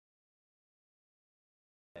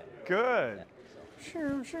Good.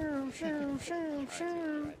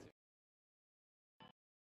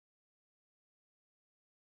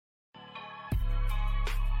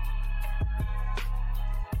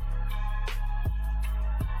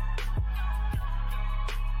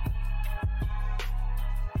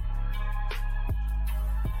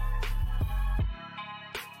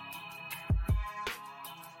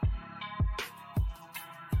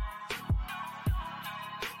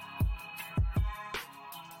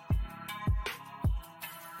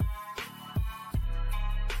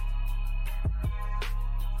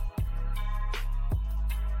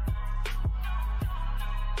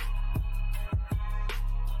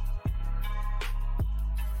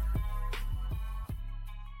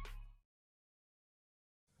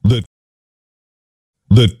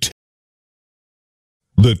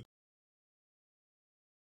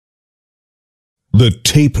 The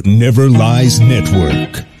Tape Never Lies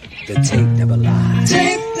Network. The tape never lies.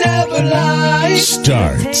 Tape never lies.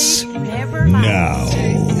 Starts now. Never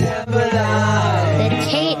lies. The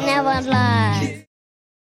tape never lies.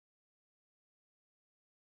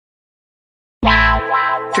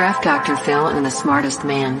 Draft Dr. Phil and the smartest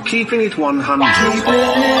man. Keeping it 100.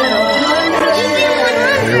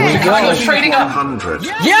 Here we go. You're trading 100.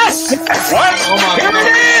 Yes! What? Oh my Here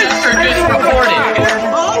it is! Just recording.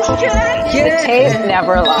 The tape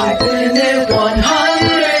never lies.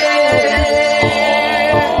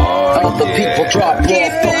 Other people drop off,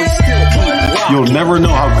 but we still keep rocking. You'll never know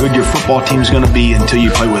how good your football team's going to be until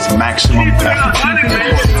you play with maximum effort.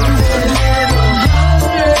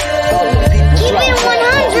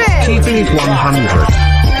 Keeping it 100.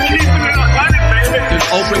 There's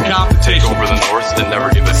open competition over the North and never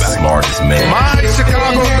give it back. Smartest man. My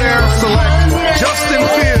Chicago Bears select Justin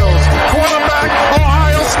Fields, quarterback,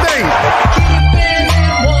 Ohio State.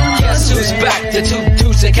 Guess who's back? The two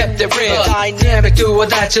dudes that kept it real. Dynamic duo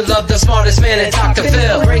that you love, the smartest man and Dr.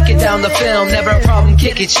 Phil. Breaking down the film, never a problem,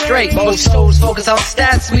 kick it straight. Most shows focus on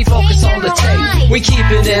stats, we focus on the tape. We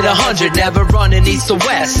keeping it 100, never running east to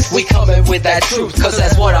west. We coming with that truth, cause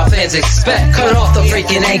that's what our fans expect. Cut off the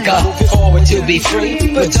freaking anchor, forward to be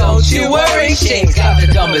free. But don't you worry, Shane's got the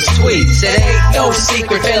dumbest tweets. It ain't no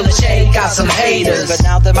secret, Phil and Shane got some haters. But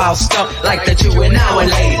now they're all stumped like the two and now and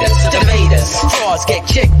later. Debaters, draws get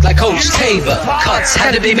kicked like Coach Tabor. Cuts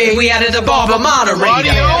had to be made, we added a barber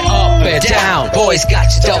moderator. Up and down, boys got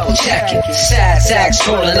you double checking. Sad sacks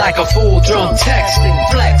trolling like a fool drunk texting.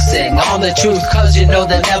 Flexing on the truth cause you know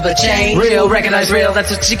they'll never change. Real, recognize real,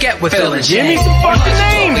 that's what you get with Phil and Shane. What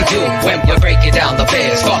we do when we're breaking down the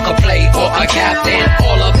Bears. Fuck a play or a captain,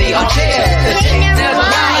 all of the unfair. The tape never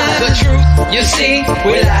lies. The truth, you see,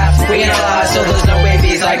 we laugh, we analyze, so there's no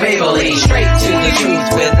babies like Maybelline. Straight to the truth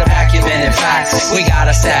with acumen and facts. We got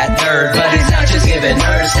a sad nerd, but he's not just giving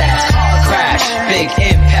nerd stats. Car crash, big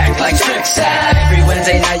impact like Trick Sat. Every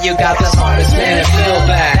Wednesday night you got the smartest man and Phil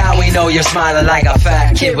back. Now we know you're smiling like a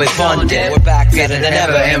fat kid with fun dip. We're back better than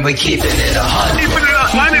ever and we keeping it 100.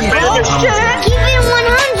 Keep it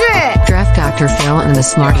 100. Draft Dr. Phil and the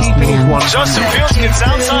smartest man. Justin Fields gets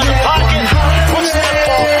outside the pocket, puts that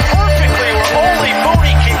ball perfectly where only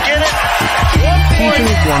Mooney can get it. 1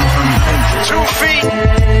 point, 2 feet.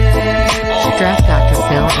 Draft Dr.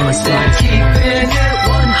 Phil and the smartest man.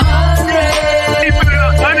 Keeping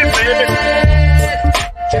it 100, baby.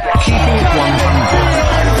 keeping it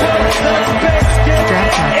 100.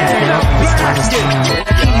 Draft Dr. Phil and the smartest man.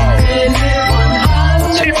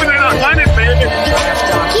 Keeping it 100, baby.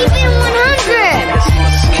 Keep it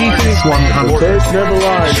 100. Keeping it 100. Birds never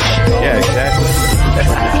lie. Yeah,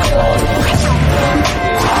 exactly.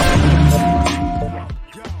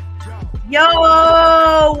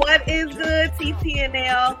 Yo, what is good,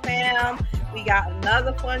 TTNL fam? We got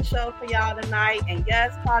another fun show for y'all tonight. And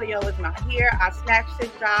yes, Claudio is not here. I snatched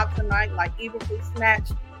his job tonight like Evilly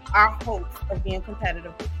snatched our hopes of being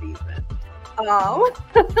competitive this season.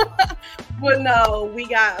 But no, we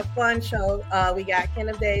got a fun show. We got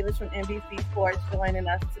Kenneth Davis from NBC Sports joining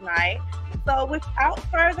us tonight. So without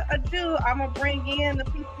further ado, I'm going to bring in the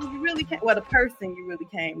people you really came, well, the person you really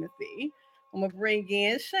came to see. I'm going to bring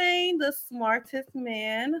in Shane, the smartest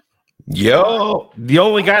man. Yo, the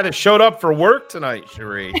only guy that showed up for work tonight,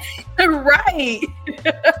 Cherie. Right.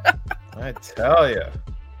 I tell you.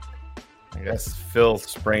 I guess Phil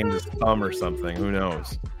sprained his thumb or something. Who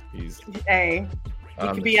knows? He's Hey, he on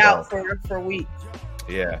could the be show. out for weeks.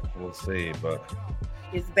 Yeah, we'll see. But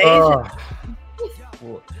It's Beijing.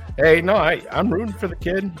 well, hey, no, I'm rooting for the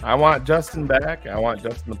kid. I want Justin back. I want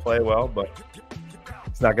Justin to play well, but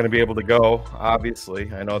it's not going to be able to go,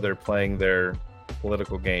 obviously. I know they're playing their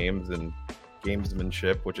political games and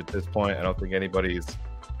gamesmanship, which at this point I don't think anybody's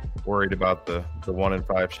worried about the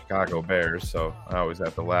 1-5 Chicago Bears, so I always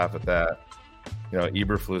have to laugh at that.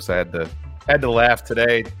 Eberflus, I had to laugh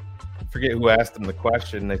today. I forget who asked him the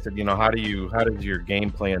question. They said, how does your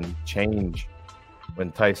game plan change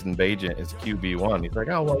when Tyson Bagent is QB1? He's like,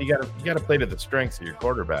 oh well, you gotta play to the strengths of your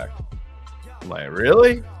quarterback. I'm like,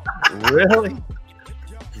 really?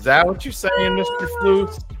 Is that what you're saying, Mr.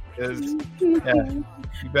 Flus?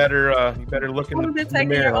 You better look in the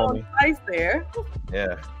mirror, homie. There.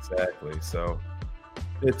 Yeah, exactly. So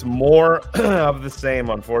it's more of the same,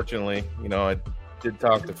 unfortunately. I did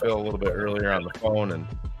talk to Phil a little bit earlier on the phone, and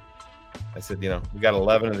I said, we got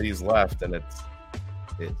 11 of these left, and it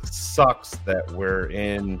sucks that we're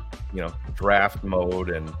in, draft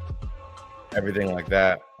mode and everything like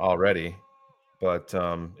that already. But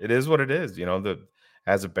it is what it is.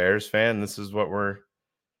 As a Bears fan, this is what we're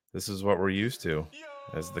used to.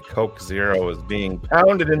 As the Coke Zero is being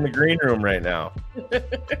pounded in the green room right now.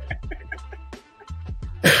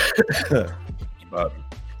 But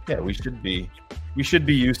yeah, we should be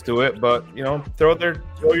used to it. But throw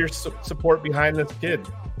your support behind this kid,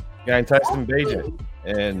 behind Tyson Bagent,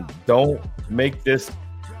 and don't make this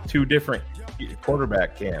two different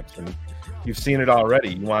quarterback camps. And you've seen it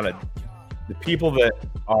already. You want the people that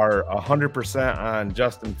are 100% on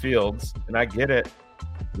Justin Fields, and I get it,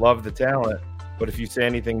 love the talent. But if you say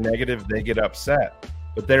anything negative, they get upset.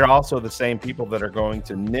 But they're also the same people that are going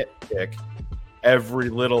to nitpick every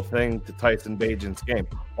little thing to Tyson Bagent's game.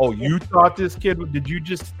 Oh, you thought this kid? Did you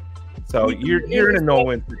just? So you're in a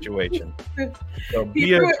no-win situation. So he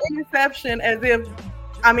threw an interception as if.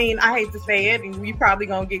 I hate to say it, and we probably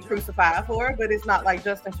gonna get crucified for it, but it's not like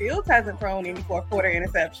Justin Fields hasn't thrown any fourth-quarter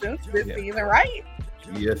interceptions this season, right?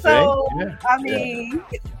 Yes. So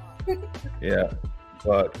yeah,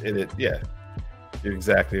 but you're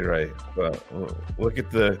exactly right. But look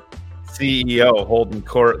at the CEO holding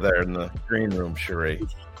court there in the green room, Sheree.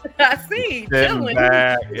 I see. Chilling.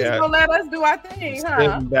 Back, He's gonna let us do our thing, huh?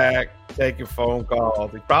 Sitting back, taking phone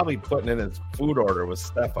calls. He's probably putting in his food order with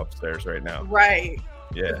Steph upstairs right now. Right.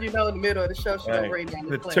 Yeah. In the middle of the show, she's gonna bring down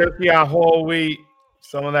the turkey on whole wheat,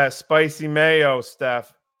 some of that spicy mayo,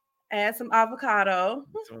 Steph. Add some avocado.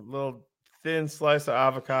 Some little thin slice of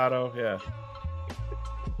avocado. Yeah.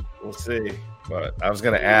 We'll see. But I was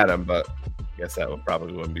gonna add them, but I guess that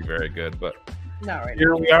wouldn't be very good. But not right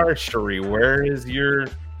here we are, Sheree. Where is your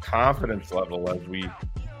confidence level as we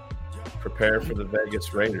prepare for the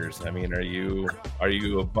Vegas Raiders? Are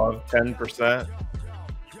you above 10%?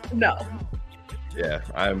 No. Yeah,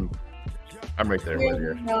 I'm right there with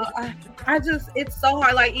you. It's so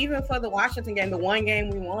hard. Like, even for the Washington game, the one game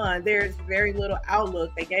we won, there's very little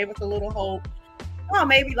outlook. They gave us a little hope. Oh,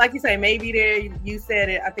 maybe, like you say, you said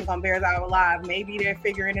it, I think on Bears Hour Live, maybe they're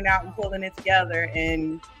figuring it out and pulling it together,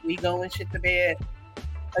 and we go and shit the bed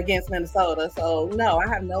against Minnesota. So, no, I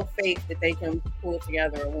have no faith that they can pull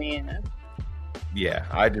together a win. Yeah,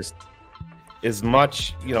 as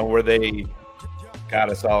much, where they got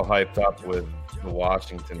us all hyped up with the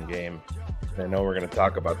Washington game. I know we're going to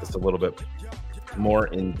talk about this a little bit more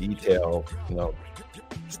in detail,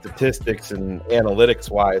 statistics and analytics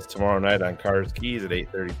wise tomorrow night on Cars Keys at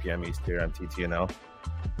 8:30 p.m. East here on TTNL.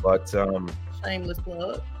 But shameless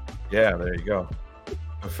plug. Yeah, there you go.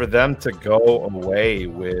 But for them to go away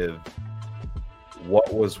with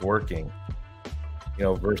what was working,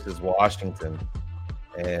 versus Washington,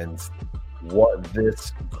 and what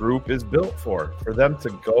this group is built for them to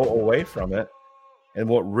go away from it. And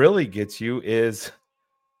what really gets you is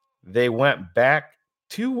they went back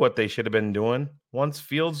to what they should have been doing once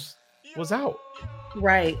Fields was out.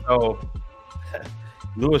 Right. So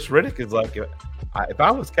Louis Riddick is like, if I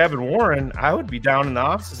was Kevin Warren, I would be down in the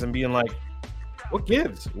office and being like, what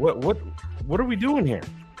gives? What are we doing here?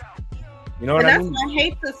 You know what I mean? I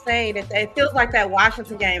hate to say that it feels like that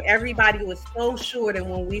Washington game. Everybody was so sure that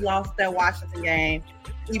when we lost that Washington game,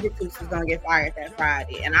 Eberflus was going to get fired that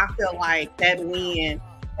Friday. And I feel like that win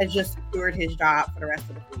has just secured his job for the rest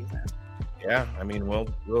of the season. Yeah,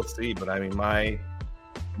 we'll see. But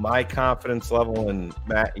my confidence level in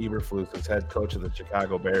Matt Eberflus as head coach of the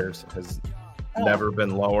Chicago Bears has never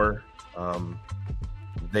been lower.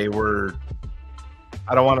 They were,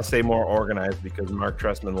 I don't want to say more organized because Mark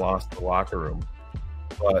Trestman lost the locker room,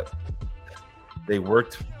 but they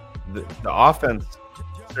worked. The offense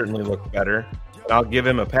certainly looked better. And I'll give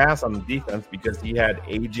him a pass on the defense because he had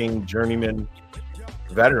aging journeyman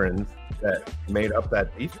veterans that made up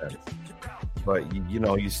that defense. But,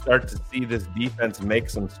 you start to see this defense make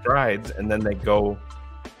some strides, and then they go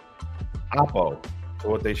oppo to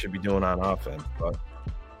what they should be doing on offense. But,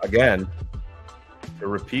 again, to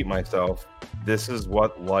repeat myself, this is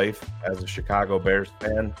what life as a Chicago Bears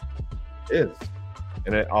fan is.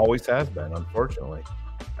 And it always has been, unfortunately.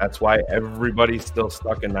 That's why everybody's still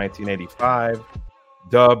stuck in 1985.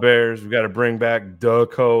 Duh, Bears. We got to bring back duh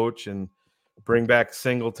coach and bring back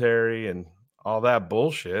Singletary and all that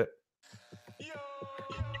bullshit.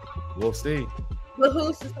 We'll see. But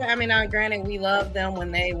who's to say? I mean, now, granted, we loved them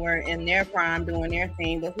when they were in their prime doing their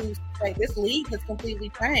thing, but who's to say this league has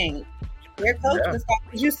completely changed? Their coaching stuff.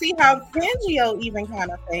 You see how Fangio even kind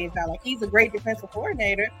of phased out. Like, he's a great defensive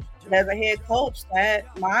coordinator, but as a head coach,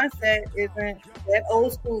 that mindset isn't, that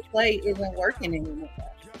old school play isn't working anymore.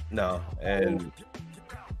 No, and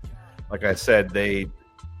like I said, you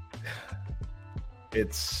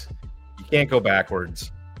can't go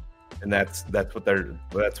backwards, and that's what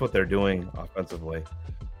they're doing offensively.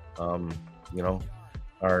 You know,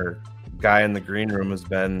 our guy in the green room has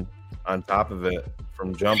been on top of it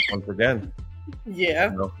from jump once again.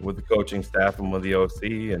 Yeah, you know, with the coaching staff and with the OC,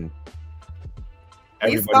 and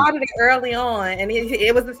he spotted it early on, and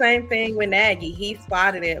it was the same thing with Nagy. He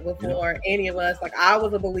spotted it before any of us. Like, I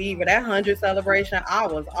was a believer. That 100 celebration, I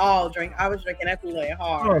was drinking that Kool-Aid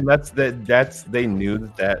hard. Oh, and that's they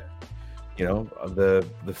knew that you know the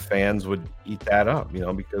fans would eat that up. You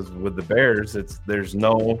know, because with the Bears, there's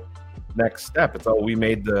no next step. It's all, we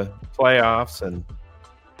made the playoffs and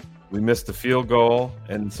we missed the field goal,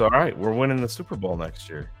 and so all right, we're winning the Super Bowl next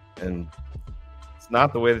year. And it's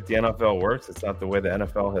not the way that the NFL works. It's not the way the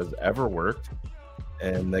NFL has ever worked.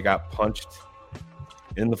 And they got punched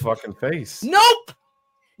in the fucking face. Nope.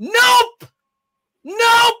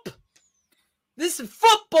 This is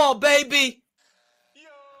football, baby.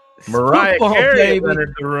 Mariah football, Carey baby.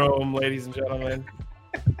 entered the room, ladies and gentlemen.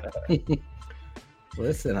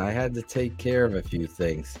 Listen, I had to take care of a few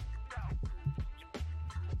things.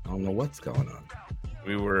 I don't know what's going on.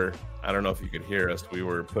 I don't know if you could hear us. We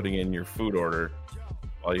were putting in your food order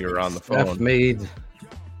while you were on the phone. Made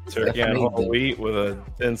turkey on whole wheat with a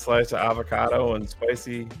thin slice of avocado and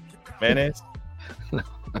spicy mayonnaise.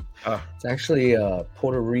 It's actually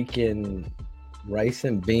Puerto Rican rice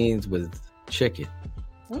and beans with chicken.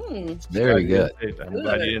 It's very good. I'm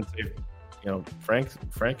glad you didn't say,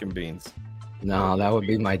 Frank and beans. No, that would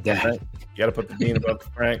be my dad. You got to put the bean above the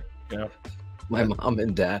Frank. You know, my mom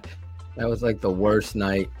and dad. That was like the worst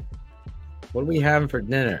night. What are we having for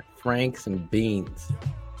dinner? Franks and beans.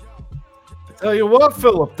 I tell you what,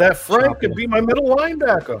 Philip, that Frank could be my middle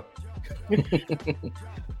linebacker.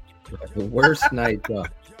 The worst night, though.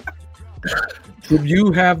 Did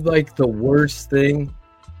you have like the worst thing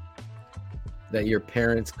that your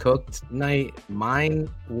parents cooked night? Mine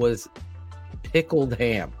was pickled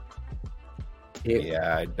ham.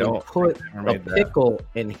 I don't put a pickle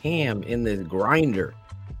and ham in this grinder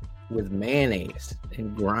with mayonnaise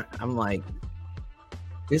and I'm like,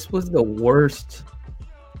 this was the worst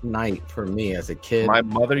night for me as a kid. My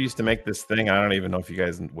mother used to make this thing. I don't even know if you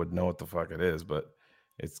guys would know what the fuck it is, but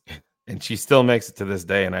and she still makes it to this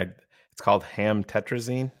day. And it's called ham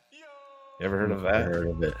tetrazine. You ever heard of that? Heard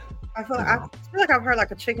of it. I feel like I've heard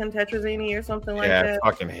like a chicken tetrazzini or something like that. Yeah, I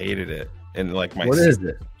fucking hated it. And like what is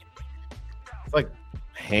it? It's like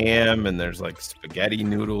ham, and there's like spaghetti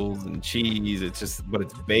noodles and cheese. It's just, but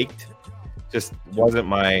it's baked. Just wasn't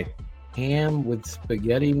my ham with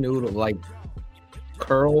spaghetti noodle, like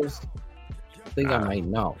curls. I think I might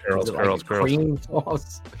know. Curls. Cream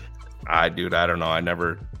sauce. I don't know. I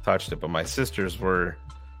never touched it, but my sisters were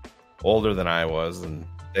older than I was, and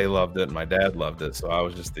they loved it. And my dad loved it, so I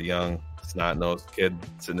was just a young snot-nosed kid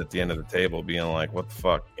sitting at the end of the table, being like, "What the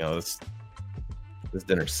fuck? You know, this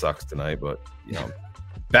dinner sucks tonight." But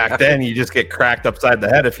back then you just get cracked upside the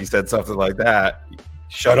head if you said something like that.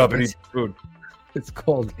 Shut up and eat food. It's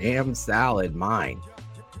called ham salad. Mine.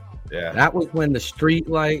 Yeah. That was when the street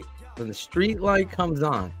light comes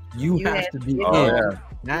on, you have to be in. Yeah.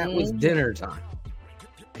 That was dinner time.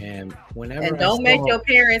 And whenever and don't make your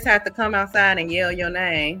parents have to come outside and yell your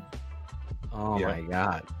name. Oh my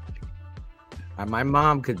God. My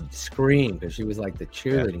mom could scream because she was like the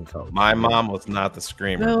cheerleading coach. My mom was not the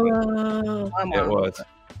screamer. No. It was.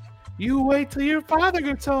 You wait till your father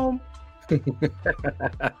gets home. That's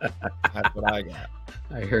what I got.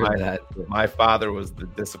 I heard that. My father was the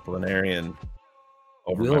disciplinarian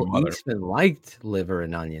over Will my mother. Eastman liked liver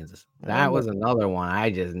and onions. That was another one I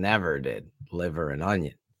just never did. Liver and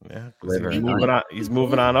onion. Yeah, he's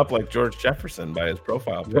moving on up like George Jefferson by his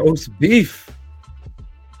profile picture. Roast beef.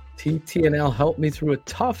 TTNL helped me through a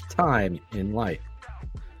tough time in life.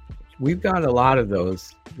 We've got a lot of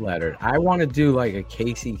those letters. I want to do like a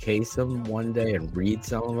Casey Kasem one day and read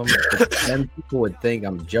some of them. Then people would think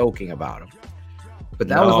I'm joking about them. But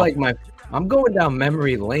that was like I'm going down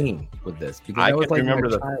memory lane with this because I that was can like remember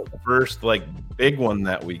my the childhood. first like big one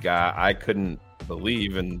that we got. I couldn't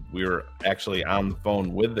believe, and we were actually on the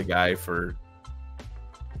phone with the guy for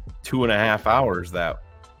 2.5 hours that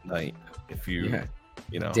night. If you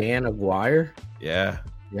know, Dan Aguirre. Yeah.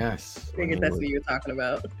 Yes. I figured that's what you were talking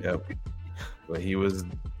about. Yep. But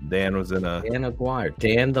Dan was in a Dan Aguirre.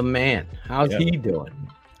 Dan the man. How's he doing?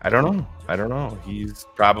 I don't know. He's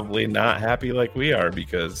probably not happy like we are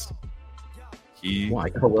because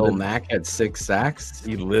like Khalil Mack had 6 sacks.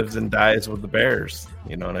 He lives and dies with the Bears.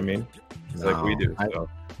 You know what I mean? It's like we do. So.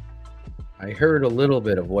 I heard a little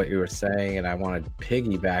bit of what you were saying, and I want to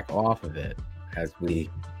piggyback off of it as we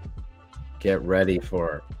get ready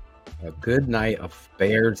for a good night of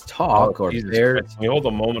Bears talk Bears. Can we hold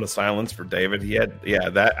a moment of silence for David? He had,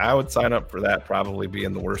 that I would sign up for that. Probably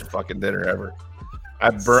being the worst fucking dinner ever.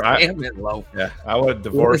 Salmon loaf. Yeah, I would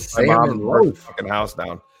divorce my mom and burn the fucking house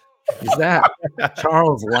down. Is that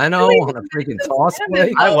Charles Leno on a freaking toss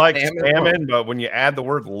plate? I like salmon, but when you add the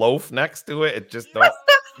word loaf next to it, it just don't.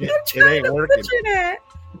 It ain't working.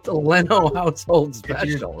 The Leno household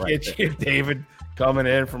special, right? Get you, David, coming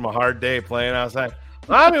in from a hard day playing outside.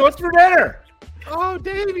 Mommy, what's for dinner? Oh,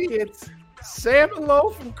 Davey, it's salmon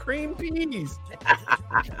loaf and cream peas.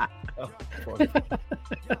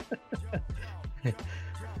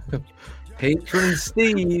 Patron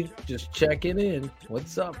Steve, just checking in.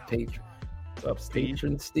 What's up, Patron? What's up, Steve?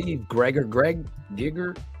 Patron Steve. Greg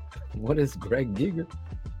Gigger? What is Greg Gigger?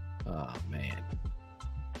 Oh, man.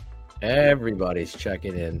 Everybody's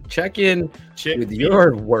checking in. Check in with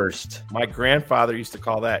your worst. My grandfather used to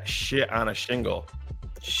call that shit on a shingle.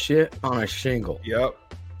 Shit on a shingle.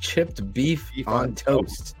 Yep. Chipped beef on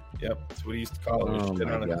toast. Yep. That's what he used to call it. Oh, Shit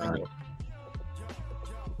my on a God. shingle.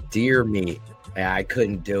 Deer meat. Yeah, I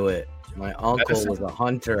couldn't do it. My uncle Medicine? was a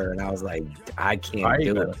hunter, and I was like, I can't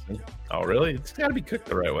do it. Oh, really? It's got to be cooked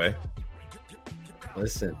the right way.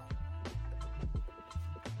 Listen,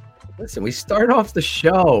 we start off the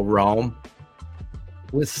show, Rome,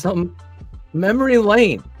 with some memory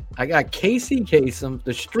lane. I got Casey Kasem,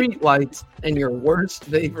 the street lights, and your worst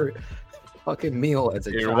favorite fucking meal as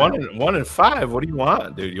a You're child. 1 in 5. What do you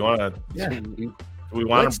want, dude? You want to? Yeah. Do we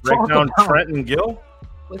want to break down Trent and Gill?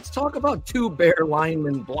 Let's talk about 2 Bear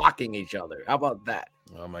linemen blocking each other. How about that?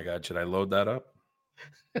 Oh my God, should I load that up?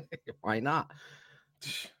 Why not?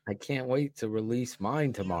 I can't wait to release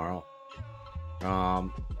mine tomorrow.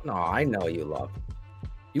 No, I know you love.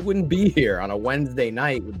 You wouldn't be here on a Wednesday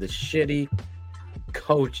night with the shitty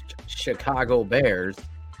coached Chicago Bears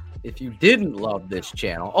if you didn't love this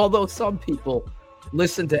channel. Although some people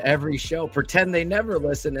listen to every show, pretend they never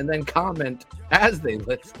listen, and then comment as they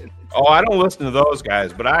listen. Oh, I don't listen to those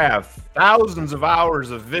guys, but I have thousands of hours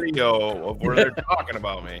of video of where they're talking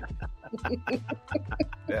about me.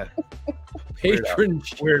 Yeah.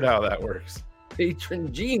 Weird how that works.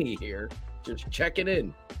 Patron Genie here, just checking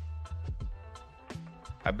in.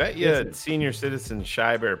 I bet you senior citizen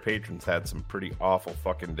Shy Bear patrons had some pretty awful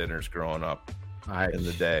fucking dinners growing up in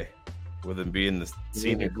the day. With him being the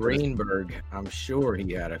senior Greenberg, I'm sure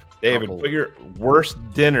he had a David, couple. put your worst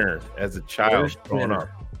dinner as a child growing up.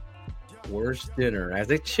 Worst dinner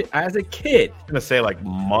as a kid. I'm gonna say like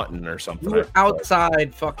mutton or something. You were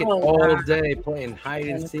outside fucking all day playing hide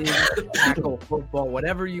and seek, tackle football,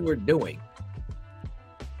 whatever you were doing.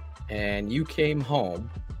 And you came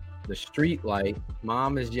home, the street light,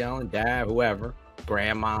 mom is yelling, dad, whoever,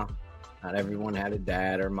 grandma. Not everyone had a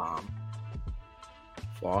dad or mom.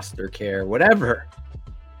 Foster care, whatever.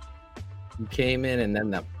 You came in, and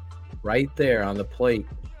then right there on the plate,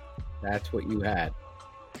 that's what you had.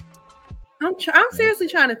 I'm seriously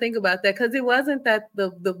trying to think about that because it wasn't that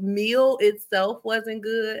the meal itself wasn't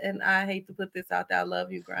good, and I hate to put this out there. I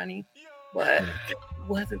love you, Granny, but it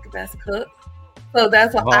wasn't the best cook. So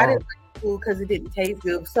that's why I didn't like food because it didn't taste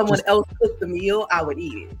good. If someone else cooked the meal, I would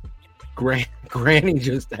eat it. Granny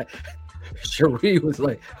just. Cherie was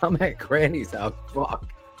like, I'm at Granny's house. Fuck.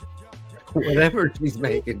 Whatever she's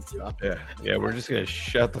making stuff. Yeah, we're just going to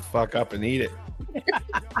shut the fuck up and eat it.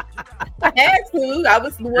 I had to. I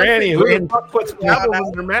was the one. Granny, who the fuck puts apples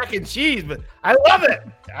in their mac and cheese? But I love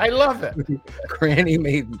it. Granny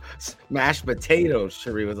made mashed potatoes.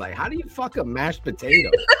 Cherie was like, how do you fuck a mashed potato?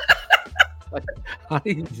 Like, how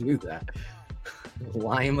do you do that?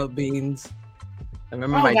 Lima beans. I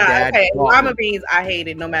remember my dad. Okay, lima beans, I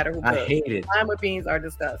hated no matter who. I hated lima beans are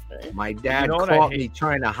disgusting. My dad caught me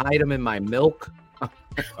trying to hide them in my milk.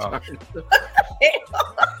 I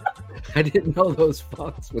didn't know those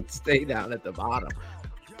fucks would stay down at the bottom.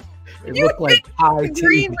 It looked like Thai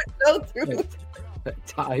tea.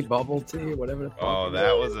 Thai bubble tea or whatever. Oh,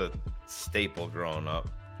 that was a staple growing up.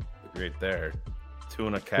 right there.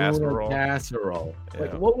 Tuna casserole. Tuna casserole. Yeah.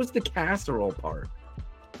 Like, what was the casserole part?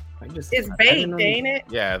 It's baked, ain't it?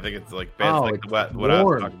 Yeah, I think it's like Oh, like it's what I was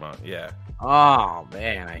warm. talking about. Yeah. Oh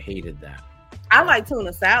man, I hated that. I like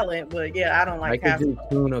tuna salad, but yeah, I don't like I could do casserole.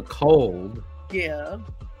 tuna cold. Yeah.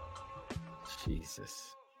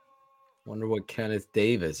 Jesus. Wonder what Kenneth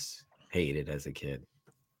Davis hated as a kid.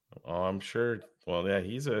 Oh, I'm sure. Well, yeah,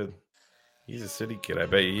 he's a city kid. I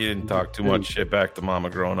bet you he didn't talk too much shit back to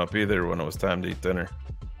mama growing up either when it was time to eat dinner.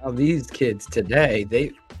 Now these kids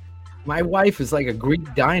today, my wife is like a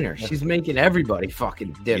Greek diner. She's making everybody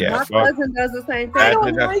fucking dinner. Yeah, My cousin does the same thing. I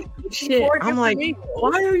don't like shit. I'm like, meals.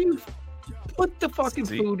 why are you put the fucking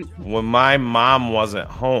food? When my mom wasn't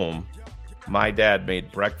home, my dad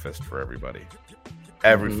made breakfast for everybody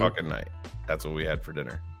every fucking night. That's what we had for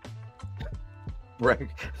dinner.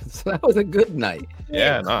 So that was a good night.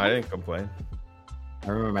 Yeah, no, I didn't complain. I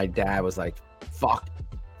remember my dad was like, fuck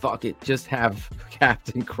it, just have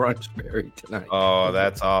Captain Crunchberry tonight. Oh,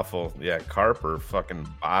 that's awful. Yeah, carp or fucking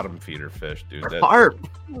bottom feeder fish, dude. Carp.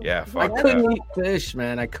 Yeah, I fuck couldn't that. eat fish,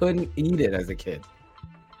 man. I couldn't eat it as a kid.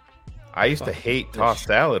 I used to hate tossed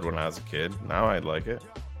salad when I was a kid. Now I like it.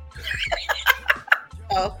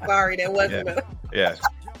 Oh, sorry, that wasn't. Yeah.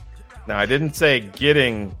 Now I didn't say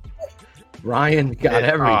getting. Ryan got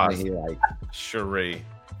everything he liked. Cherie.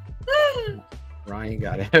 Ryan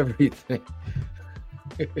got everything.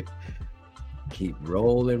 Keep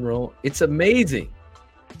rolling. It's amazing.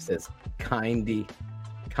 It says kindy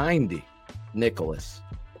Nicholas.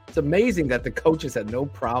 It's amazing that the coaches had no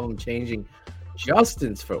problem changing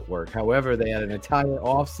Justin's footwork. However, they had an entire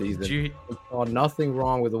offseason. and saw nothing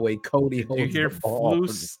wrong with the way Cody holds Did you hear the ball. Flu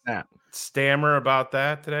for the snap. stammer about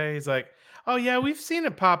that today? He's like, "Oh yeah, we've seen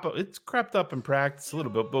it pop up. It's crept up in practice a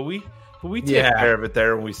little bit, but we take care of it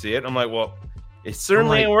there when we see it." I'm like, "Well, it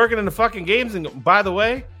certainly ain't working in the fucking games." And by the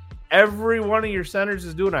way, every one of your centers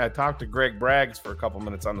is doing it. I talked to Greg Braggs for a couple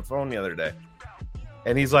minutes on the phone the other day,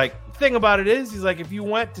 and he's like, "The thing about it is, he's like, if you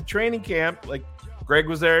went to training camp, like Greg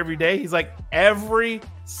was there every day. He's like, every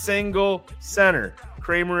single center,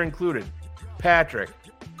 Kramer included, Patrick,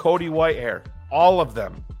 Cody Whitehair, all of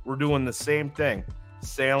them were doing the same thing,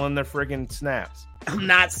 sailing their friggin' snaps." I'm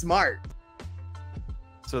not smart.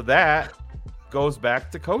 So that goes back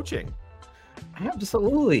to coaching.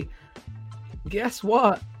 Absolutely. Guess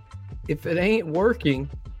what? If it ain't working,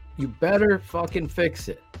 you better fucking fix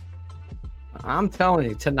it. I'm telling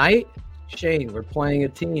you, tonight, Shane, we're playing a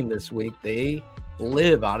team this week. They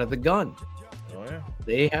live out of the gun. Oh, yeah.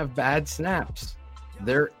 They have bad snaps.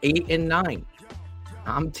 They're 8 and 9.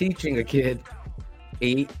 I'm teaching a kid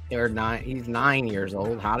 8 or 9. He's 9 years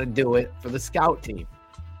old, how to do it for the scout team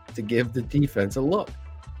to give the defense a look.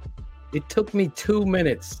 It took me 2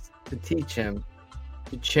 minutes to teach him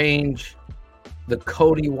to change the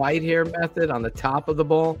Cody Whitehair method on the top of the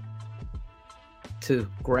ball to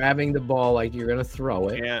grabbing the ball like you're going to throw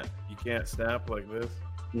it. You can't snap like this.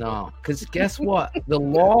 No, because guess what? The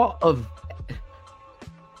law of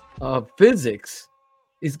physics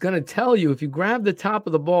is going to tell you if you grab the top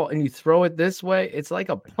of the ball and you throw it this way, it's like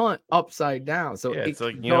a punt upside down. So Yeah, it it's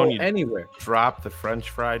like, can you know, go when you anywhere. drop the French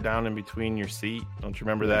fry down in between your seat. Don't you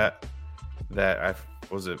remember that?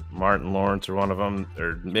 Was it Martin Lawrence or one of them,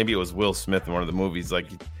 or maybe it was Will Smith in one of the movies?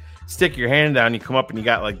 Like, you stick your hand down, you come up and you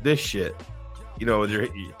got like this shit, you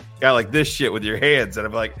got like this shit with your hands, and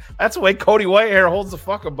I'm like, that's the way Cody Whitehair holds the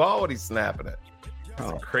fucking ball when he's snapping it.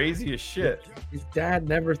 It's crazy as shit. His dad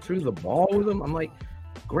never threw the ball with him. I'm like,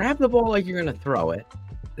 grab the ball like you're going to throw it,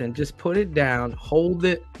 then just put it down, hold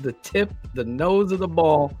it, the nose of the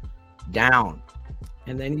ball down,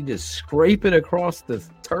 and then you just scrape it across the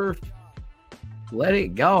turf. Let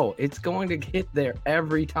it go. It's going to hit there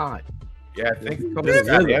every time. Yeah, I think this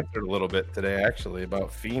got answered a little bit today, actually,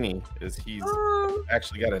 about Feeney, is he's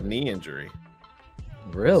actually got a knee injury.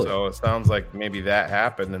 Really? So it sounds like maybe that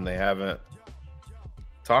happened and they haven't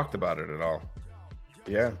talked about it at all.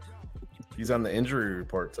 Yeah. He's on the injury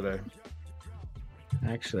report today.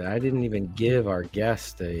 Actually, I didn't even give our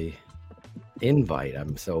guest a invite.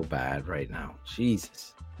 I'm so bad right now.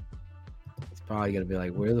 Jesus. It's probably going to be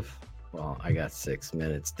like, well, I got 6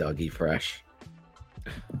 minutes, Dougie Fresh.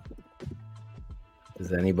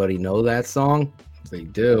 Does anybody know that song? If they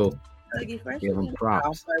do, Dougie Fresh. give them props.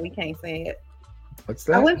 Oh, sorry, we can't say it. What's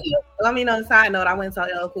that? On a side note, I went to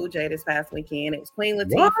LL Cool J this past weekend. It was Queen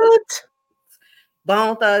Latifah. What?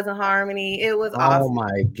 Bone Thugs and Harmony. It was Oh awesome.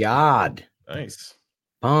 my God. Nice.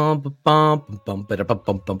 Bum, bum, bum, bum,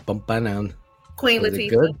 bum, bum, bum, bum. Queen Was it Latifah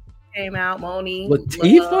good? came out. Moni.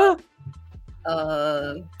 Latifah?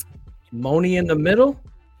 Moni in the middle?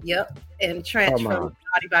 Yep. And Trench Come from on.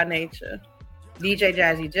 Naughty by Nature. DJ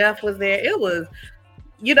Jazzy Jeff was there. It was,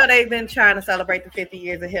 they've been trying to celebrate the 50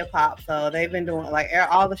 years of hip hop. So they've been doing like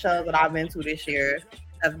all the shows that I've been to this year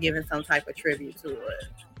have given some type of tribute to it.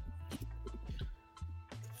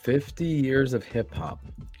 50 years of hip hop.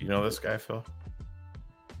 You know this guy, Phil?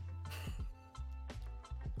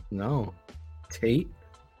 No. Tate?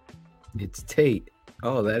 It's Tate.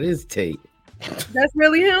 Oh, that is Tate. That's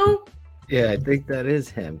really him? Yeah, I think that is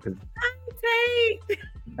him. Cause Tate.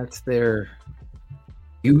 That's their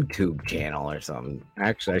YouTube channel or something.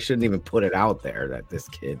 Actually, I shouldn't even put it out there that this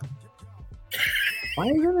kid. Why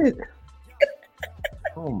isn't it?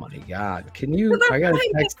 Oh my God. Can you? I got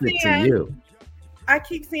to text it to you. I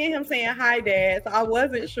keep seeing him saying hi, Dad. So I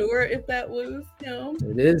wasn't sure if that was him.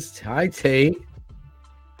 It is. Hi, Tate.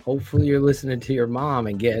 Hopefully you're listening to your mom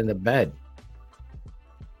and getting to bed.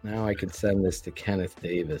 Now I can send this to Kenneth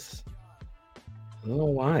Davis. I don't know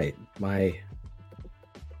why.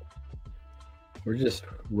 We're just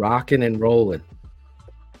rocking and rolling.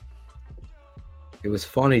 It was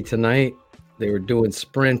funny tonight. They were doing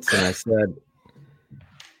sprints, and I said,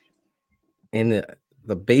 in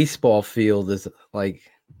the baseball field is like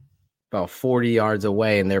about 40 yards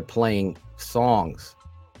away, and they're playing songs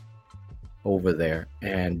over there.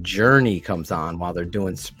 And Journey comes on while they're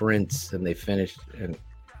doing sprints, and they finish. And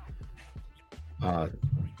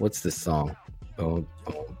what's this song? Boom,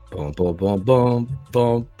 boom, boom, boom, boom,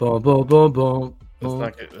 boom, boom, boom, boom, boom.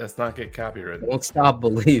 Let's not get copyrighted. Won't stop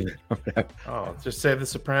believing. Oh, just say the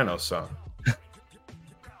Sopranos song.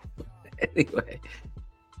 Anyway,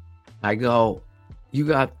 I go, you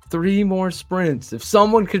got 3 more sprints. If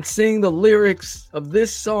someone could sing the lyrics of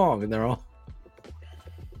this song, and they're all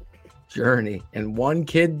Journey, and one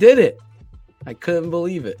kid did it. I couldn't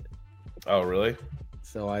believe it. Oh, really?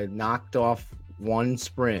 So I knocked off 1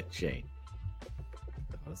 sprint, Shane.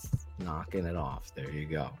 I was knocking it off. There you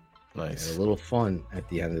go. Nice. A little fun at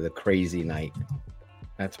the end of the crazy night.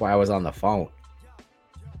 That's why I was on the phone.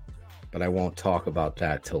 But I won't talk about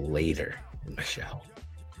that till later in the show.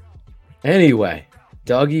 Anyway,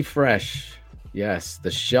 Dougie Fresh. Yes,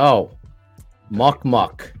 the show. Muck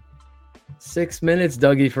Muck. 6 minutes,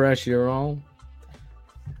 Dougie Fresh, you're on.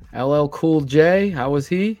 LL Cool J, how was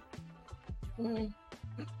he?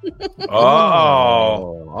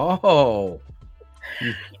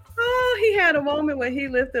 Oh, he had a moment when he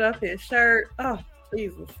lifted up his shirt. Oh,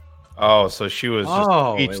 Jesus. Oh, so she was just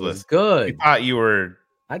speechless. It was good.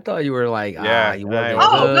 I thought you were like, yeah, he wasn't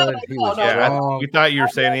good. He was wrong. We thought you were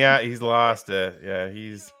saying, yeah, he's lost it. Yeah,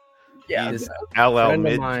 he's LL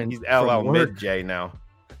mid. He's LL mid J now.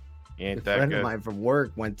 He ain't that good. A friend of mine from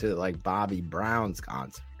work went to like Bobby Brown's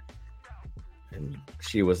concert, and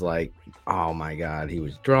she was like, "Oh my God, he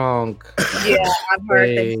was drunk." Yeah, I've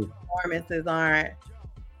heard that performances aren't.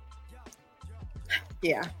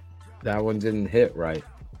 Yeah, that one didn't hit right.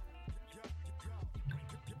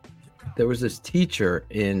 There was this teacher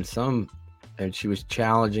and she was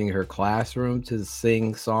challenging her classroom to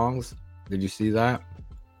sing songs. Did you see that?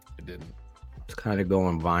 I didn't. It's kind of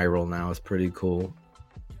going viral now. It's pretty cool.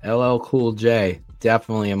 LL Cool J,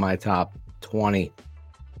 definitely in my top 20.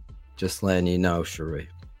 Just letting you know, Sheree.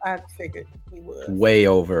 I figured he would. Way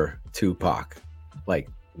over Tupac. Like,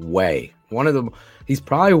 way. He's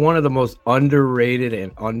probably one of the most underrated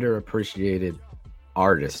and underappreciated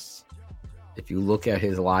artists. If you look at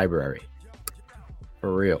his library,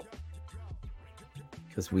 for real.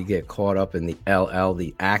 Because we get caught up in the LL,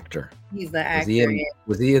 the actor. He's the actor.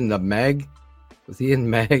 Was he in the Meg? Was he in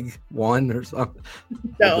Meg 1 or something?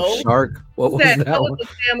 No. The Shark? What was that? That was the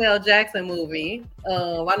Samuel Jackson movie. I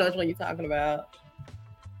know which one you're talking about.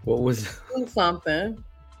 What was something?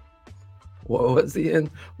 What was he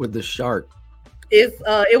in with the shark? It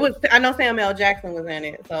was. I know Samuel Jackson was in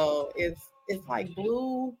it, so it's like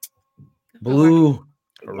Blue Horizon.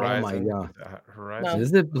 Oh my God. Horizon. No.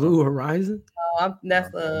 Is it Blue Horizon? That's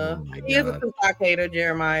he is a Tupac hater,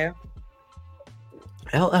 Jeremiah.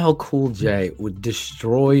 LL Cool J would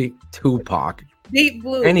destroy Tupac. Deep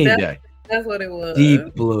Blue. Any day. That's what it was.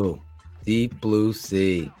 Deep Blue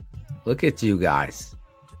Sea. Look at you guys.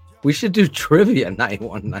 We should do trivia night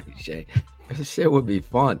one night, Shay. This shit would be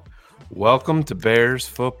fun. Welcome to Bears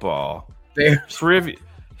football. Bears trivia.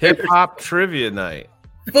 Hip hop trivia night.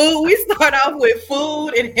 Food. We start off with food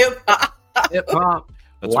and hip hop. Hip hop.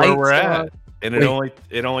 That's where we're at. And it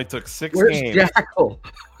only took 6 games. Where's Jackal?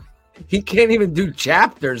 He can't even do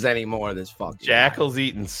chapters anymore. This fucking Jackal's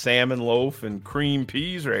eating salmon loaf and cream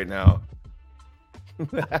peas right now.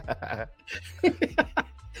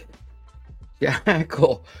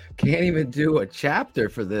 Jackal can't even do a chapter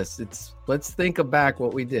for this. Let's think back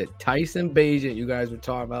what we did. Tyson Bagent, you guys were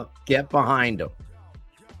talking about. Get behind him.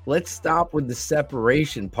 Let's stop with the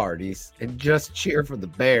separation parties and just cheer for the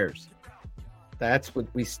Bears. That's what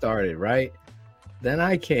we started, right? Then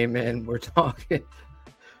I came in. We're talking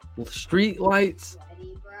street lights,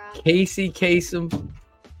 Casey Kasem,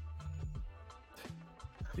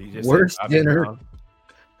 worst dinner. Brown?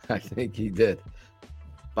 I think he did.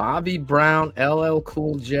 Bobby Brown, LL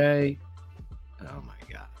Cool J. Oh my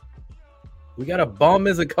God. We got a bum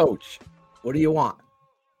as a coach. What do you want?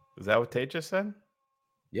 Is that what Tate just said?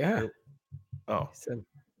 Yeah. Oh, Said,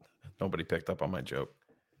 nobody picked up on my joke.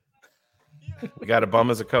 We got a bum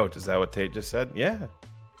as a coach. Is that what Tate just said? Yeah.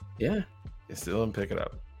 Yeah. You still didn't pick it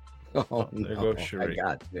up. Oh, there no, goes Sheree. I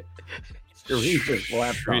got it. Sheree just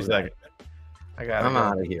laughed. Sheree's like, I got it. I'm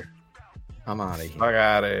out of here. I'm out of here. I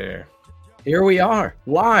got it. Here we are,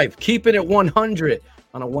 live, keeping it 100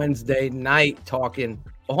 on a Wednesday night, talking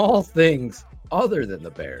all things other than the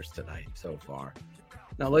Bears tonight so far.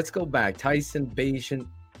 Now let's go back. Tyson Bagent,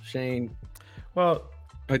 Shane. Well,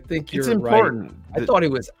 I think you're it's important. Right. I thought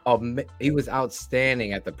he was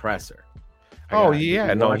outstanding at the presser. Oh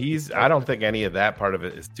yeah, no, I don't think any of that part of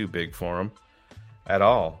it is too big for him at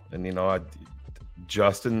all. And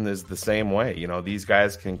Justin is the same way. These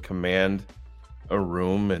guys can command a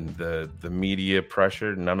room, and the media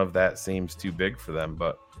pressure, none of that seems too big for them.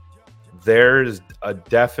 But there's a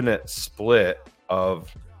definite split of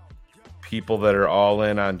people that are all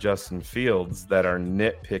in on Justin Fields that are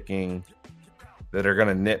nitpicking, that are going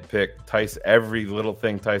to nitpick every little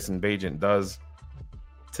thing Tyson Bagent does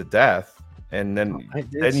to death, and then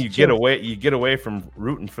you get away from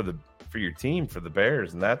rooting for your team, for the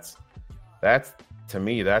Bears, and that's to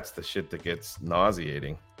me, that's the shit that gets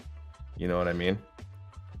nauseating. You know what I mean?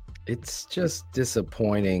 It's just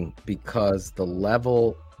disappointing because the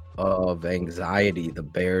level of anxiety the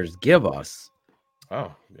Bears give us.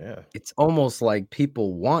 Oh, yeah. It's almost like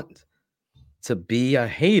people want to be a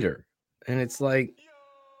hater. And it's like,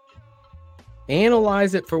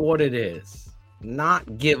 analyze it for what it is.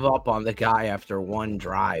 Not give up on the guy after one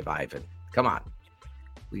drive, Ivan. Come on.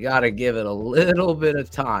 We got to give it a little bit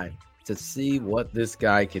of time to see what this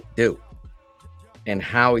guy could do and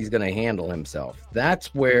how he's going to handle himself.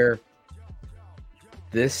 That's where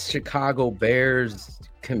this Chicago Bears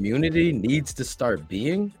community needs to start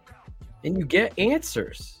being. And you get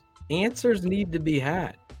answers. Answers need to be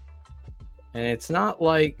had. And it's not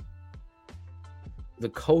like the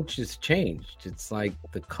coach has changed. It's like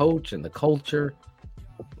the coach and the culture.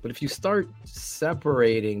 But if you start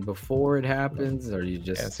separating before it happens, or you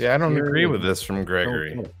just... I don't agree with this from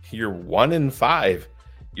Gregory. You're 1-5.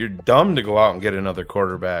 You're dumb to go out and get another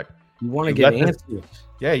quarterback. You want to get answers.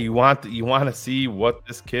 You want to see what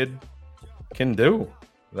this kid can do.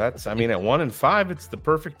 At 1-5, it's the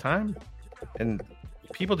perfect time. And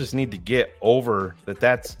people just need to get over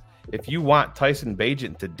that. If you want Tyson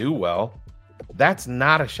Bagent to do well, that's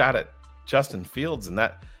not a shot at Justin Fields. And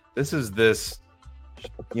this is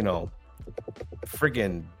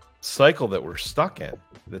friggin' cycle that we're stuck in,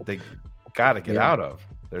 that they got to get out of.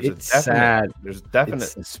 There's sad. There's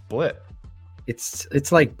definite split.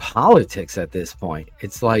 It's like politics at this point.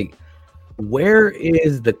 It's like, where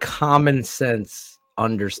is the common sense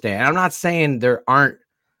understand? I'm not saying there aren't.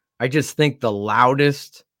 I just think the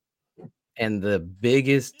loudest and the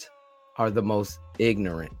biggest are the most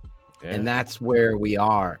ignorant. Yeah. And that's where we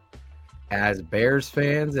are as Bears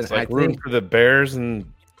fans. And it's like rooting for the Bears and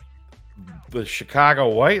the Chicago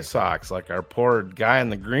White Sox, like our poor guy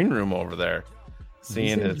in the green room over there,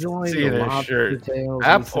 seeing his shirt.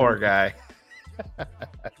 That poor guy.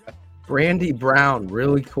 Brandy Brown,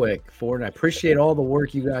 really quick. Ford, I appreciate all the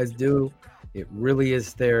work you guys do. It really is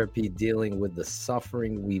therapy dealing with the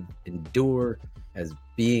suffering we endure as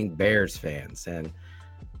being Bears fans. And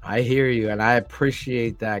I hear you, and I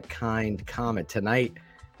appreciate that kind comment. Tonight,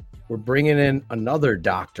 we're bringing in another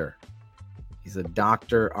doctor. He's a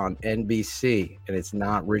doctor on NBC, and it's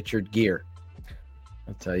not Richard Gere.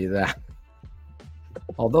 I'll tell you that.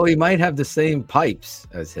 Although he might have the same pipes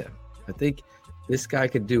as him. I think this guy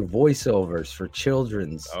could do voiceovers for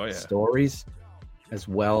children's stories, as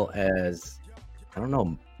well as,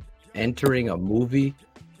 entering a movie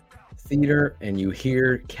theater and you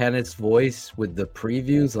hear Kenneth's voice with the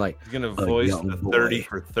previews. Like, he's going to voice the 30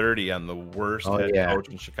 for 30 on the worst head coach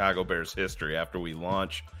in Chicago Bears history after we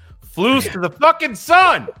launch Flus to the fucking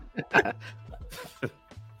sun.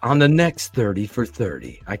 On the next 30 for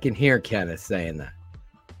 30, I can hear Kenneth saying that.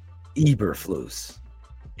 Eberflus,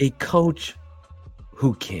 a coach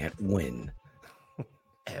who can't win.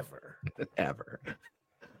 Ever.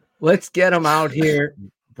 Let's get him out here.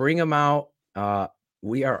 Bring him out.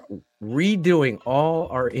 We are redoing all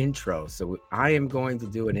our intros. So I am going to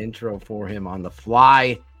do an intro for him on the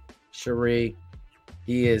fly Cherie.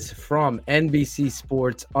 He is from NBC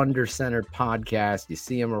Sports Under Center podcast. You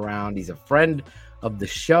see him around. He's a friend of the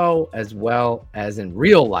show as well as in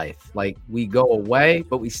real life. Like, we go away,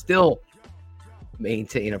 but we still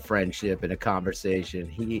maintain a friendship and a conversation.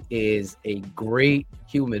 He is a great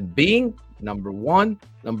human being, number one.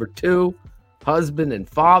 Number two, husband and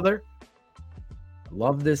father. I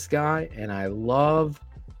love this guy, and I love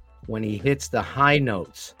when he hits the high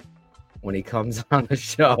notes when he comes on the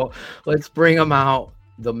show. Let's bring him out.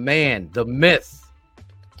 The man, the myth,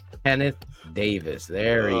 Kenneth Davis.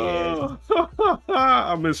 There he is.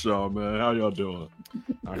 I miss y'all, man. How y'all doing?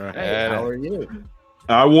 All right. How are you?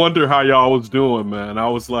 I wonder how y'all was doing, man. I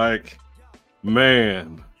was like,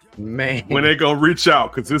 man, when they gonna reach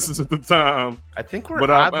out? Because this isn't the time. I think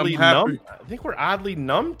we're oddly numb. I think we're oddly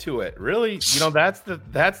numb to it. Really, that's the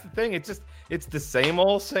thing. It's the same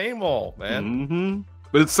old, man. Mm-hmm.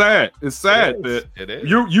 But it's sad. It's sad that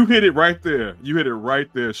you hit it right there. You hit it right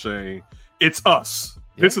there, Shane. It's us.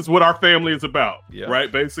 Yeah. This is what our family is about,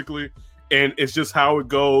 right? Basically, and it's just how it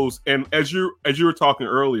goes. And as you were talking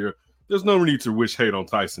earlier, there's no need to wish hate on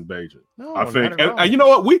Tyson Bagent. No, I think, and you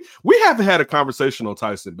know what? We haven't had a conversation on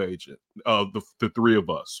Tyson Bagent. The three of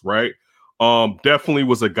us, right? Definitely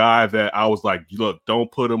was a guy that I was like, look,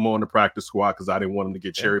 don't put him on the practice squad because I didn't want him to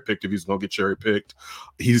get cherry picked. If he's going to get cherry picked,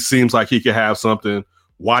 he seems like he could have something.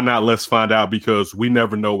 Why not? Let's find out, because we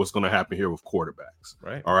never know what's going to happen here with quarterbacks.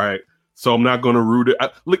 Right. All right. So I'm not going to root it.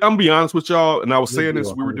 Look, I'm going to be honest with y'all. And I was saying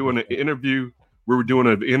this, we were doing an interview. We were doing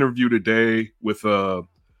an interview today with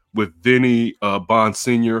Vinny Bond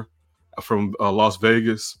Sr. from Las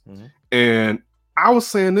Vegas. Mm-hmm. And I was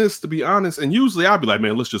saying this, to be honest, and usually I'd be like,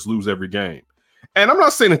 man, let's just lose every game. And I'm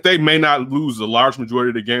not saying that they may not lose the large majority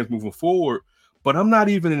of the games moving forward, but I'm not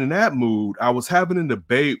even in that mood. I was having a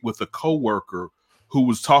debate with a coworker who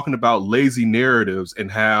was talking about lazy narratives and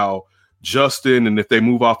how Justin, and if they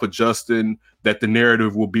move off of Justin, that the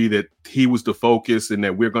narrative will be that he was the focus and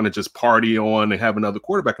that we're going to just party on and have another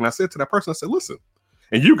quarterback. And I said to that person, I said, listen,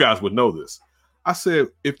 and you guys would know this. I said,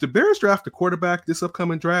 if the Bears draft a quarterback this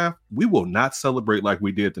upcoming draft, we will not celebrate like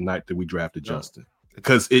we did the night that we drafted Justin,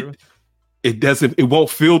 because it won't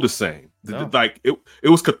feel the same. No. Like it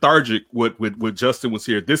was cathartic with Justin was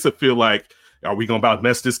here. This would feel like, are we going to about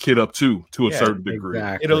mess this kid up too, to a certain degree?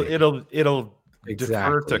 Exactly. It'll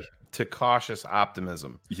defer to cautious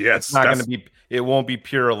optimism. Yes, it's not going to be. It won't be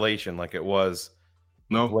pure elation like it was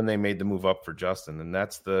when they made the move up for Justin, and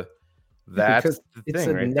that's the it's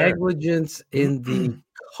thing. A negligence in the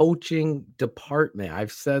coaching department.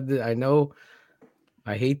 I've said that. I know.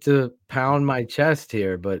 I hate to pound my chest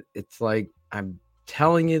here, but it's like I'm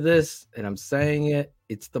telling you this, and I'm saying it.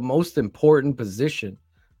 It's the most important position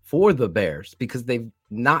for the Bears because they've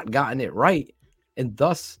not gotten it right. And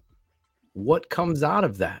thus, what comes out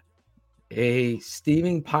of that? A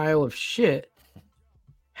steaming pile of shit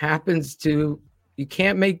happens to, you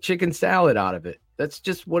can't make chicken salad out of it. That's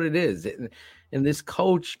just what it is. And this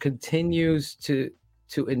coach continues to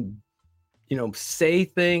say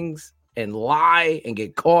things and lie and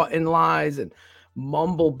get caught in lies and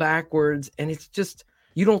mumble backwards. And it's just,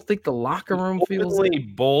 you don't think the locker room feels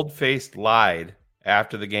like bold-faced lied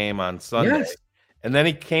after the game on Sunday. Yes. And then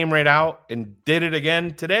he came right out and did it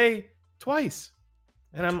again today twice.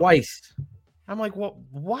 And I'm like, well,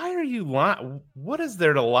 why are you lying? What is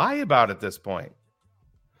there to lie about at this point?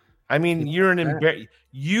 I mean,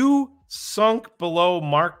 you sunk below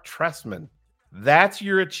Mark Trestman. That's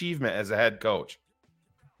your achievement as a head coach.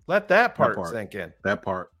 Let that part sink in. That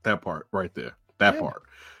part right there. That part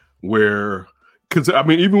where, because I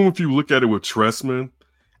mean, even if you look at it with Trestman,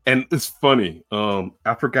 and it's funny,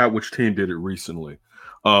 I forgot which team did it recently.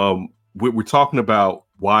 We're talking about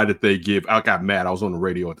why did they give, I got mad. I was on the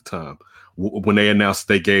radio at the time when they announced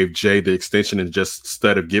they gave Jay the extension and just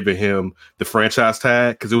instead of giving him the franchise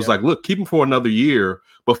tag, because it was like, look, keep him for another year,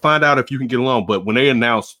 but find out if you can get along. But when they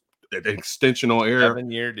announced the extension on air,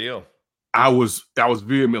 7-year deal, I was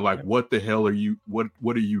vehement, like, what the hell are you,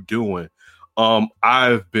 what are you doing?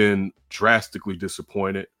 I've been drastically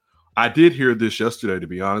disappointed. I did hear this yesterday, to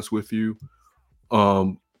be honest with you.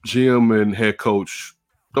 GM and head coach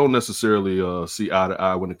don't necessarily see eye to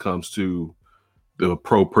eye when it comes to the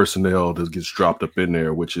pro personnel that gets dropped up in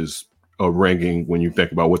there, which is ringing when you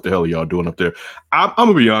think about what the hell are y'all doing up there. I'm going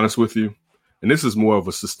to be honest with you, and this is more of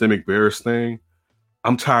a systemic Bears thing.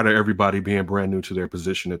 I'm tired of everybody being brand new to their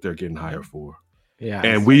position that they're getting hired for. Yeah,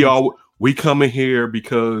 and we come in here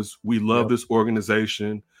because we love this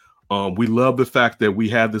organization. We love the fact that we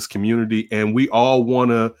have this community, and we all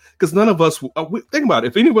want to, because none of us, think about it.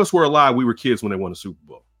 If any of us were alive, we were kids when they won the Super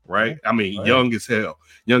Bowl. right? I mean, young as hell.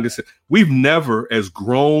 We've never, as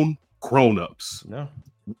grown-ups, no,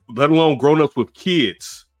 let alone grown-ups with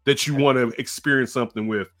kids that you want to experience something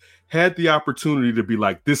with, had the opportunity to be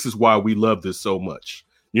like, this is why we love this so much.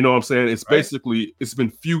 You know what I'm saying? It's basically, it's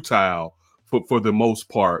been futile for the most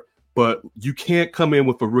part, but you can't come in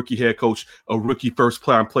with a rookie head coach, a rookie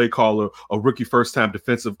first-time play caller, a rookie first-time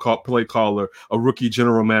defensive play caller, a rookie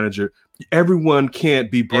general manager. Everyone can't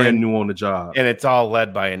be brand new on the job. And it's all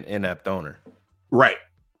led by an inept owner. Right.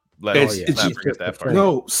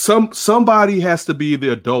 No, somebody has to be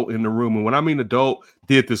the adult in the room. And when I mean adult,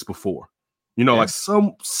 did this before. You know, like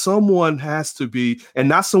someone has to be, and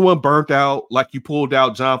not someone burnt out, like you pulled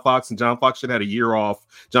out John Fox, and John Fox should have had a year off.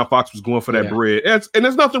 John Fox was going for that bread. And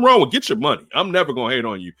there's nothing wrong with get your money. I'm never gonna hate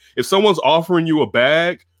on you. If someone's offering you a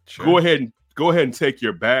bag, go ahead and take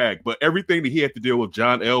your bag. But everything that he had to deal with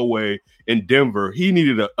John Elway in Denver, he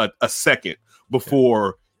needed a second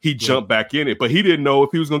before he jumped back in it. But he didn't know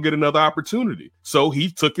if he was gonna get another opportunity. So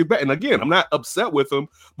he took it back. And again, I'm not upset with him,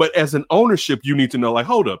 but as an ownership, you need to know, like,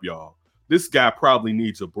 hold up, y'all. This guy probably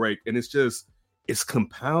needs a break, and it's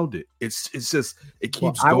compounded. It keeps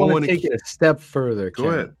going. I want to take it a step further, Go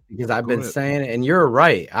ahead, because I've been saying it, and you're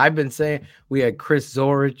right. I've been saying we had Chris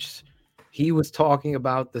Zorich. He was talking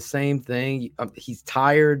about the same thing. He's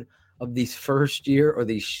tired of these first year or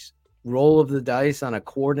these roll of the dice on a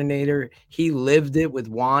coordinator. He lived it with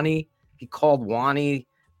Wani. He called Wani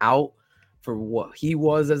out for what he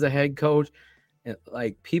was as a head coach. And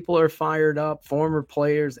like, people are fired up, former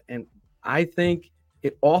players, and I think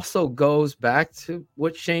it also goes back to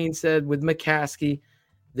what Shane said with McCaskey.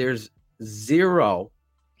 There's zero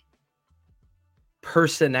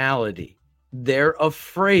personality. They're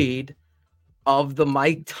afraid of the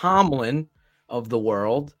Mike Tomlin of the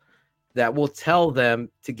world that will tell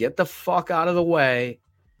them to get the fuck out of the way.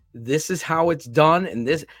 This is how it's done. And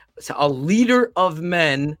a leader of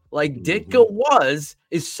men like Ditka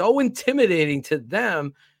is so intimidating to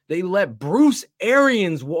them. They let Bruce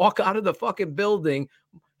Arians walk out of the fucking building,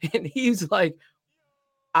 and he's like,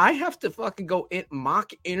 I have to fucking go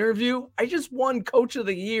mock interview. I just won Coach of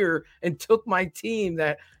the Year and took my team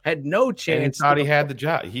that had no chance. And he thought he had the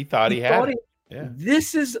job. He thought he had it. Yeah.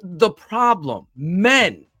 This is the problem.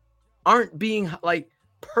 Men aren't being like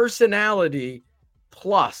personality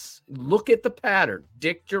plus. Look at the pattern.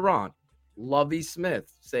 Dick Durant, Lovie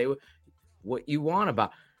Smith. Say what you want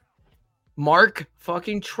about Mark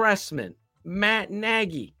fucking Trestman, Matt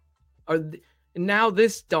Nagy, now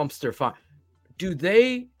this dumpster fire. Do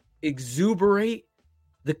they exuberate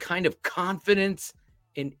the kind of confidence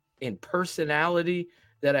in personality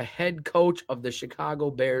that a head coach of the Chicago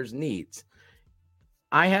Bears needs?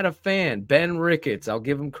 I had a fan, Ben Ricketts, I'll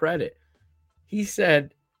give him credit. He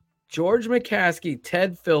said George McCaskey,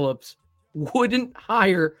 Ted Phillips wouldn't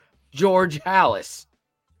hire George Hallis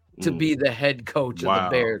to be the head coach of the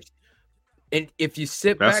Bears. And if you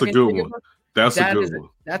sit back, that's a good one. That's a good one.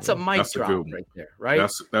 That's a mic drop right there,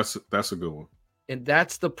 right? That's a good one. And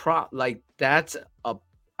that's the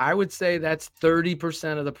I would say that's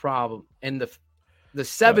 30% of the problem, and the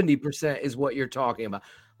 70% is what you're talking about.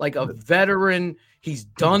 Like a veteran, he's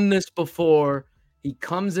done this before. He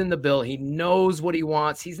comes in the bill. He knows what he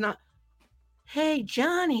wants. He's not, hey,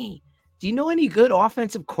 Johnny, do you know any good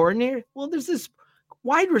offensive coordinator? Well, there's this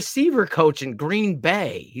wide receiver coach in Green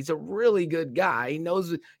Bay. He's a really good guy. He knows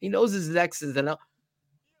his X's and O's.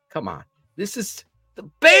 Come on. This is the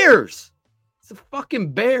Bears. It's the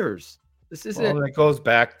fucking Bears. This isn't. Well, that goes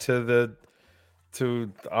back to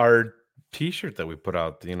our T-shirt that we put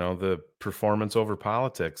out, the performance over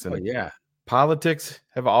politics. And politics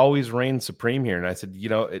have always reigned supreme here. And I said,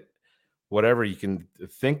 whatever, you can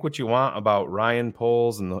think what you want about Ryan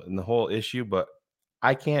Poles and the whole issue, but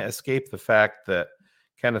I can't escape the fact that,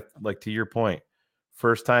 Kenneth, like to your point,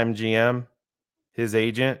 first time GM, his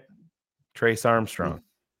agent, Trace Armstrong,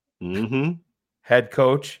 head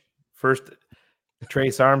coach, first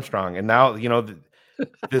Trace Armstrong. And now,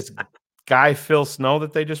 this guy, Phil Snow,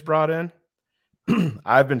 that they just brought in,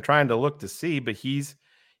 I've been trying to look to see, but he's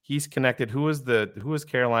connected. Who is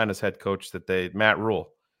Carolina's head coach Matt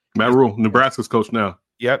Rule. Matt Rule, Nebraska's coach now.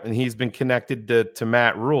 Yep. And he's been connected to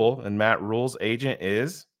Matt Rule, and Matt Rule's agent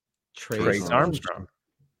is Trace Armstrong.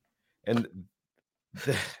 And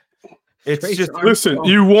it's Trace just, listen,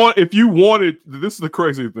 if you wanted, this is the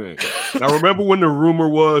crazy thing. Now, remember when the rumor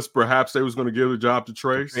was perhaps they was going to give the job to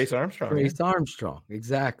Trace Armstrong. Trace Armstrong,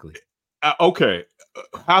 exactly. Okay.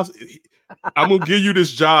 I'm going to give you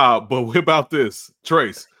this job, but what about this,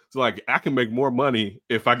 Trace? It's like, I can make more money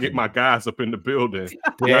if I get my guys up in the building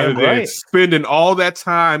rather than spending all that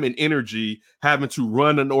time and energy having to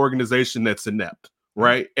run an organization that's inept,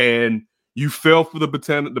 right? And you fell for the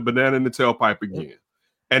banana in the tailpipe again.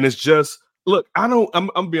 And it's just, look,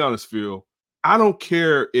 I'm be honest, Phil. I don't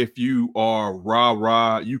care if you are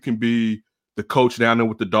rah-rah. You can be the coach down there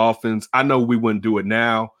with the Dolphins. I know we wouldn't do it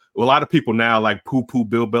now. A lot of people now like poo-poo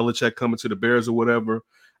Bill Belichick coming to the Bears or whatever.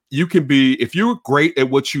 You can be, if you're great at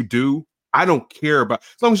what you do, I don't care about,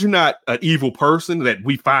 as long as you're not an evil person that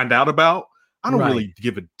we find out about, I don't really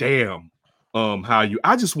give a damn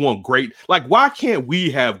I just want great. Like, why can't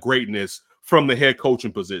we have greatness from the head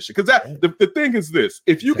coaching position? Because the thing is this,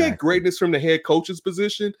 if you get greatness from the head coach's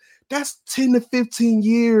position, that's 10 to 15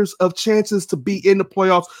 years of chances to be in the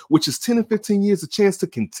playoffs, which is 10 to 15 years of chance to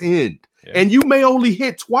contend. Yeah. And you may only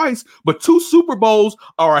hit twice, but 2 Super Bowls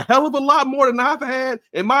are a hell of a lot more than I've had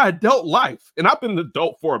in my adult life. And I've been an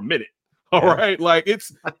adult for a minute. All right. Like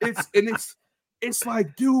it's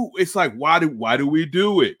like, dude, it's like, why do we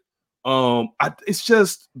do it? It's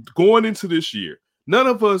just going into this year. None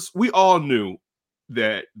of us, we all knew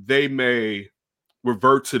that they may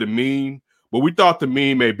revert to the mean, but we thought the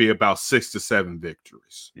mean may be about 6 to 7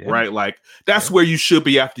 victories, right? Like that's where you should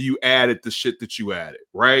be after you added the shit that you added,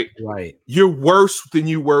 right? Right. You're worse than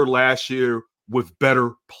you were last year with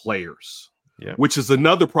better players, which is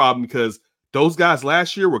another problem because those guys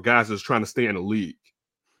last year were guys that's trying to stay in the league.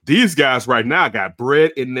 These guys right now got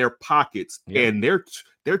bread in their pockets and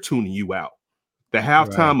they're tuning you out. The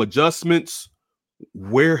halftime adjustments,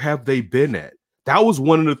 where have they been at? That was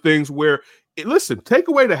one of the things where, listen, take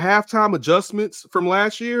away the halftime adjustments from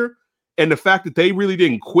last year and the fact that they really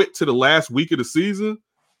didn't quit to the last week of the season.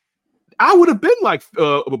 I would have been like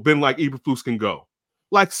Eberflus can go.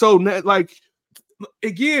 Like, so, like,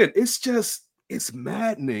 again, it's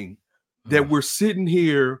maddening that we're sitting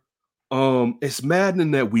here. It's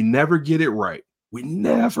maddening that we never get it right. We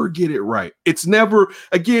never get it right. It's never,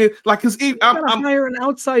 again, like, because I'm hire an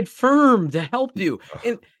outside firm to help you.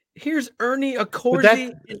 And here's Ernie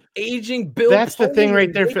Accorsi, an aging Bill. That's the thing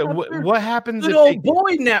right there. What happens if old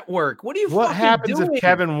boy network? What do you? What happens if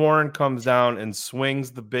Kevin Warren comes down and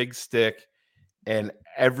swings the big stick, and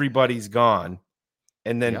everybody's gone,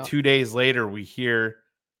 and then 2 days later we hear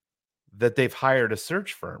that they've hired a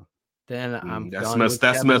search firm? Then I'm that's messed.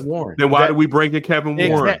 Then why do we bring in Kevin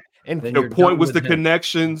Warren? And the point was the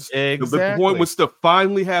connections. Exactly. The point was to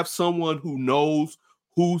finally have someone who knows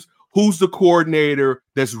who's the coordinator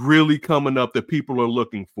that's really coming up that people are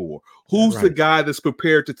looking for. Who's the guy that's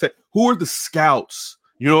prepared to take? Who are the scouts?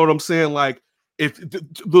 You know what I'm saying? Like,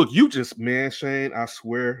 look, you just, man, Shane, I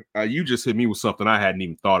swear, you just hit me with something I hadn't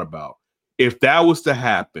even thought about. If that was to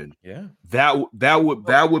happen, that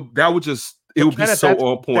would just. It would be so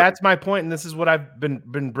on point. That's my point, and this is what I've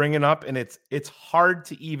been bringing up, and it's hard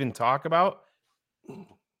to even talk about.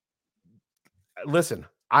 Listen,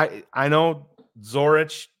 I know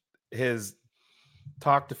Zorich has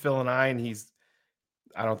talked to Phil and I, and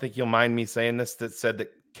I don't think you'll mind me saying this, that said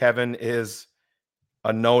that Kevin is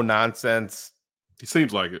a no nonsense. He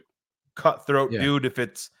seems like it. Cutthroat dude.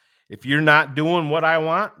 If you're not doing what I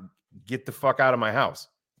want, get the fuck out of my house.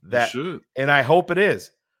 And I hope it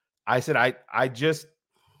is. I said, I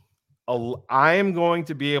am going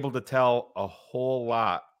to be able to tell a whole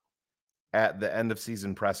lot at the end of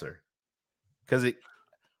season presser, because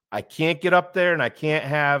I can't get up there and I can't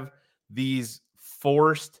have these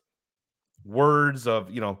forced words of,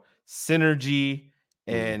 synergy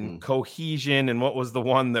and cohesion. And what was the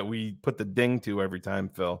one that we put the ding to every time,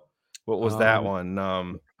 Phil? What was that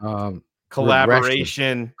one?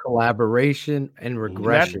 Collaboration and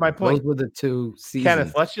regression. That's my point. Those were the 2 seasons.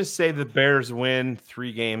 Kenneth, let's just say the Bears win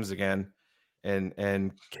 3 games again,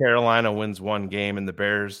 and Carolina wins 1 game, and the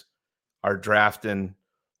Bears are drafting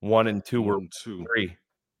 1 and 2 or 3.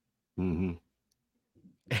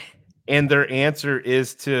 And their answer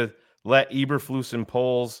is to let Eberflus and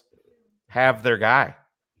Poles have their guy.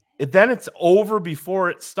 Then it's over before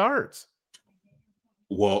it starts.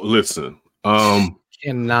 Well, listen.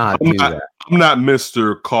 Cannot do that. I'm not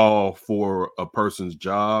Mr. Call for a person's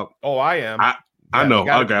job. Oh, I am. I know.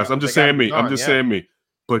 Guys, I'm just saying me. I'm just saying me.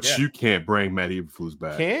 But you can't bring Matt Eberflus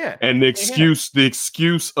back. Can't. And the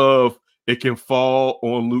excuse of it can fall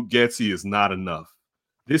on Luke Getsy is not enough.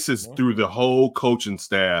 This is through the whole coaching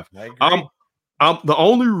staff. I'm the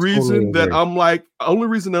only reason that I'm like,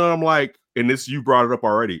 and this, you brought it up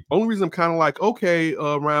already. Only reason I'm kind of like, okay,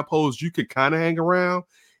 Ryan Poles, you could kind of hang around,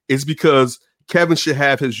 is because Kevin should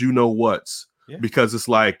have his you-know-whats, because it's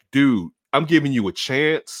like, dude, I'm giving you a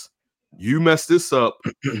chance. You mess this up,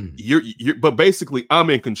 but basically I'm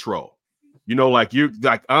in control.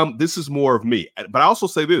 This is more of me. But I also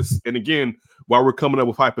say this, and again, while we're coming up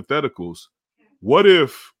with hypotheticals, what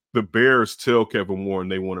if the Bears tell Kevin Warren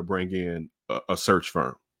they want to bring in a search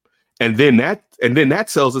firm. And then that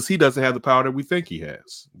tells us he doesn't have the power that we think he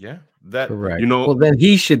has. Yeah, that correct. You know, well, then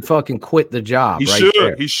he should fucking quit the job. He right should.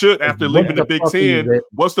 there. He should after leaving the Big Ten.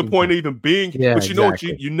 What's the point of even being? Yeah, but you know what?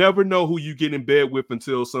 exactly. You never know who you get in bed with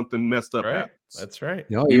until something messed up right. happens. That's right.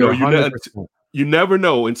 No, You you're know, 100%. you never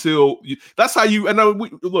know until that's how you. And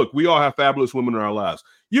we all have fabulous women in our lives.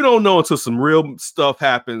 You don't know until some real stuff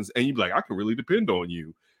happens, and you be like, I can really depend on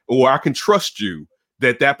you, or I can trust you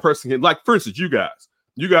that person can. Like, for instance, you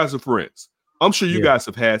guys are friends. I'm sure you guys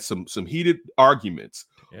have had some heated arguments,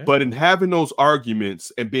 but in having those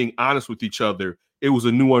arguments and being honest with each other, it was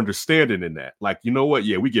a new understanding in that. Like, you know what?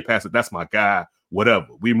 Yeah, we get past it. That's my guy. Whatever.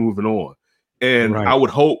 We moving on. And I would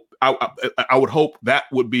hope I would hope that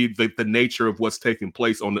would be the nature of what's taking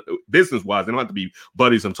place on the business wise. They don't have to be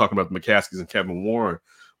buddies. I'm talking about the McCaskies and Kevin Warren.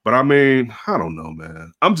 But I mean, I don't know,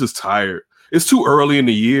 man. I'm just tired. It's too early in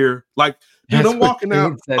the year. Like, dude, I'm walking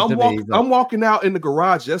out. I'm walking out in the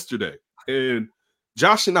garage yesterday. And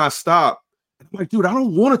Josh and I stopped. I'm like, dude, I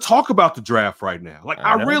don't want to talk about the draft right now. Like,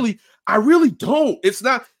 I really don't. It's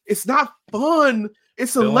not fun.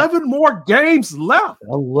 It's 11 more games left.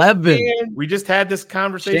 11. And we just had this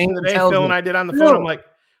conversation today, Phil and I did on the phone. I'm like,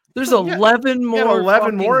 there's 11 more.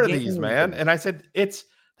 11 more of these, man. And I said,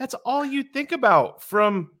 that's all you think about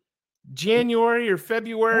from January or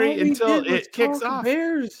February until it kicks off.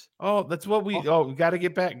 Bears. Oh, that's what we got to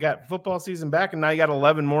get back. Got football season back, and now you got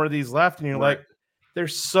 11 more of these left, and you're like, they're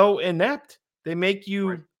so inept. They make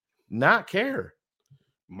you not care.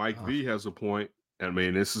 Mike V has a point. I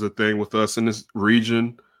mean, this is a thing with us in this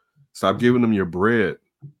region. Stop giving them your bread.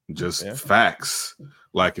 Just facts.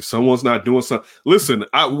 Like, if someone's not doing something, listen,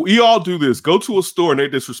 we all do this. Go to a store and they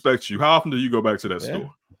disrespect you. How often do you go back to that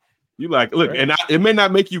store? You like, look, and it may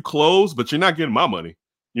not make you close, but you're not getting my money.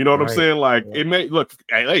 You know what I'm saying? Like, it may look,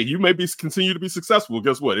 hey, you may continue to be successful.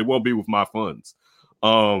 Guess what? It won't be with my funds.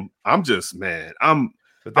 I'm just, man, I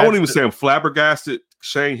won't even say I'm flabbergasted.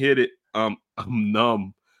 Shane hit it. I'm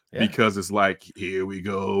numb because it's like, here we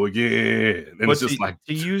go again. And it's just like,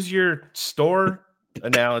 to use your store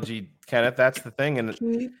analogy, Kenneth, that's the thing. And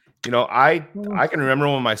you know, I can remember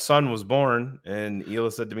when my son was born, and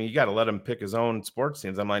Hila said to me, "You got to let him pick his own sports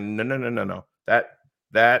teams." I'm like, no. That's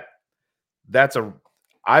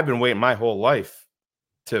I've been waiting my whole life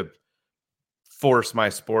to force my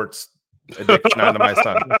sports addiction onto my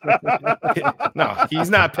son. No,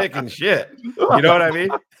 he's not picking shit. You know what I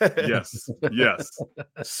mean? Yes.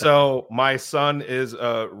 So my son is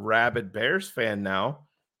a rabid Bears fan now,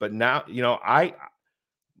 but now, you know,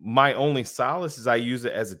 my only solace is I use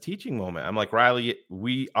it as a teaching moment. I'm like, Riley,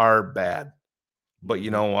 we are bad, but you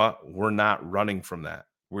know what? We're not running from that.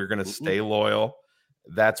 We're going to stay loyal.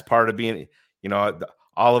 That's part of being, you know,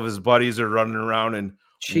 all of his buddies are running around in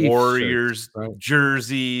Warriors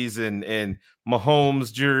jerseys and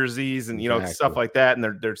Mahomes jerseys and, you know, stuff like that.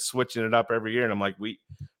 And they're switching it up every year. And I'm like, we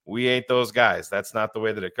ain't those guys. That's not the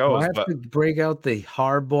way that it goes. I have to break out the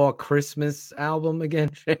Hardball Christmas album again.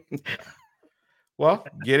 Well,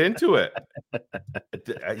 get into it.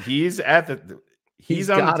 He's on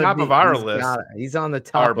the top of our list. He's on the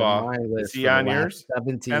top Harbaugh. of my list. Is he on yours?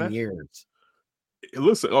 17 Kenneth? years.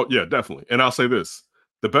 Listen, yeah, definitely. And I'll say this: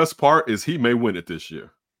 the best part is he may win it this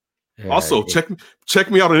year. Yeah, also, check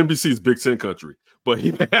me out on NBC's Big Ten Country, but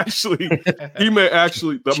he may actually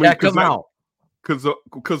check him out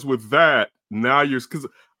because with that now because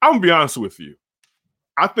I'm gonna be honest with you,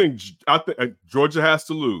 I think Georgia has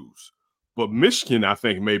to lose. But Michigan, I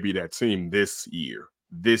think, may be that team this year.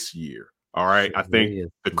 All right. I think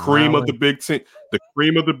the cream of the Big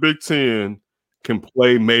Ten can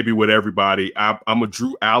play maybe with everybody. I'm a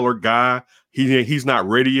Drew Aller guy. He's not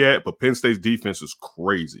ready yet, but Penn State's defense is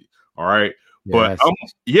crazy. All right. Yes. But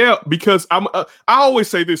because I always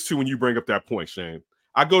say this too when you bring up that point, Shane.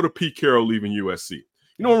 I go to Pete Carroll leaving USC.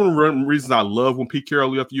 You know one of the reasons I love when Pete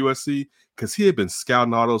Carroll left USC? Because he had been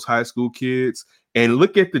scouting all those high school kids. And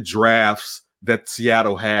look at the drafts that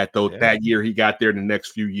Seattle had, though, that year he got there in the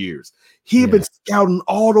next few years. He had been scouting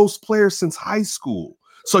all those players since high school.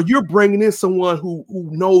 So you're bringing in someone who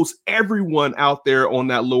knows everyone out there on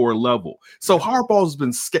that lower level. So Harbaugh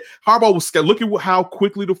was scared. Look at how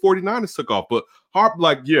quickly the 49ers took off. But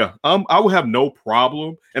I would have no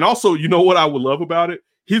problem. And also, you know what I would love about it?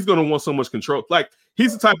 He's going to want so much control. Like,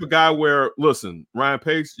 he's the type of guy where, listen, Ryan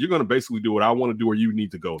Pace, you're going to basically do what I want to do or you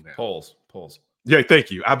need to go now. Polls. Yeah, thank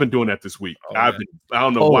you. I've been doing that this week. I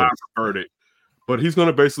don't know why I heard it, but he's going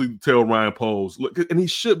to basically tell Ryan Poles, look, and he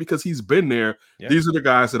should because he's been there. Yeah. These are the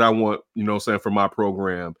guys that I want, you know what I'm saying, for my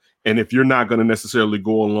program. And if you're not going to necessarily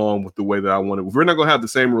go along with the way that I want it, if we're not going to have the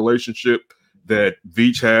same relationship that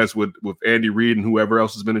Veach has with Andy Reid and whoever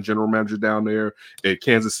else has been a general manager down there at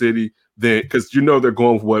Kansas City, then because they're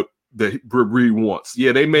going with what the Reid wants.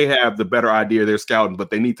 Yeah, they may have the better idea of their scouting, but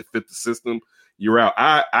they need to fit the system. You're out.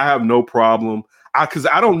 I have no problem. Because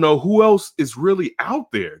I don't know who else is really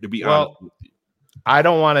out there, to be honest with you. I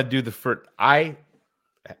don't want to do the first. I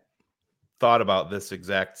thought about this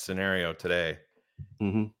exact scenario today.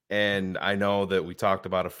 Mm-hmm. And I know that we talked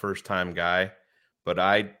about a first-time guy, but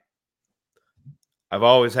I've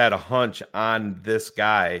always had a hunch on this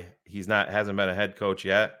guy. Hasn't been a head coach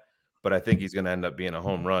yet, but I think he's going to end up being a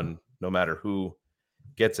home run no matter who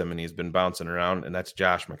gets him, and he's been bouncing around, and that's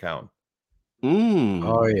Josh McCown.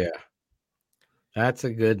 Oh, yeah. That's a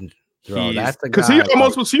good throw. That's the guy. Because he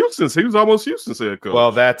almost was Houston's. He was almost Houston's head coach.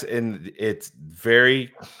 Well, it's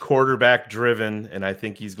very quarterback driven, and I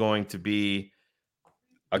think he's going to be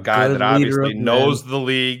a guy that obviously knows the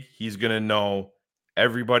league. He's going to know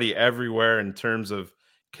everybody everywhere in terms of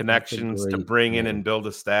connections to bring in and build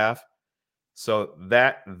a staff. So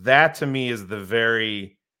that to me is the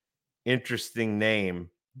very interesting name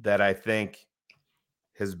that I think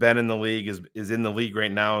has been in the league, is in the league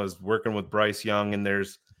right now, is working with Bryce Young. And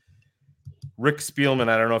there's Rick Spielman.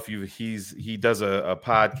 I don't know if he does a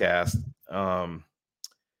podcast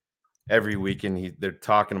every week, and they're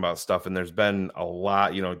talking about stuff. And there's been a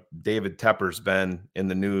lot, David Tepper's been in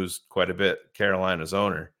the news quite a bit, Carolina's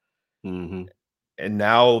owner. Mm-hmm. And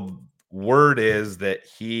now word is that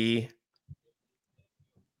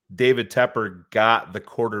David Tepper got the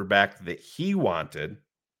quarterback that he wanted.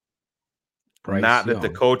 Not that the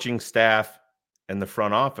coaching staff and the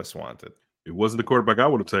front office wanted. It wasn't the quarterback I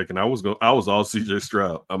would have taken. I was all CJ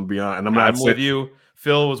Stroud. I'm beyond, and I'm with you.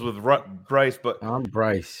 Phil was with Bryce, but I'm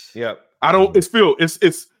Bryce. Yeah, I don't. It's Phil.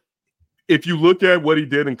 It's. If you look at what he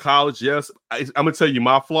did in college, yes, I'm gonna tell you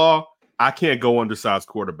my flaw. I can't go undersized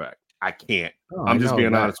quarterback. I can't. I'm just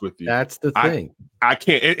being honest with you. That's the thing. I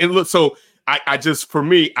can't. And look, so. I just, for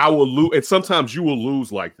me, I will lose, and sometimes you will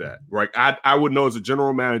lose like that, right? I would know as a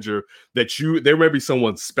general manager that there may be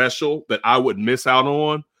someone special that I would miss out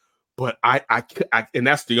on, but I and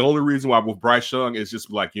that's the only reason why with Bryce Young is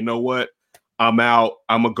just like, you know what, I'm out.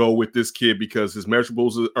 I'm gonna go with this kid because his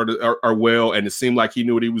measurables are well, and it seemed like he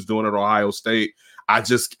knew what he was doing at Ohio State. It's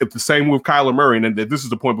the same with Kyler Murray, and this is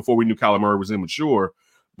the point before we knew Kyler Murray was immature,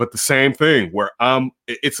 but the same thing where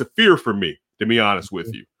it's a fear for me, to be honest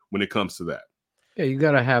with you, when it comes to that. Yeah, you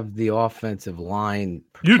got to have the offensive line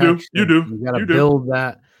protection. You do. You got to build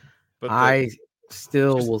that. But I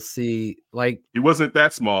still will see, like, he wasn't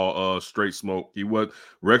that small, straight smoke.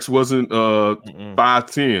 Rex wasn't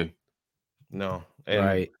 5'10". No.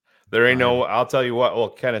 And there ain't no, I'll tell you what. Well,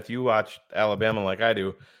 Kenneth, you watch Alabama like I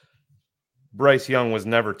do. Bryce Young was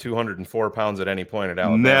never 204 pounds at any point at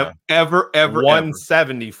Alabama. Never, ever.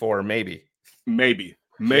 174, maybe. Maybe.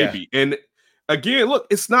 Yeah. And again, look,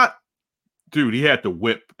 it's not. Dude, he had the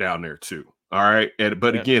whip down there too. All right,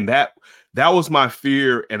 but again, that was my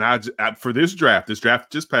fear. And I for this draft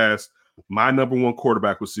just passed. My number one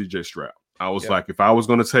quarterback was CJ Stroud. I was like, if I was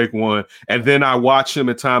going to take one, and then I watch him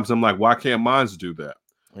at times, I'm like, why can't mine do that?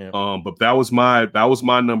 Yeah. But that was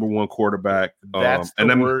my number one quarterback. That's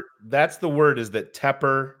the word. That's the word. Is that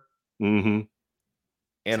Tepper? Mm-hmm.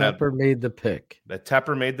 And Tepper made the pick. That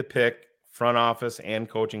Tepper made the pick. Front office and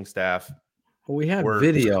coaching staff. Well, we have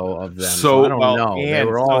video of them, so I don't know. They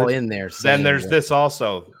were all in there. Then there's this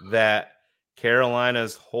also, that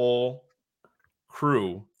Carolina's whole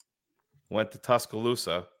crew went to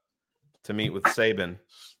Tuscaloosa to meet with Saban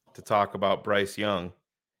to talk about Bryce Young.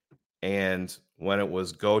 And when it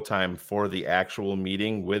was go time for the actual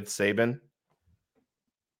meeting with Saban,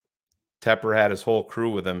 Tepper had his whole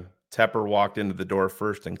crew with him. Tepper walked into the door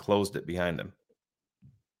first and closed it behind him.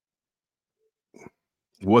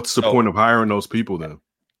 What's the point of hiring those people then?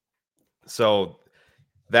 So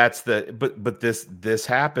that's but this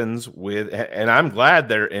happens with, and I'm glad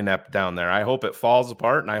they're inept down there. I hope it falls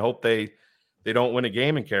apart, and I hope they don't win a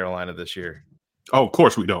game in Carolina this year. Oh, of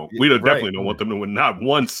course we don't. We definitely don't want them to win not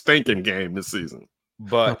one stinking game this season.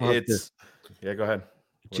 But go ahead.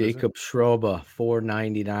 Jacob Schroba,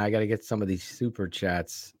 $4.99. I got to get some of these super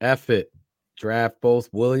chats. F it. Draft both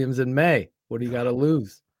Williams and May. What do you got to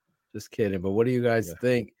lose? Just kidding. But what do you guys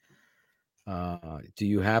think? Do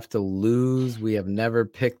you have to lose? We have never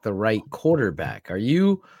picked the right quarterback. Are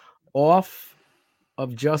you off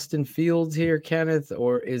of Justin Fields here, Kenneth?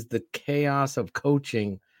 Or is the chaos of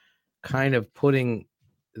coaching kind of putting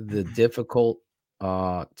the difficult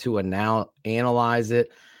to analyze it?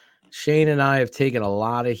 Shane and I have taken a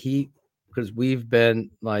lot of heat because we've been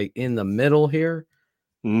like in the middle here.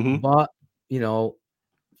 Mm-hmm. But,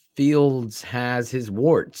 Fields has his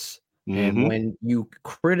warts. And when you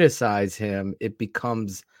criticize him, it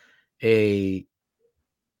becomes a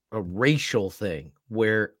racial thing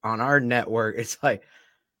where on our network, it's like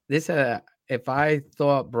this. If I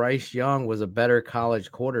thought Bryce Young was a better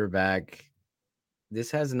college quarterback,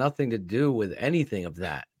 this has nothing to do with anything of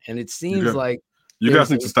that. And it seems like you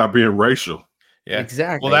guys need to stop being racial. Yeah,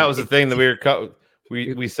 exactly. Well, that was the thing that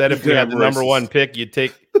we said if we had the number one pick, you'd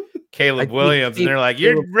take Caleb Williams, and they're like,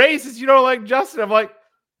 "You're racist. You don't like Justin." I'm like,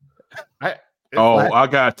 I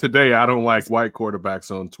got today. I don't like white quarterbacks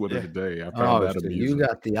on Twitter today. I found that amusing. You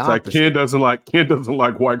got the opposite. opposite. Like Ken doesn't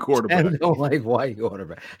like white quarterbacks. Ken don't like white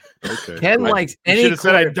quarterbacks. Okay. Ken likes any. You should have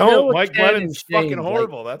said I don't. Mike Glennon's fucking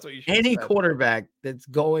horrible. That's what you should. Any quarterback that's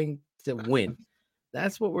going to win.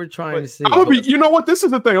 That's what we're trying to see. You know what? This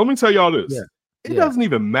is the thing. Let me tell y'all this. Yeah. It doesn't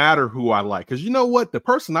even matter who I like, because you know what? The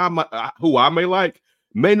person who I may like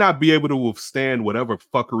may not be able to withstand whatever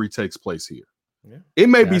fuckery takes place here. Yeah. It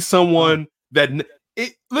may be someone that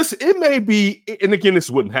it may be, and again, this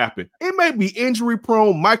wouldn't happen. It may be injury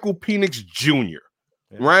prone Michael Penix Jr.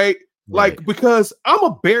 Right? Like, because I'm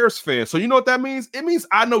a Bears fan, so you know what that means? It means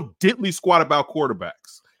I know diddly squat about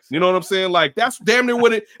quarterbacks. You know what I'm saying? Like, that's damn near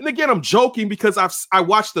what it. And again, I'm joking because I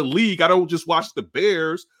watch the league. I don't just watch the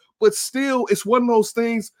Bears, but still, it's one of those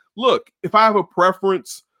things. Look, if I have a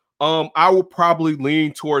preference, I will probably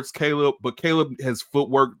lean towards Caleb, but Caleb has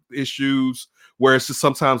footwork issues where it's just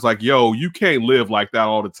sometimes like, yo, you can't live like that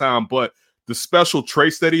all the time. But the special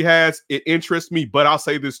traits that he has, it interests me. But I'll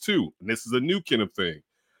say this too, and this is a new kind of thing.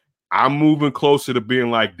 I'm moving closer to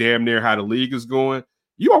being like damn near how the league is going.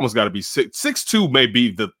 You almost got to be 6'2", may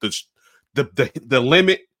be the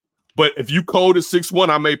limit. But if you code at 6'1",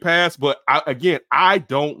 I may pass. But I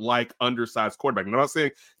don't like undersized quarterback. I'm not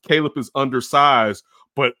saying Caleb is undersized,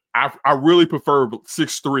 but I really prefer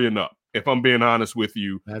 6'3" and up. If I'm being honest with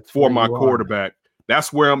you, for my quarterback,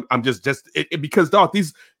 that's where I'm just because dog,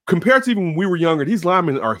 these compared to even when we were younger, these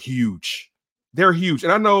linemen are huge. They're huge,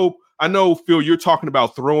 and I know, Phil, you're talking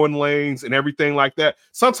about throwing lanes and everything like that.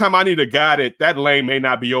 Sometimes I need a guy that lane may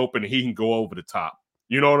not be open and he can go over the top.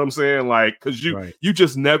 You know what I'm saying? Like, because you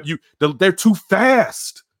just never they're too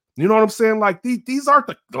fast. You know what I'm saying? Like these aren't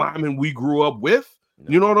the linemen we grew up with.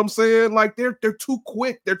 You know what I'm saying? Like they're too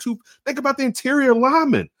quick. Think about the interior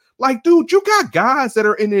linemen. Like, dude, you got guys that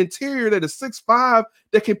are in the interior that are 6'5"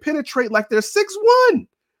 that can penetrate like they're 6'1". You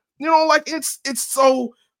know, like it's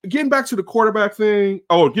so. Getting back to the quarterback thing.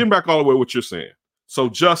 Oh, getting back all the way what you're saying. So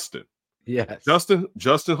Justin. Yes.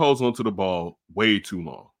 Justin holds onto the ball way too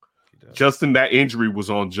long. Justin, that injury was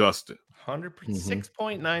on Justin.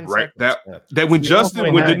 6.9 right. seconds. That when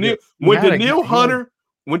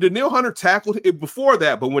Danielle Hunter tackled it before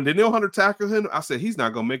that, but when Danielle Hunter tackled him, I said he's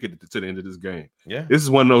not gonna make it to the end of this game. Yeah. This is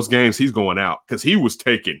one of those games he's going out because he was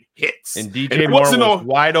taking hits. And DJ Moore was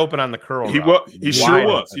wide open on the curl. He sure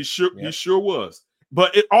was. He sure was.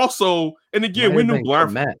 But it also, and again, we knew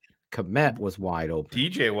Komet was wide open.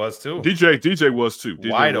 DJ was too. DJ was too.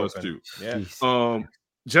 Wide open. Yeah.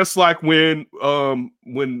 Just like when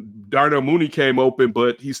Darnell Mooney came open,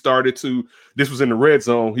 but he started to. This was in the red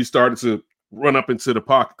zone. He started to run up into the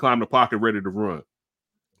pocket, climb the pocket, ready to run.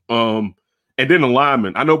 And then the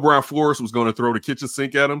lineman. I know Brian Flores was going to throw the kitchen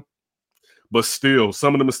sink at him, but still,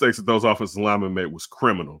 some of the mistakes that those offensive linemen made was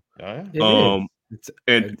criminal.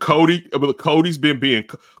 And Cody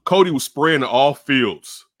was spraying all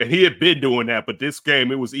fields, and he had been doing that. But this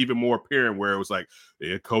game, it was even more apparent where it was like,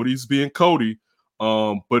 yeah, Cody's being Cody.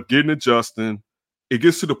 But getting to Justin, it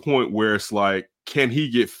gets to the point where it's like, can he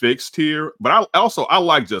get fixed here? But I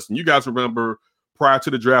like Justin. You guys remember prior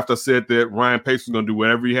to the draft, I said that Ryan Pace was going to do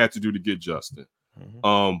whatever he had to do to get Justin.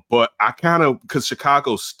 Mm-hmm. But I kind of, because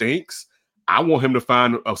Chicago stinks, I want him to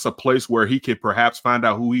find a place where he can perhaps find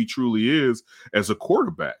out who he truly is as a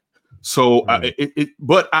quarterback. So,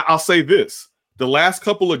 but I'll say this: the last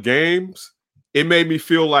couple of games, it made me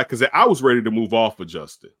feel like, because I was ready to move off of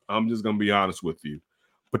Justin. I'm just going to be honest with you.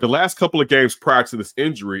 But the last couple of games prior to this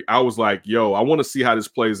injury, I was like, yo, I want to see how this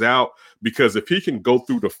plays out, because if he can go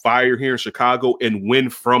through the fire here in Chicago and win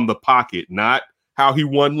from the pocket, not how he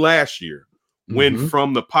won last year, win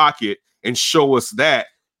from the pocket and show us that,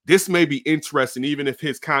 this may be interesting, even if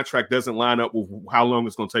his contract doesn't line up with how long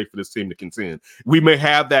it's going to take for this team to contend. We may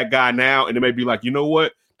have that guy now, and it may be like, you know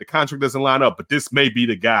what? The contract doesn't line up, but this may be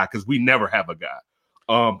the guy, because we never have a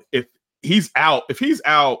guy. If he's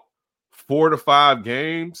out 4 to 5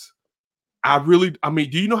 games, do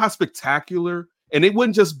you know how spectacular? And it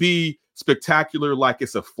wouldn't just be spectacular like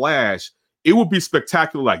it's a flash. It would be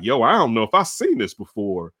spectacular like, yo, I don't know if I've seen this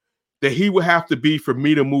before, that he would have to be for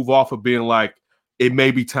me to move off of being like, it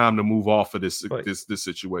may be time to move off of this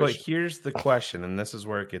situation. But here's the question, and this is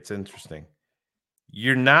where it gets interesting.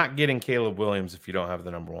 You're not getting Caleb Williams if you don't have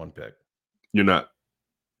the number 1 pick. You're not.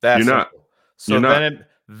 That's You're not. simple. So You're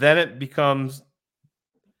then it becomes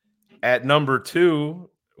at number 2,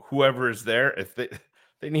 whoever is there. If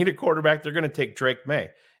they need a quarterback, they're going to take Drake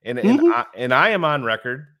May. And I am on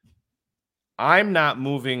record. I'm not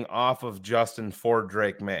moving off of Justin for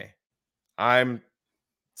Drake May. I'm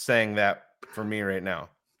saying that for me right now.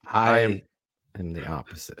 I am the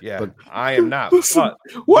opposite. Yeah, but I am not. Listen,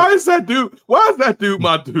 why is that dude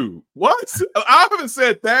my dude? What? I haven't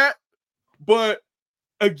said that, but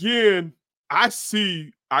again, I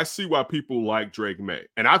see why people like Drake May,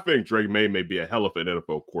 and I think Drake May be a hell of an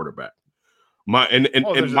NFL quarterback.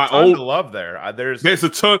 There's my a ton own to love there. There's a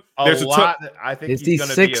ton. There's a lot. ton. I think is he he's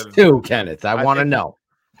going to be 6'2", Kenneth? I want to know.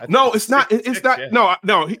 No, it's not. It's not. Yeah.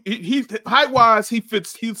 No. He height wise, he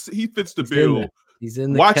fits. He fits the bill. He's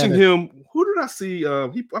in the watching him. Who did I see?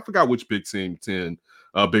 I forgot which Big Ten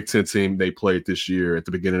team they played this year at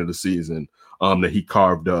the beginning of the season. That he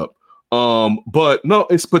carved up. But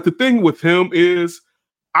the thing with him is,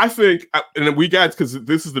 I think, and we got, because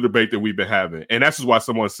this is the debate that we've been having, and that's just why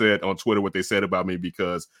someone said on Twitter what they said about me,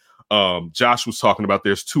 because Josh was talking about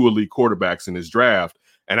there's 2 elite quarterbacks in his draft.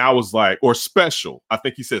 And I was like, or special. I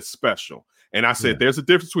think he said special. And I said, there's a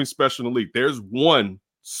difference between special and elite. There's one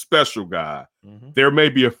special guy. Mm-hmm. There may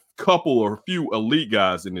be a couple or a few elite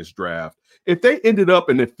guys in this draft. If they ended up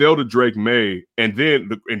and it fell to Drake May, and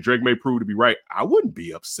Drake May proved to be right, I wouldn't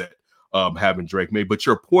be upset having Drake May. But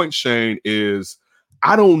your point, Shane, is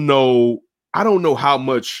I don't know how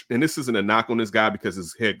much, and this isn't a knock on this guy because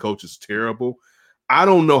his head coach is terrible. I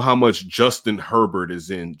don't know how much Justin Herbert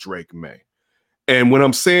is in Drake May. And when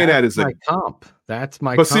I'm saying that's that is my comp. That's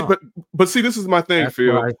my comp. See, this is my thing, that's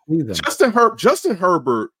Phil. Justin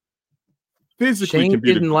Herbert physically Shane can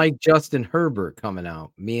be didn't like Justin Herbert coming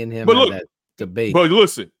out. Me and him had look, that debate. But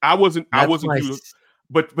listen, I wasn't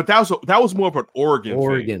but that was more of an Oregon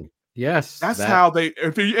thing. Yes. That's how they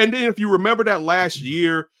if you remember that last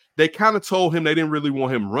year, they kind of told him they didn't really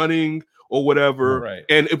want him running or whatever. Right.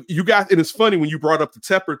 And it's funny when you brought up the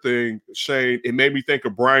Tepper thing, Shane, it made me think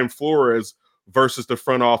of Brian Flores versus the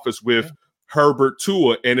front office with Herbert,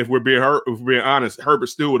 Tua. And if we're being honest, Herbert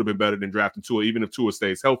still would have been better than drafting Tua, even if Tua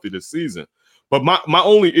stays healthy this season. But my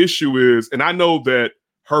only issue is, and I know that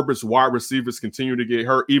Herbert's wide receivers continue to get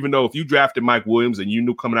hurt, even though if you drafted Mike Williams and you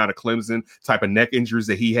knew coming out of Clemson type of neck injuries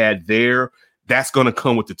that he had there, that's going to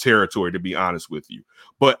come with the territory, to be honest with you.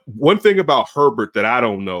 But one thing about Herbert that I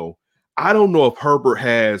don't know if Herbert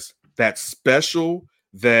has that special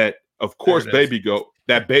that, of course, Baby Goat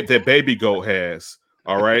has.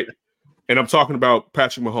 All right. And I'm talking about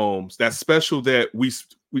Patrick Mahomes, that special that we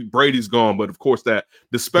Brady's gone, but of course the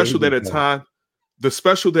special that at time, the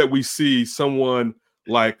special that we see someone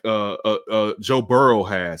like Joe Burrow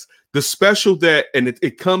has, the special that, and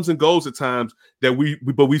it comes and goes at times that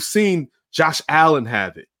we've seen Josh Allen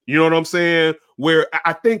have it. You know what I'm saying? Where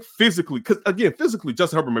I think physically,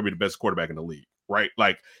 Justin Herbert may be the best quarterback in the league, right?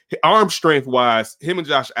 Like arm strength wise, him and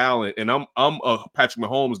Josh Allen, and I'm a Patrick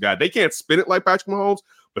Mahomes guy. They can't spin it like Patrick Mahomes,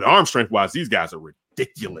 but arm strength wise, these guys are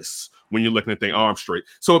ridiculous when you're looking at their arm strength.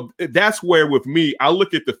 So that's where with me, I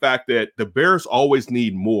look at the fact that the Bears always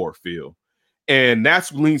need more, Phil. And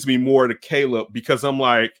that's leans me more to Caleb, because I'm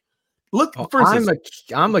like, look, for instance,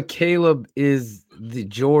 I'm a Caleb is the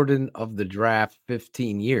Jordan of the draft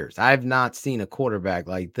 15 years. I've not seen a quarterback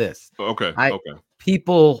like this. Okay.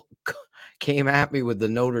 People came at me with the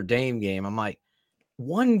Notre Dame game. I'm like,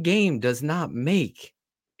 one game does not make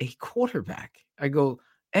a quarterback. I go,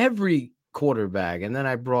 every quarterback. And then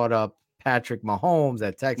I brought up Patrick Mahomes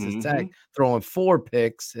at Texas Tech throwing 4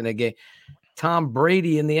 picks in a game. Tom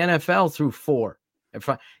Brady in the NFL threw 4.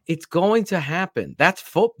 It's going to happen. That's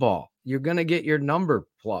football. You're going to get your number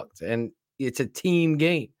plucked, and it's a team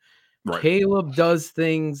game. Right. Caleb does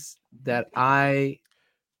things that I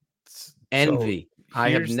envy. I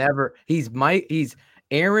have never. He's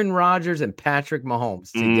Aaron Rodgers and Patrick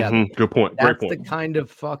Mahomes together. Good point. That's Great point. The kind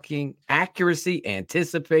of fucking accuracy,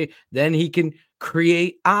 anticipate. Then he can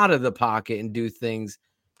create out of the pocket and do things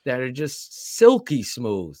that are just silky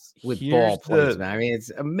smooth with ball plays, man. I mean, it's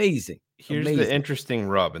amazing. Here's the interesting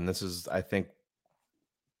rub, and this is, I think,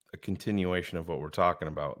 a continuation of what we're talking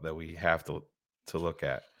about that we have to look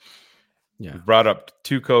at. Yeah, we brought up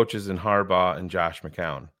 2 coaches in Harbaugh and Josh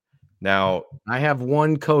McCown. Now, I have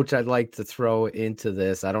one coach I'd like to throw into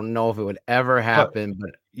this. I don't know if it would ever happen,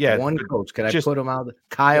 but one coach. Could I put him out?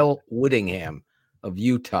 Kyle Whittingham of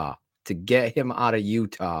Utah, to get him out of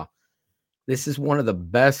Utah. This is one of the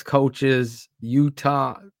best coaches.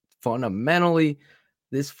 Utah fundamentally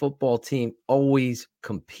this football team always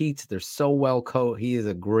competes. They're so well coached. He is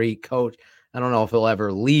a great coach. I don't know if he'll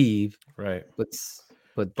ever leave, right?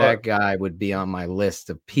 But that guy would be on my list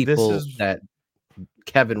of people that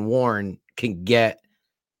Kevin Warren can get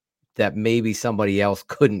that maybe somebody else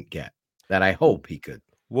couldn't get, that I hope he could.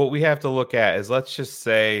 What we have to look at is, let's just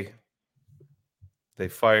say they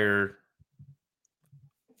fire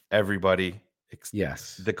everybody.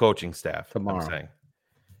 Yes. The coaching staff. Tomorrow. I'm saying.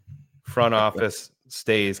 Front office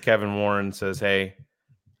stays. Kevin Warren says, hey,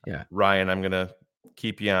 Ryan, I'm going to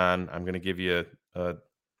keep you on. I'm going to give you a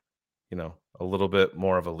little bit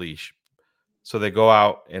more of a leash. So they go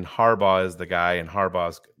out, and Harbaugh is the guy, and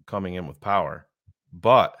Harbaugh's coming in with power.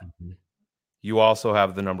 But you also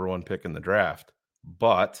have the number 1 pick in the draft.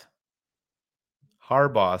 But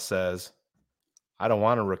Harbaugh says, I don't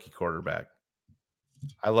want a rookie quarterback.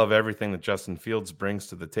 I love everything that Justin Fields brings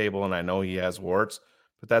to the table, and I know he has warts,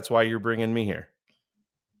 but that's why you're bringing me here.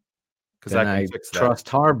 Because I can fix that. Trust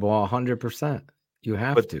Harbaugh 100%. You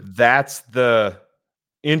have to. That's the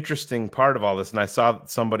interesting part of all this. And I saw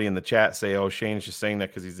somebody in the chat say, oh, Shane's just saying that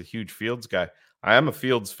because he's a huge Fields guy. I am a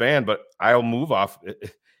Fields fan, but I'll move off.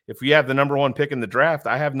 If we have the number 1 pick in the draft,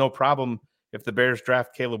 I have no problem if the Bears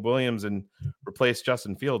draft Caleb Williams and replace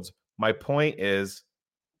Justin Fields. My point is,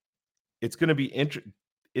 it's going to be interesting.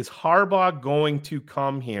 Is Harbaugh going to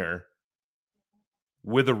come here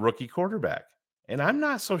with a rookie quarterback? And I'm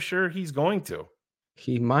not so sure he's going to.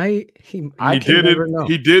 He might. He did it. Know.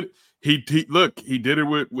 He did. He did it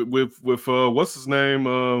with what's his name?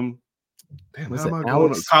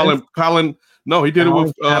 Colin. No, he did it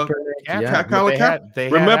with Colin Kaepernick. They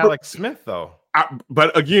had Alex Smith though.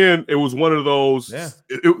 But again, it was one of those. Yeah.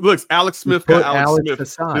 It looks Alex Smith got Alex Smith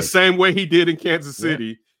aside. The same way he did in Kansas City.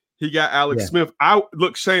 Yeah. He got Alex Smith.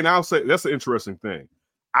 Shane, I'll say that's an interesting thing.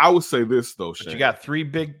 I would say this though, Shane. But you got three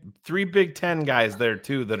Big Ten guys there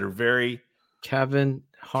too that are very Kevin,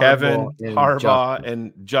 Harbaugh,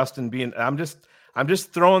 and Justin being. I'm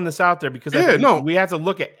just throwing this out there because we have to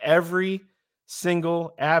look at every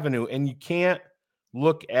single avenue, and you can't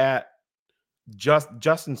look at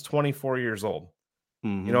Justin's 24 years old.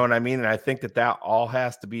 Mm-hmm. You know what I mean? And I think that all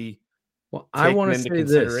has to be. Well, I want to say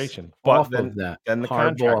consideration. This, but then the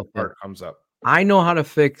contract part comes up. I know how to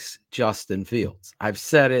fix Justin Fields. I've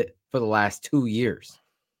said it for the last 2 years.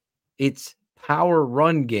 It's power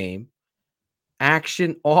run game,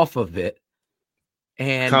 action off of it,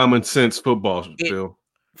 and common sense football. Phil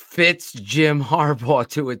fits Jim Harbaugh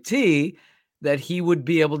to a T that he would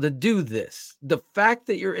be able to do this. The fact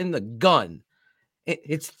that you're in the gun.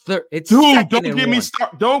 It's dude. Don't get me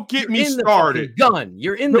started. Don't get me started. Gun.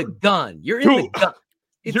 You're in the gun. You're in the gun.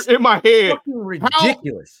 You're in my head. Fucking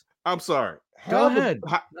ridiculous. I'm sorry. Go ahead.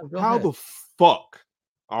 How the fuck?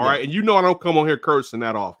 All right. And I don't come on here cursing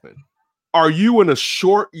that often. Are you in a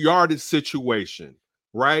short yardage situation?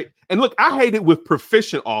 Right. And look, I hate it with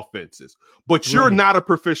proficient offenses, but you're not a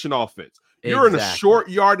proficient offense. You're in a short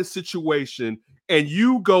yardage situation, and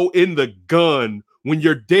you go in the gun when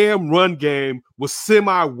your damn run game was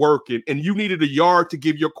semi-working and you needed a yard to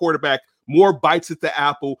give your quarterback more bites at the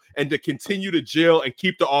apple and to continue to gel and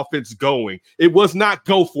keep the offense going. It was not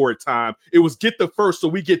go for it time. It was get the first so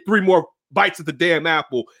we get 3 more bites at the damn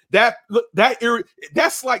apple. That's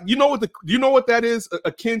like, you know what that is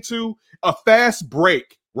akin to? A fast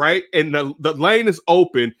break, right? And the lane is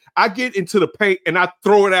open. I get into the paint and I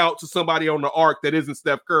throw it out to somebody on the arc that isn't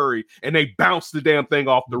Steph Curry, and they bounce the damn thing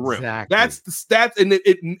off the rim. That's the stats, and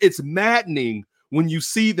it's maddening when you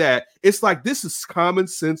see that. It's like, this is common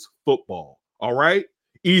sense football, all right?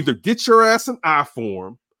 Either get your ass an I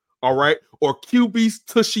form, all right, or QB's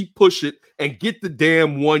tushy push it and get the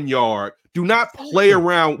damn 1 yard. Do not play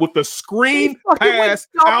around with the screen pass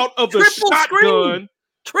out of the shotgun.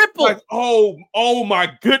 Triple. Like, oh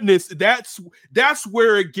my goodness. That's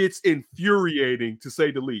where it gets infuriating, to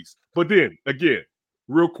say the least. But then again,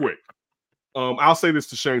 real quick, I'll say this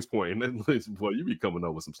to Shane's point, and then well, you be coming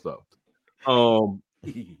up with some stuff.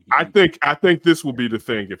 I think this will be the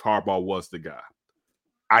thing if Harbaugh was the guy.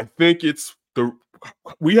 I think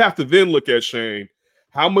we have to then look at, Shane,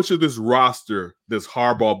 how much of this roster does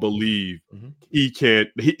Harbaugh believe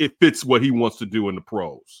it fits what he wants to do in the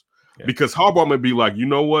pros? Yeah. Because Harbaugh may be like, you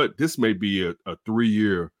know what, this may be a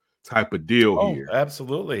 3-year type of deal here.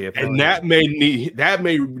 Absolutely. And that may need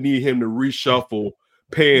him to reshuffle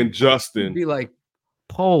paying Justin. Be like,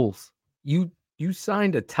 Poles, you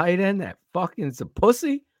signed a tight end that fucking's a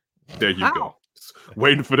pussy? There you go.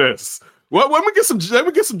 Waiting for this. Well, let me get some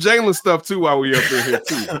Jalen stuff too while we up in here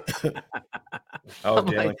too.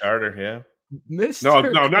 Jalen Carter, yeah. No,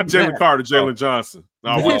 not Jalen Carter, Jalen Johnson.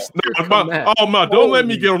 No, don't let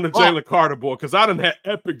me get on the Jalen Carter boy because I done had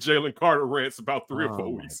epic Jalen Carter rants about 3 or 4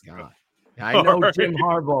 weeks ago. I know Jim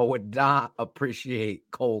Harbaugh would not appreciate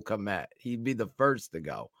Cole Kmet. He'd be the first to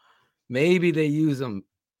go. Maybe they use him.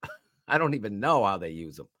 I don't even know how they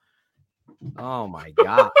use him. Oh my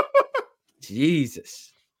God.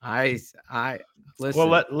 Jesus. I listen.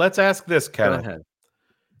 Well, let's ask this, Kenneth.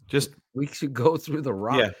 Just we should go through the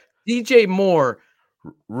rock. Yeah. DJ Moore.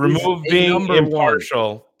 Remove being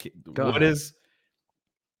impartial. What is,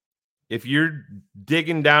 if you're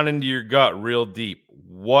digging down into your gut real deep,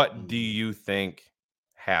 what do you think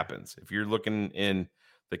happens? If you're looking in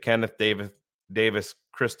the Kenneth Davis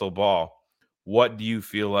crystal ball, what do you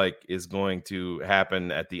feel like is going to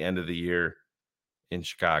happen at the end of the year in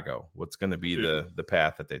Chicago? What's going to be the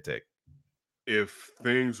path that they take? If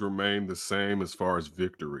things remain the same as far as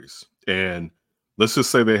victories, and let's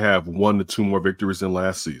just say they have 1 to 2 more victories than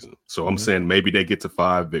last season. So I'm saying maybe they get to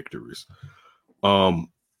 5 victories.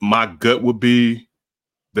 My gut would be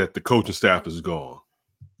that the coaching staff is gone.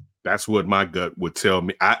 That's what my gut would tell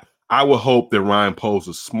me. I would hope that Ryan Poles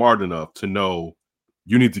is smart enough to know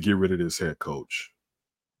you need to get rid of this head coach.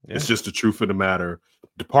 Yeah. It's just the truth of the matter.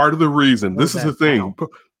 Part of the reason, this is the thing,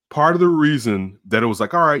 part of the reason that it was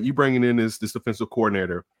like, all right, you bringing in this defensive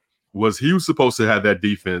coordinator was he was supposed to have that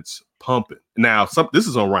defense pumping. Now, this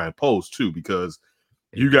is on Ryan Poles too, because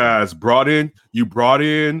you guys brought in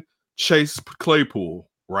Chase Claypool,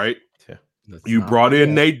 right? Yeah, you brought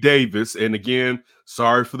in Nate Davis, and again,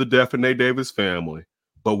 sorry for the death of Nate Davis' family,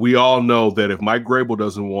 but we all know that if Mike Grable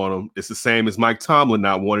doesn't want him, it's the same as Mike Tomlin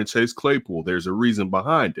not wanting Chase Claypool. There's a reason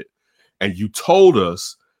behind it. And you told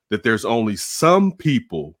us that there's only some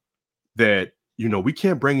people that, we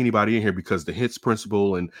can't bring anybody in here because the hits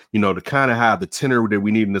principle and, to kind of have the tenor that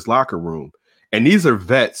we need in this locker room. And these are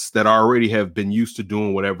vets that already have been used to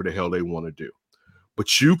doing whatever the hell they want to do.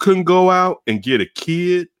 But you couldn't go out and get a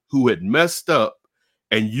kid who had messed up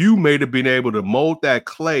and you may have been able to mold that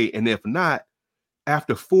clay. And if not,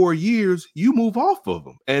 after 4 years, you move off of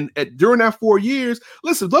them. And during that 4 years,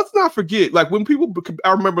 listen, let's not forget, like when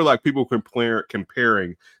I remember like people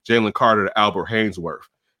comparing Jalen Carter to Albert Haynesworth.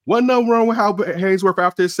 Wasn't nothing wrong with Albert Haynesworth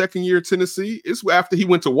after his second year at Tennessee. It's after he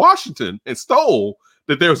went to Washington and stole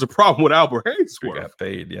that there was a problem with Albert Haynesworth. He got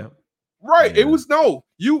paid, yeah. Right. Yeah. It was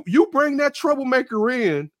you bring that troublemaker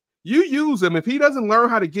in, you use him. If he doesn't learn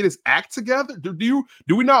how to get his act together, do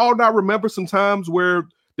we not remember some times where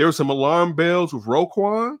there were some alarm bells with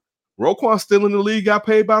Roquan? Roquan still in the league, got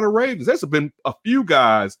paid by the Ravens. There's been a few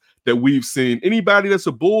guys that we've seen. Anybody that's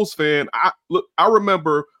a Bulls fan, I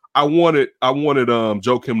remember I wanted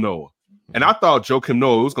Joakim Noah. And I thought Joakim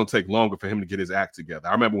Noah, it was going to take longer for him to get his act together.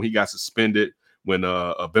 I remember when he got suspended, when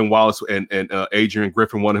Ben Wallace and Adrian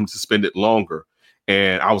Griffin wanted him suspended longer.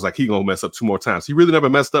 And I was like, he's going to mess up 2 more times. He really never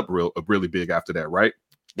messed up really big after that, right?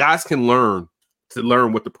 Guys can learn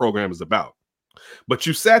what the program is about. But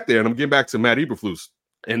you sat there, and I'm getting back to Matt Eberflus,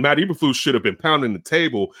 and Matt Eberflus should have been pounding the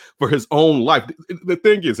table for his own life. The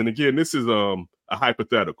thing is, and again, this is a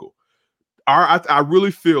hypothetical. I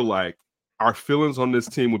really feel like our feelings on this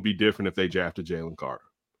team would be different if they drafted Jalen Carter,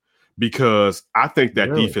 because I think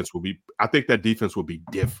that defense will be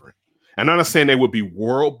different. And I'm not saying they would be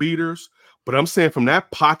world beaters, but I'm saying from that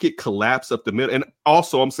pocket collapse up the middle, and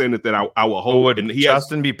also I'm saying that I will hold. Would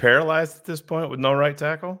Justin be paralyzed at this point with no right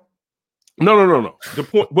tackle? No. The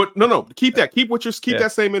point, but no. Keep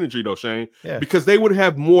that same energy though, Shane. Yeah. Because they would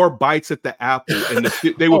have more bites at the apple, and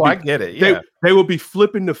they would. I get it. Yeah. They would be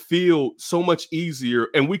flipping the field so much easier,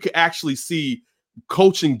 and we could actually see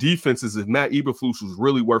coaching defenses if Matt Eberflus was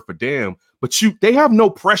really worth a damn. But they have no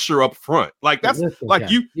pressure up front. Like that's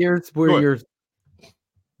Here's where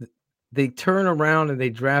they turn around and they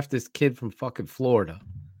draft this kid from fucking Florida,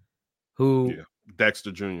 who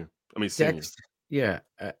Dexter Jr. Senior. Yeah.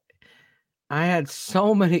 I had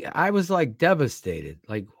so many. I was like devastated.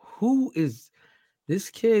 Like, who is this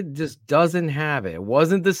kid? Just doesn't have it. It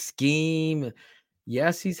wasn't the scheme.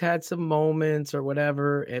 Yes, he's had some moments or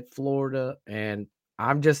whatever at Florida, and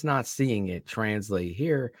I'm just not seeing it translate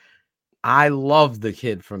here. I love the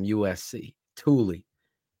kid from USC, Thule,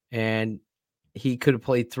 and he could have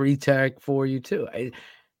played 3-tech for you too.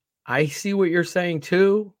 I see what you're saying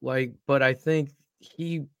too. But I think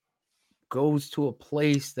he goes to a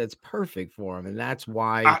place that's perfect for him, and that's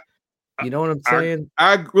why you know what I'm saying.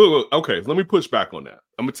 Okay, let me push back on that.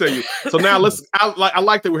 I'm gonna tell you. So now I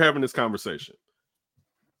like that we're having this conversation.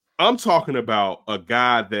 I'm talking about a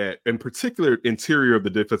guy that, in particular, interior of the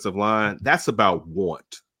defensive line. That's about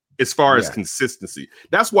want. as far as consistency.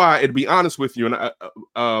 That's why, to be honest with you,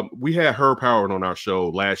 and we had Herb Howard on our show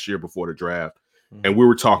last year before the draft, and we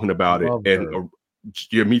were talking about it. And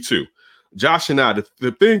yeah, me too. Josh and I,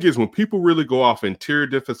 the thing is, when people really go off interior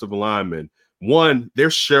defensive linemen, one, their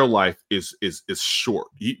share life is short.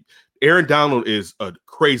 Aaron Donald is a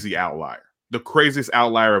crazy outlier, the craziest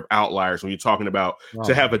outlier of outliers when you're talking about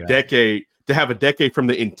to have a decade from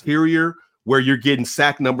the interior where you're getting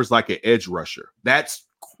sack numbers like an edge rusher. That's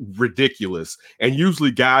ridiculous. And usually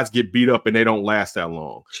guys get beat up and they don't last that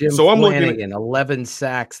long. So I'm looking at 11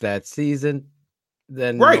 sacks that season,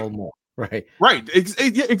 then no more. Right.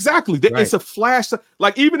 Exactly. Right. It's a flash.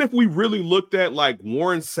 Like, even if we really looked at like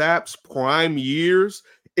Warren Sapp's prime years,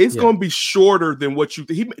 it's going to be shorter than what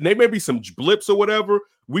there may be some blips or whatever.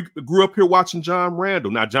 We grew up here watching John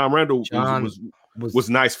Randall. Now, John Randall was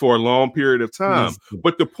nice for a long period of time,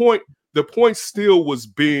 but the point still was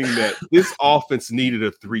being that this offense needed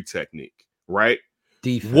a 3 technique, right?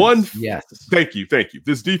 Defense. Thank you.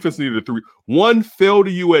 This defense needed a 3. One fell to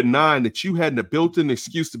you at 9 that you had a built-in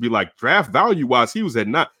excuse to be like, draft value-wise, he was at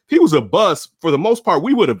 9. He was a bust. For the most part,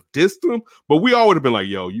 we would have dissed him, but we all would have been like,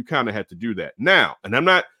 yo, you kind of had to do that. Now, and I'm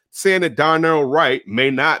not saying that Darnell Wright may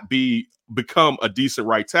not become a decent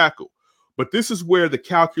right tackle, but this is where the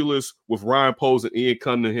calculus with Ryan Poles and Ian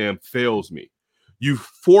Cunningham fails me. You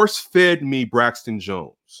force-fed me Braxton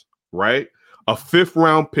Jones, right? A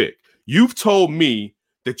 5th-round pick. You've told me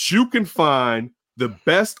that you can find the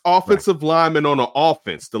best offensive lineman on the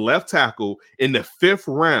offense, the left tackle, in the 5th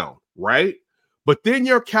round, right? But then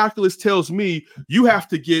your calculus tells me you have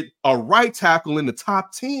to get a right tackle in the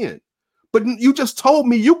top 10. But you just told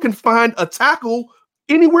me you can find a tackle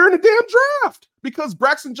anywhere in the damn draft because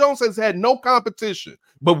Braxton Jones has had no competition.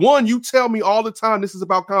 But one, you tell me all the time this is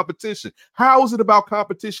about competition. How is it about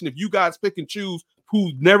competition if you guys pick and choose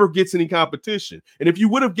who never gets any competition? And if you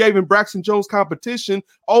would have given Braxton Jones competition,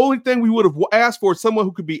 only thing we would have asked for is someone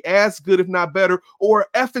who could be as good, if not better, or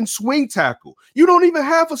an effing swing tackle. You don't even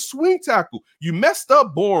have a swing tackle. You messed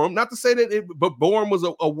up Borum, not to say that, but Borum was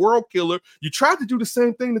a world killer. You tried to do the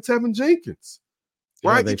same thing to Tevin Jenkins,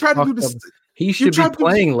 right? You tried to do this. He should be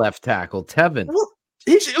playing left tackle, Tevin.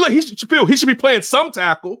 He should be playing some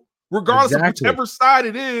tackle. Regardless of whichever side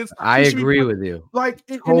it is. I agree with you. Like,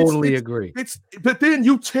 totally agree. But then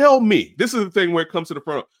you tell me, this is the thing where it comes to the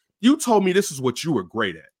front. You told me this is what you were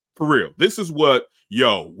great at. For real. This is what,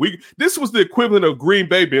 this was the equivalent of Green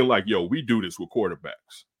Bay being like, we do this with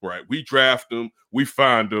quarterbacks, right? We draft them, we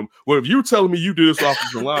find them. Well, if you're telling me you do this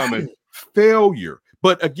offensive lineman, failure.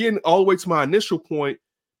 But again, all the way to my initial point,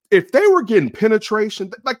 if they were getting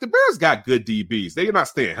penetration, like the Bears got good DBs, they're not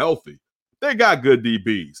staying healthy. They got good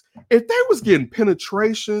DBs. If they was getting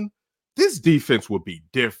penetration, this defense would be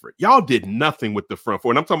different. Y'all did nothing with the front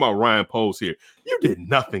four. And I'm talking about Ryan Poles here. You did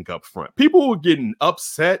nothing up front. People were getting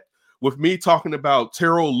upset with me talking about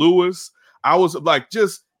Terrell Lewis. I was like,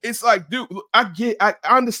 it's like, dude, I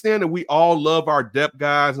understand that we all love our depth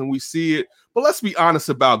guys and we see it, but let's be honest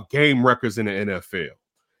about game records in the NFL.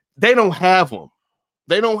 They don't have them.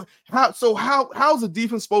 How's the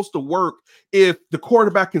defense supposed to work if the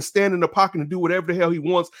quarterback can stand in the pocket and do whatever the hell he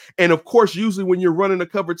wants? And of course, usually when you're running a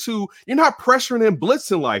cover 2, you're not pressuring and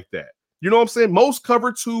blitzing like that. You know what I'm saying? Most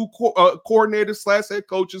cover 2 coordinators / head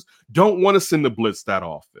coaches don't want to send the blitz that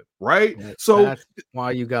often, right? So that's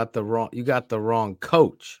why you got the wrong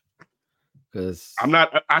coach. Because I'm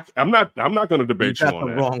not going to debate you on that. You got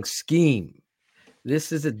the wrong scheme.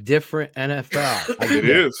 This is a different NFL. It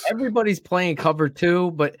is. Everybody's playing cover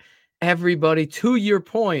 2, but everybody, to your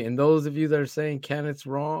point, and those of you that are saying Kenneth's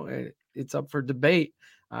wrong, it's up for debate.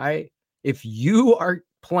 If you are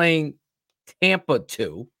playing Tampa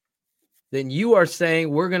 2, then you are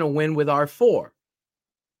saying we're going to win with our 4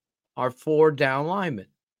 down linemen.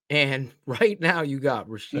 And right now you got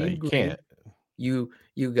Rasheed Green, you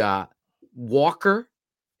got Walker,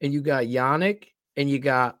 and you got Yannick, and you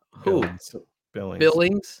got who?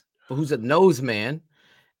 Billings, who's a nose man,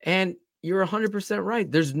 and you're 100% right.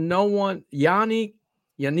 There's no one.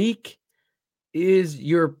 Yannick is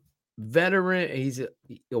your veteran. He's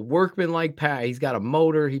a workman like Pat. He's got a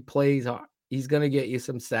motor. He plays hard. He's going to get you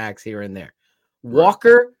some sacks here and there.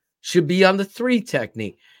 Walker should be on the 3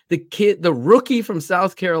 technique. The rookie from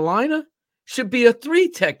South Carolina should be a 3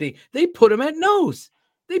 technique. They put him at nose.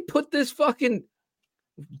 They put this fucking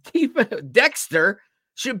Dexter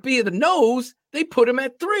should be the nose. They put him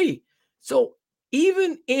at 3. So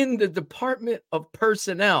even in the department of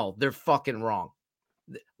personnel, they're fucking wrong.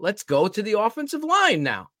 Let's go to the offensive line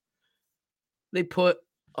now. They put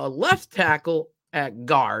a left tackle at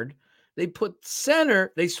guard They put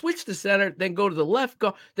center, they switch to center, then go to the left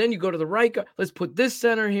guard, then you go to the right guard. Let's put this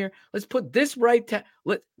center here. Let's put this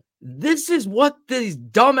this is what these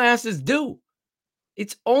dumbasses do.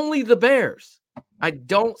 It's only the Bears. I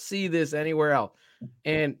don't see this anywhere else.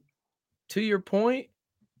 And to your point,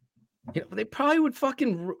 they probably would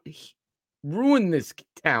fucking ruin this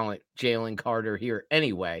talent, Jalen Carter, here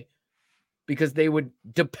anyway, because they would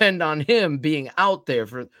depend on him being out there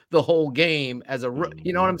for the whole game as a,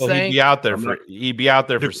 you know what I'm saying? He'd be out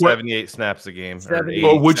there for 78 snaps a game.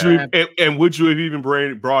 Or would you have even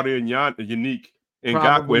brought in Unique and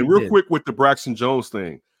Ngakwe? And real quick with the Braxton Jones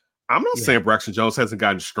thing, I'm not saying Braxton Jones hasn't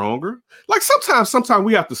gotten stronger. Like sometimes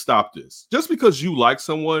we have to stop this. Just because you like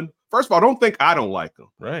someone, first of all, don't think I don't like him.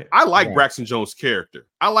 Right. I like Braxton Jones' character.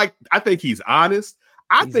 I think he's honest.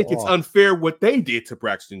 I think it's unfair what they did to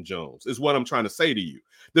Braxton Jones, is what I'm trying to say to you.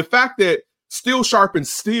 The fact that steel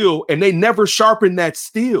sharpens steel, and they never sharpen that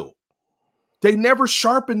steel. They never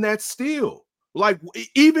sharpen that steel. Like,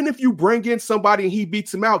 even if you bring in somebody and he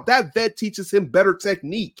beats him out, that vet teaches him better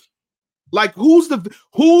technique. Like, who's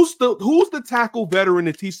the tackle veteran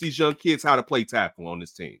to teach these young kids how to play tackle on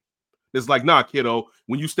this team? It's like, nah, kiddo,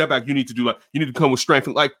 when you step back, you need to come with strength.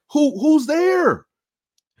 And like, who's there?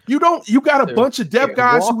 You got a bunch of depth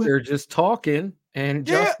guys who are just talking, and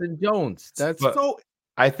Justin Jones.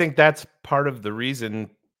 I think that's part of the reason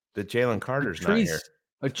that Jalen Carter's not here.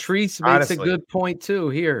 Atrice makes a good point too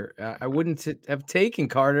here. I wouldn't have taken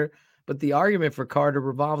Carter, but the argument for Carter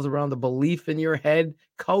revolves around the belief in your head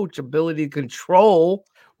coach ability to control.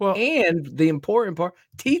 And the important part,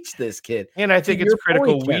 teach this kid. And I think it's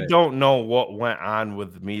critical. We don't know what went on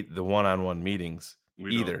with the one-on-one meetings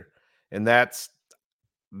either. And that's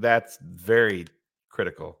very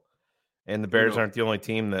critical. And the Bears aren't the only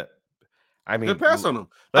team that, I mean, they pass on them.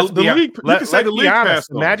 Let's be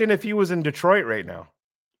honest. Imagine if he was in Detroit right now.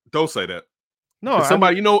 Don't say that. No,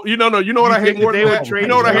 somebody, you know what I hate more than that. You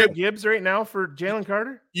know what I hate Gibbs right now for Jalen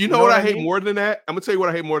Carter. You know what I hate more than that? I'm gonna tell you what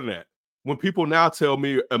I hate more than that. When people now tell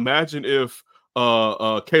me, imagine if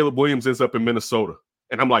Caleb Williams ends up in Minnesota,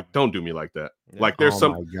 and I'm like, don't do me like that. Like, there's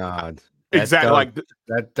some. Oh my God. Exactly.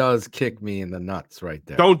 That does kick me in the nuts right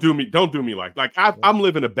there. Don't do me like I'm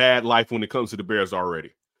living a bad life when it comes to the Bears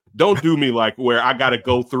already. Don't do me like where I got to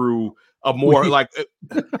go through a more like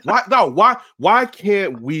why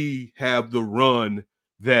can't we have the run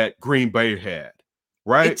that Green Bay had?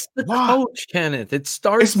 Right? It's the coach, Kenneth. It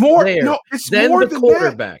starts. It's more. There. No, it's then more the than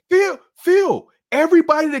quarterback. That. Phil.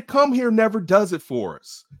 Everybody that come here never does it for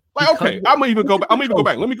us. Like, okay, I'm gonna even go back. Let me go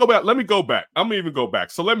back. I'm gonna even go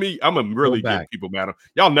back. So I'm gonna really get people mad.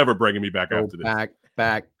 Y'all never bringing me back after this.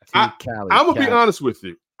 Back to Cali. I'm gonna be honest with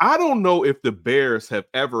you. I don't know if the Bears have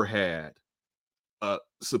ever had a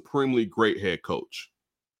supremely great head coach.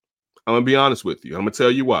 I'm gonna be honest with you. I'm gonna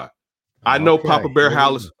tell you why. I know Papa Bear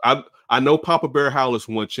Hollis. I know Papa Bear Hollis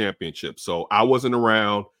won championships. So I wasn't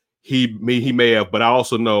around. He may have, but I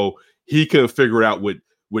also know he couldn't figure it out with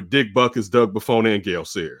Dick Buckets, Doug Buffon, and Gale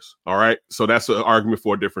Sayers. All right. So that's an argument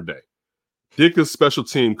for a different day. Dick is special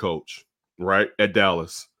team coach, right, at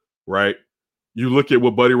Dallas, right? You look at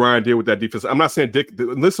what Buddy Ryan did with that defense. I'm not saying Dick.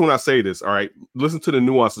 Listen when I say this, all right? Listen to the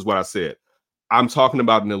nuances what I said. I'm talking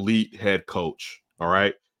about an elite head coach, all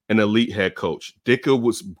right? An elite head coach. Dick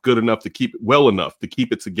was good enough to keep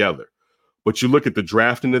it together. But you look at the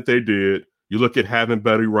drafting that they did. You look at having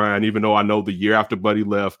Buddy Ryan, even though I know the year after Buddy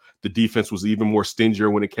left, the defense was even more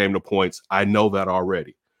stingier when it came to points. I know that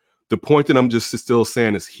already. The point that I'm just still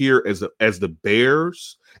saying is here as the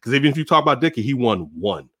Bears, because even if you talk about Ditka, he won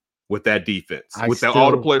one with that defense.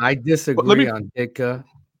 All the players. I disagree on Ditka,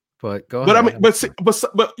 but go ahead.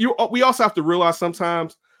 We also have to realize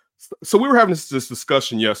sometimes. So we were having this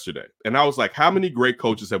discussion yesterday, and I was like, "How many great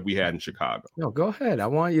coaches have we had in Chicago?" No, go ahead. I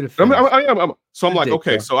want you to finish. I'm like,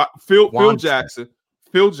 okay. So Phil Jackson.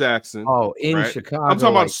 Oh, in right? Chicago. I'm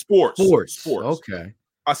talking about sports. Okay.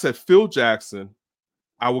 I said Phil Jackson.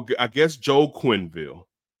 I guess Joe Quenneville.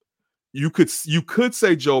 You could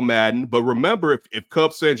say Joe Madden, but remember, if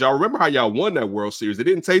Cubs fans, y'all remember how y'all won that World Series? It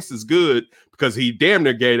didn't taste as good because he damn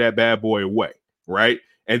near gave that bad boy away, right?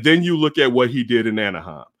 And then you look at what he did in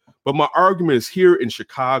Anaheim. But my argument is here in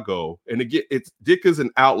Chicago, and again, Ditka's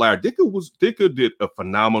an outlier. Ditka did a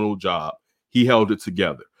phenomenal job. He held it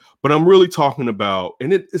together. But I'm really talking about,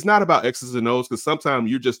 and it's not about X's and O's, because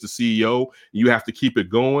sometimes you're just the CEO, and you have to keep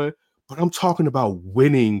it going. But I'm talking about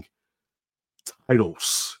winning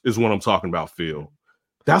titles is what I'm talking about, Phil.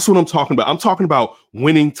 That's what I'm talking about. I'm talking about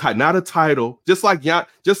winning, not a title. Just like John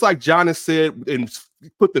has said, and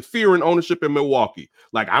put the fear and ownership in Milwaukee.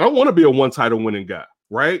 Like, I don't want to be a one title winning guy,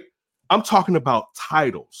 right? I'm talking about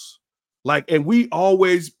titles. Like, and we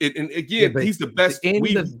always, and again, he's the best. In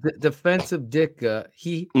the defensive Ditka,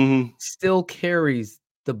 he still carries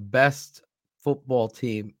the best football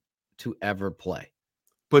team to ever play.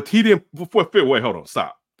 But he didn't. Wait, hold on,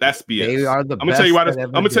 stop. That's BS. They are the I'm gonna tell you why. best.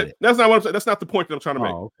 I'm gonna tell you, that's not what I'm saying. That's not the point that I'm trying to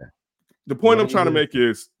make. Okay. The point I'm trying to make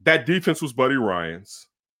is that defense was Buddy Ryan's.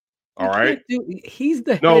 All right. He's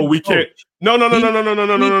the no. head We can't. coach. No.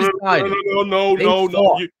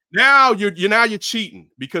 Now you're cheating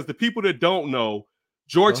because the people that don't know,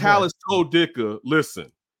 George Halas told Ditka,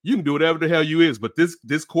 listen, you can do whatever the hell you is, but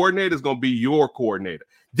this coordinator is going to be your coordinator.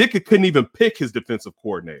 Ditka couldn't even pick his defensive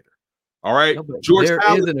coordinator. All right. No, there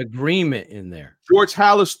is an agreement in there. George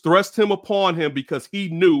Halas thrust him upon him because he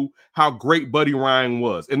knew how great Buddy Ryan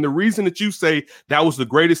was. And the reason that you say that was the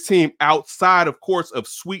greatest team outside, of course, of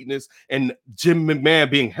Sweetness and Jim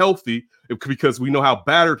McMahon being healthy, because we know how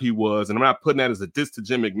battered he was. And I'm not putting that as a diss to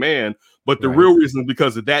Jim McMahon, but the real reason is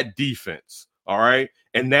because of that defense. All right.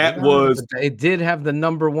 And that was. It did have the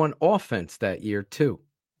number one offense that year, too.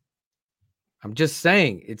 I'm just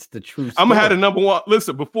saying it's the truth. I'm gonna have the number one.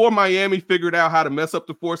 Listen, before Miami figured out how to mess up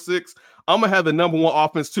the 4-6, I'm gonna have the number one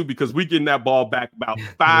offense too, because we getting that ball back about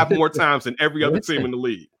 5 more times than every other team in the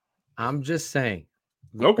league. I'm just saying,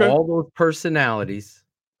 okay, all those personalities,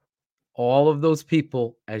 all of those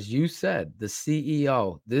people, as you said, the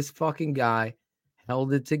CEO, this fucking guy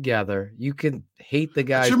held it together. You can hate the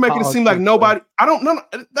guy. You're making it seem like nobody. I don't know.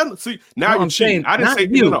 See, now you're cheating. I didn't say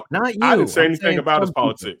no. Not you. I didn't say anything about his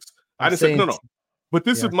politics. I didn't say no. But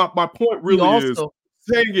this is my point. Really, is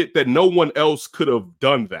saying it that no one else could have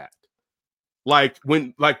done that. Like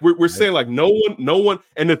when, like we're saying, like no one.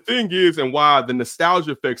 And the thing is, and why the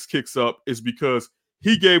nostalgia effects kicks up is because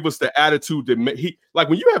he gave us the attitude that he like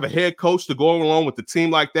when you have a head coach to go along with the team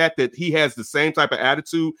like that he has the same type of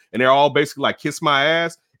attitude, and they're all basically like kiss my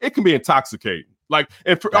ass. It can be intoxicating. Like,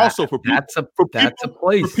 and for that's a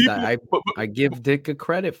place I give Ditka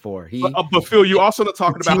credit for. But Phil, you also not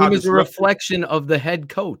talking about how it's a reflection of the head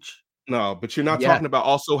coach. No, but you're not talking about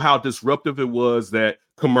also how disruptive it was that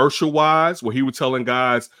commercial wise, where he was telling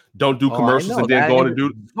guys don't do commercials and then going to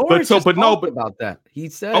do. About that. He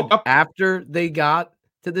said after they got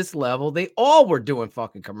to this level, they all were doing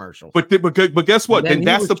fucking commercials. But guess what? Then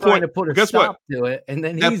that's the point. To put a stop to it, and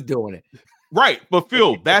then he's doing it. Right, but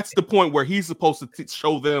Phil, that's the point where he's supposed to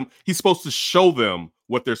show them. He's supposed to show them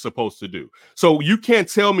what they're supposed to do. So you can't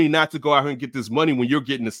tell me not to go out here and get this money when you're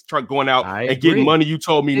getting this truck going out and getting money you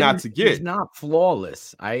told me not to get. He's not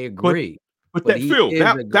flawless. I agree. But that Phil,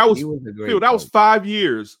 that was 5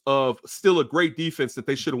 years of still a great defense that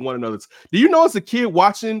they should have won another. Do you know as a kid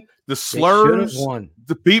watching the slurs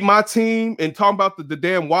to beat my team and talking about the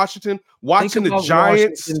damn watching the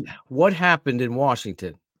Giants? Washington. What happened in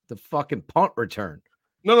Washington? The fucking punt return.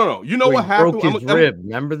 No. You know what happened? Broke his rib.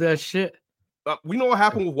 Remember that shit? We know what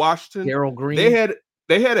happened with Washington. Darryl Green. They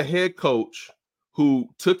had a head coach who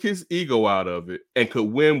took his ego out of it and could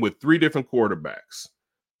win with 3 different quarterbacks.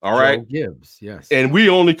 All right, Joe Gibbs, yes. And we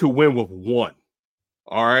only could win with 1.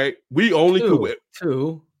 All right, we only could win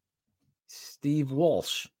 2. Steve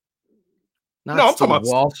Walsh. I'm talking about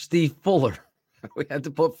Walsh. Steve Fuller. We had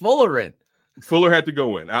to put Fuller in. Fuller had to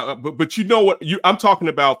go in, but you know what? I'm talking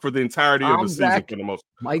about for the entirety of the season for the most.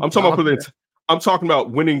 I'm talking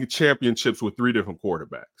about winning championships with 3 different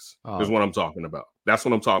quarterbacks. Is what I'm talking about. That's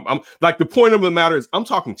what I'm talking. I'm like the point of the matter is I'm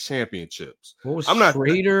talking championships. What was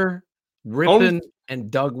Schrader, Rippon,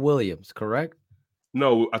 and Doug Williams? Correct?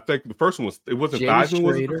 No, I think the first one was. It wasn't Theismann.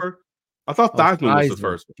 Was it the first? I thought Theismann was the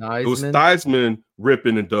first one. It was Theismann,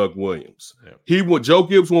 Rippon, and Doug Williams. Yeah. Joe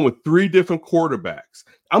Gibbs won with 3 different quarterbacks.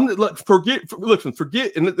 Forget,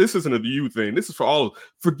 and this isn't a you thing. This is for all of us.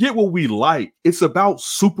 Forget what we like. It's about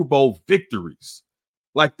Super Bowl victories.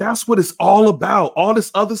 Like that's what it's all about. All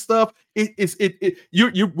this other stuff,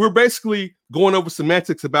 we're basically going over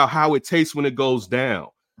semantics about how it tastes when it goes down.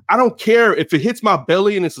 I don't care if it hits my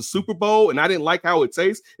belly and it's a Super Bowl and I didn't like how it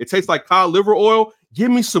tastes. It tastes like cod liver oil. Give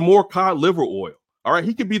me some more cod liver oil. All right.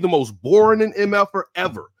 He could be the most boring in MF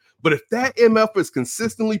forever. But if that MF is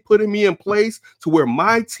consistently putting me in place to where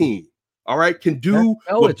my team, all right, can do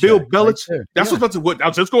what Bill Belichick, what I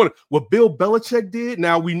was just going, what Bill Belichick did.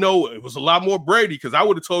 Now we know it was a lot more Brady because I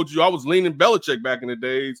would have told you I was leaning Belichick back in the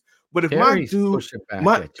days. But if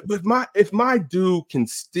my dude can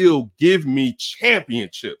still give me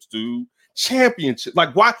championships,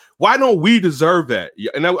 like why don't we deserve that?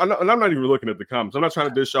 And I'm not even looking at the comments. I'm not trying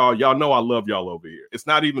to diss y'all. Y'all know I love y'all over here. It's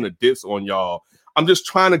not even a diss on y'all. I'm just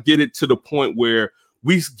trying to get it to the point where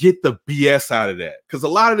we get the BS out of that. Because a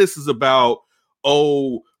lot of this is about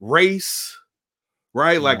race,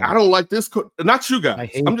 right? Like I don't like this. Not you guys.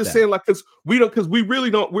 I'm just saying, like, because we really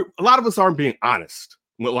don't. A lot of us aren't being honest.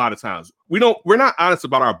 A lot of times, we're not honest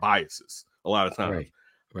about our biases. A lot of times,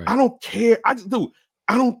 right. I don't care. I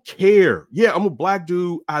don't care. Yeah, I'm a black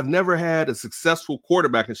dude. I've never had a successful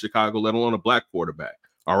quarterback in Chicago, let alone a black quarterback.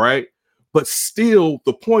 All right, but still,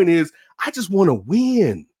 the point is, I just want to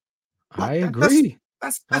win. I agree.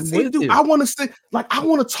 That's it, dude. I want to say, like, I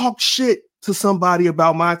want to talk shit to somebody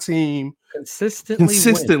about my team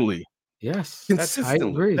consistently. Win. Yes, consistently. I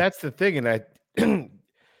agree. That's the thing, and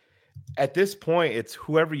at this point, it's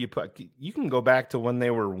whoever you put. You can go back to when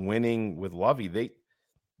they were winning with Lovey.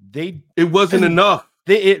 It wasn't enough.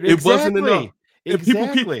 It wasn't enough.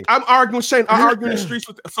 Exactly. I'm arguing, Shane. I argue in the streets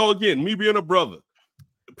with. So again, me being a brother,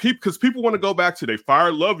 because people want to go back to they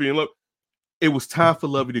fired Lovey and look. It was time for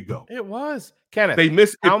Lovey to go. It was. Kenneth. They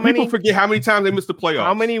missed. People forget how many times they missed the playoffs.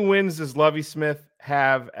 How many wins does Lovey Smith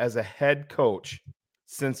have as a head coach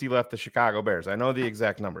since he left the Chicago Bears? I know the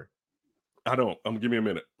exact number. I don't. Give me a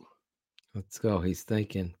minute. Let's go. He's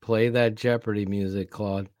thinking. Play that Jeopardy music,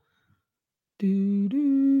 Claude.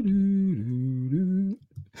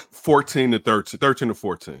 14 to 13. 13 to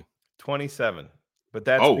 14. 27. But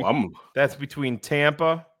that's between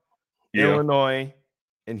Tampa, Illinois,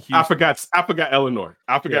 and Houston. I forgot Illinois.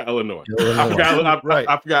 I forgot.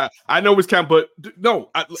 I know it's count, but no.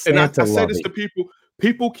 I say this to people.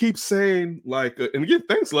 People keep saying, like, and again,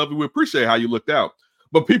 thanks, Lovey. We appreciate how you looked out.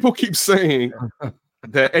 But people keep saying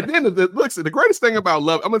that. And then the greatest thing about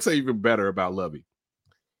Lovey, I'm gonna say even better about Lovey.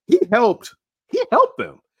 He helped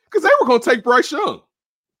them because they were gonna take Bryce Young.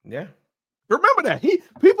 Yeah. Remember that.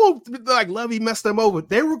 People like Lovey messed them over.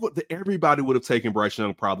 Everybody would have taken Bryce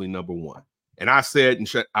Young probably number one. And I said,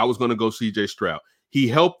 I was going to go CJ Stroud. He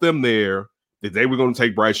helped them there that they were going to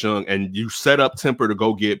take Bryce Young, and you set up Temper to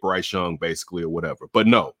go get Bryce Young, basically, or whatever. But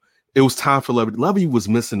no, it was time for Lovey. Lovey was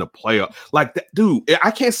missing a playoff. Like that, dude,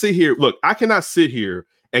 I can't sit here. Look, I cannot sit here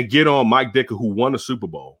and get on Mike Dicker, who won a Super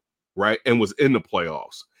Bowl, right, and was in the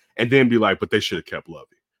playoffs, and then be like, but they should have kept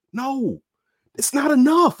Lovey. No, it's not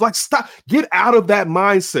enough. Like, stop. Get out of that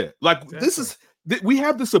mindset. Like, we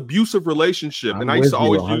have this abusive relationship, and I used to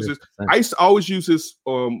always use this. I used to always use this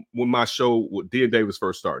when my show with D and Davis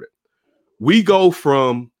first started. We go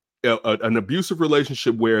from an abusive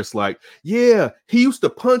relationship where it's like, yeah, he used to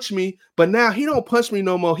punch me, but now he don't punch me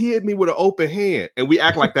no more. He hit me with an open hand, and we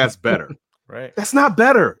act like that's better. Right? That's not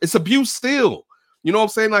better. It's abuse still. You know what I'm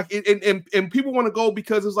saying? Like, and people want to go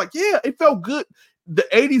because it's like, yeah, it felt good. The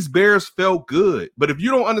 80s Bears felt good, but if you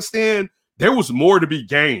don't understand, there was more to be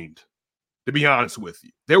gained. To be honest with you,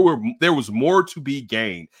 there was more to be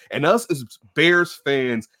gained, and us as Bears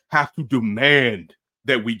fans have to demand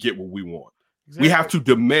that we get what we want. Exactly. We have to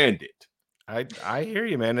demand it. I hear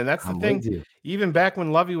you, man, and that's the thing. Even back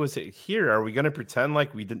when Lovey was here, are we going to pretend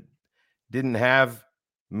like we didn't have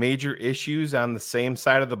major issues on the same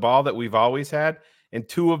side of the ball that we've always had? And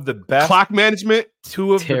two of the best clock management,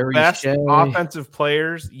 the best offensive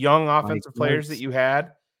players, young offensive players that you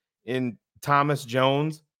had in Thomas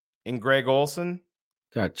Jones and Greg Olsen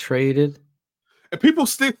got traded. And people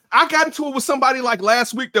still, I got into it with somebody like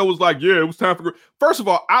last week that was like, yeah, it was time for. First of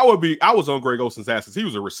all, I was on Greg Olsen's asses. He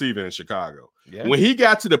was a receiver in Chicago. Yeah. When he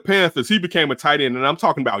got to the Panthers, he became a tight end, and I'm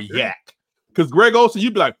talking about yak. Because Greg Olsen,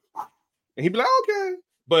 you'd be like, and he'd be like, okay.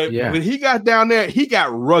 But when he got down there, he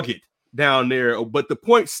got rugged down there. But the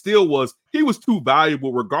point still was he was too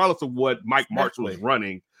valuable, regardless of what Mike Martz was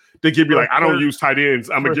running. They give you like, I don't use tight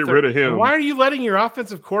ends. I'm gonna get rid of him. Why are you letting your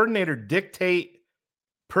offensive coordinator dictate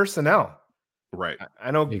personnel? Right.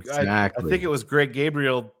 I know. Exactly. I think it was Greg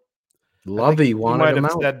Gabriel. Lovey wanted him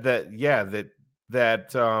out. Said that. Yeah.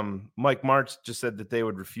 That Mike Martz just said that they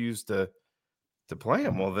would refuse to play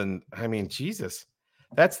him. Well, then, I mean, Jesus,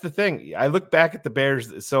 that's the thing. I look back at the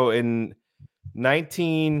Bears. So in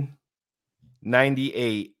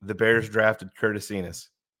 1998, the Bears drafted Curtis Enos.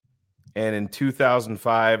 And in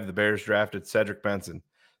 2005, the Bears drafted Cedric Benson.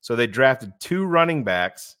 So they drafted two running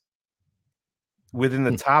backs within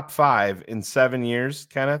the top 5 in 7 years,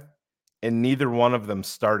 Kenneth, and neither one of them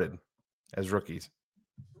started as rookies.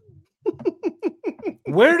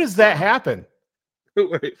 Where does that happen?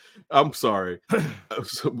 Wait, I'm sorry.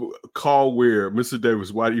 Call Weir, Mr.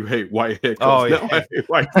 Davis. Why do you hate white head coach? Oh yeah,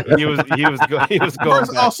 he was going.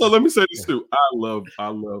 First, also, let me say this too. I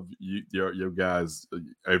love you, your guys,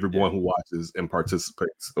 everyone who watches and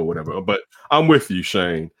participates or whatever. But I'm with you,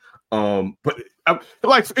 Shane. But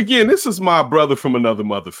like again, this is my brother from another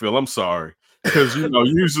mother, Phil. I'm sorry because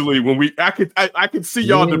usually when I could see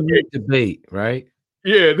y'all debate, right?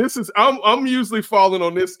 Yeah, this is I'm usually falling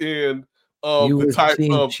on this end. You the type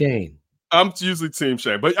Team of Shane. I'm usually Team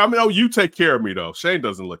Shane, but I mean, you take care of me though. Shane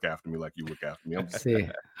doesn't look after me like you look after me. See,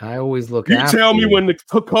 I always look. You after tell me when the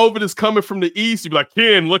COVID is coming from the east, you be like,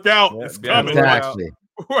 Ken, look out, it's coming. Exactly.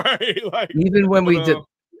 Right. Like, even when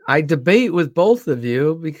I debate with both of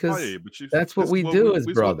you because that's what we do as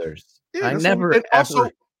brothers. I never. And also,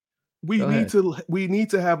 we need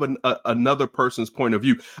to have another person's point of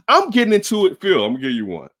view. I'm getting into it, Phil. I'm gonna give you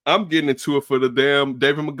one. I'm getting into it for the damn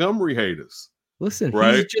David Montgomery haters. Listen,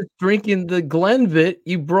 he's just drinking the Glenvit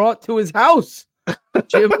you brought to his house,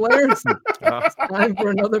 Jim Larson. It's time for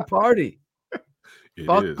another party.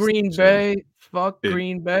 Fuck Green Bay, fuck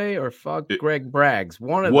Green Bay, or fuck Greg Braggs.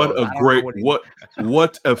 One of those.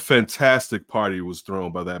 What a fantastic party was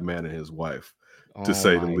thrown by that man and his wife, to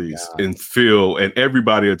say the least. God. And Phil and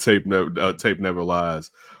everybody at Tape Never Lies.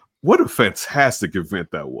 What a fantastic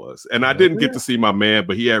event that was. And I didn't get to see my man,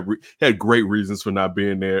 but he had great reasons for not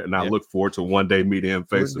being there. And I look forward to one day meeting him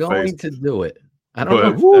face to face. We're going to do it. I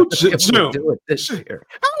don't know if Jim, do it this year.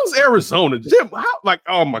 How's Arizona? Jim,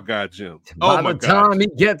 oh my God, Jim. By the time he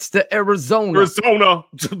gets to Arizona.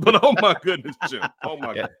 But oh my goodness, Jim. Oh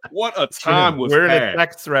my God. What a time was We're in a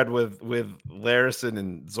text thread with Larison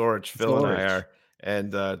and Zorich, Phil and I are.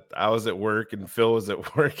 And I was at work and Phil was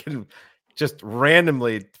at work, and just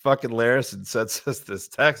randomly fucking Larison sends us this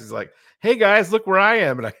text. He's like, hey guys, look where I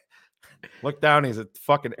am. And I look down, he's at the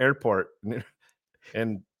fucking airport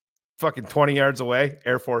and fucking 20 yards away,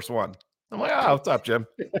 Air Force One. I'm like, oh, what's up, Jim?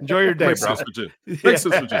 Enjoy your day, bro.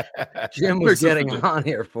 Jim was getting on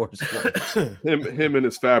Air Force One. him and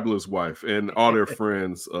his fabulous wife and all their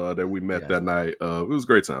friends that we met that night. It was a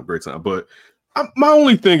great time. But my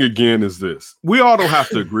only thing again is this: we all don't have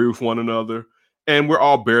to agree with one another. And we're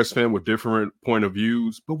all Bears fans with different point of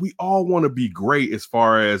views, but we all want to be great as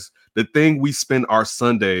far as the thing we spend our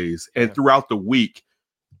Sundays and throughout the week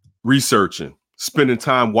researching, spending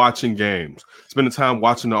time watching games, spending time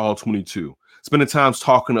watching the All 22, spending time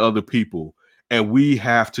talking to other people, and we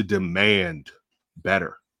have to demand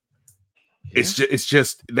better. Yeah. It's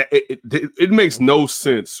just that it makes no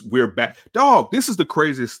sense. We're back, dog. This is the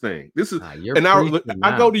craziest thing. This is, and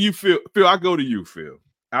I go to you, Phil. I go to you, Phil.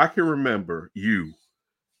 I can remember you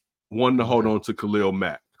wanting to hold on to Khalil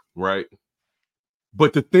Mack, right?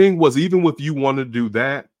 But the thing was, even with you wanting to do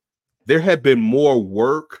that, there had been more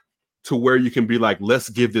work to where you can be like, let's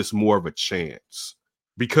give this more of a chance.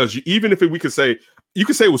 Because even if we could say, you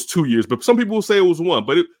could say it was 2 years, but some people will say it was one.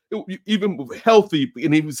 But it even healthy,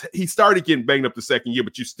 and he started getting banged up the second year,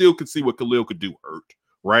 but you still could see what Khalil could do hurt,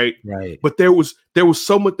 right? Right. But there was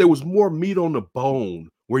so much, there was more meat on the bone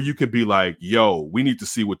where you could be like, yo, we need to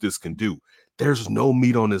see what this can do. There's no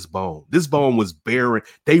meat on this bone. This bone was barren.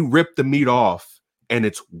 They ripped the meat off, and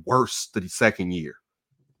it's worse the second year.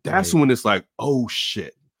 That's when it's like, oh,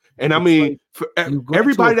 shit. And I mean, for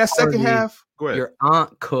everybody that second half, go ahead. Your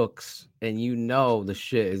aunt cooks, and you know the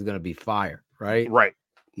shit is going to be fire, right? Right.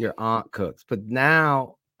 Your aunt cooks. But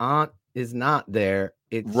now aunt is not there.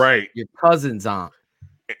 It's your cousin's aunt.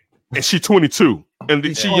 And she's 22.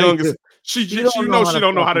 And she young as... She don't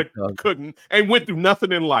know how to cook and went through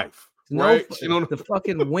nothing in life. Right? The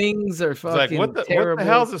fucking wings are fucking like, terrible. What the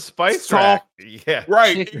hell's a spice rack? Yeah.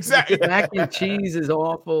 Right. Chicken, exactly. Mac and cheese is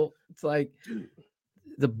awful. It's like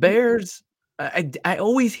the Bears. I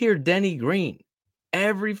always hear Denny Green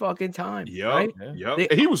every fucking time. Yeah. Right? Yeah.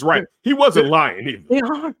 He was right. He wasn't lying either. They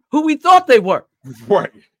are who we thought they were.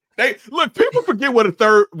 Right. Look, people forget what a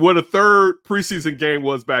third preseason game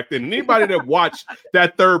was back then. And anybody that watched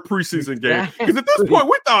that third preseason game, because at this point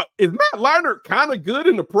we thought, is Matt Leinart kind of good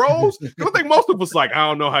in the pros? Because I think most of us like, I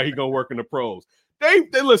don't know how he's gonna work in the pros. They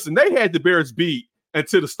listen, they had the Bears beat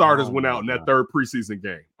until the starters went out in that third preseason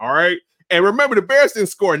game. All right. And remember, the Bears didn't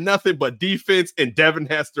score nothing but defense and Devin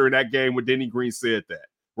Hester in that game when Denny Green said that.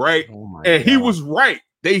 Right. And he was right.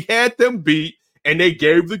 They had them beat and they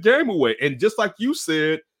gave the game away. And just like you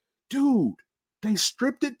said, dude, they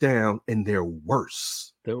stripped it down and they're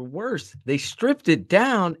worse. They're worse. They stripped it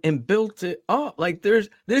down and built it up. Like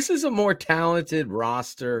this is a more talented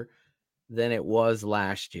roster than it was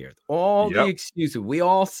last year. All the excuses we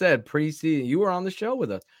all said preseason. You were on the show with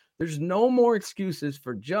us. There's no more excuses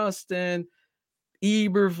for Justin,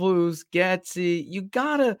 Eberflus, Getsy. You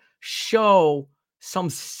gotta show some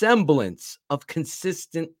semblance of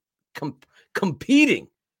consistent competing.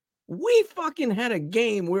 We fucking had a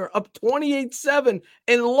game. We were up 28-7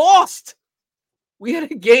 and lost. We had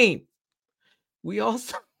a game. We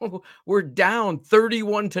also were down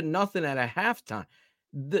 31-0 at a halftime.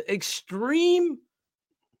 The extreme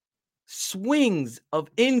swings of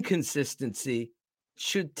inconsistency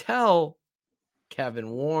should tell Kevin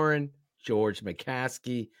Warren, George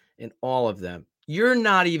McCaskey, and all of them, you're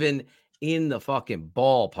not even in the fucking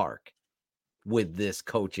ballpark with this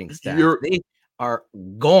coaching staff. They are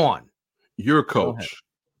gone. You're a coach.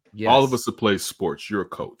 Yes. All of us that play sports, you're a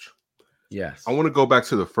coach. Yes. I want to go back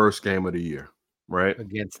to the first game of the year, right?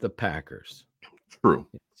 Against the Packers. True.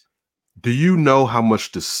 Yes. Do you know how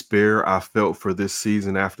much despair I felt for this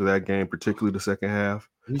season after that game, particularly the second half?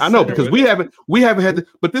 I know because we haven't had to,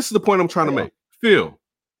 but this is the point I'm trying to make. Phil,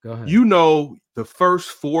 go ahead. You know the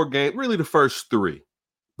first 4 games, really the first 3,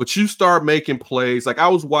 but you start making plays. Like I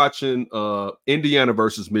was watching Indiana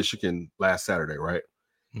versus Michigan last Saturday, right?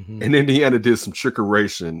 Mm-hmm. And Indiana did some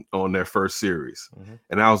trickeration on their first series. Mm-hmm.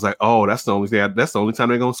 And I was like, oh, that's the only time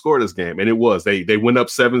they're gonna score this game. And it was. They went up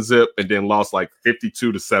 7-0 and then lost like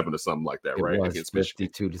 52-7 or something like that, right? Against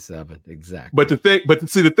 52-7, exactly. But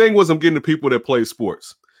the thing was I'm getting the people that play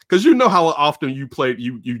sports. Because you know how often you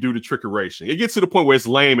do the trickeration. It gets to the point where it's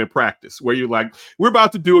lame in practice, where you're like, we're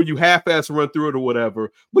about to do it, you half-ass run through it or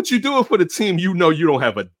whatever, but you do it for the team you know you don't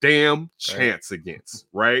have a damn chance against,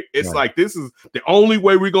 right? It's like, this is the only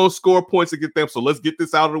way we're going to score points against them, so let's get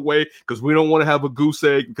this out of the way because we don't want to have a goose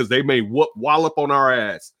egg because they may wallop on our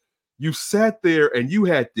ass. You sat there and you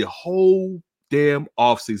had the whole damn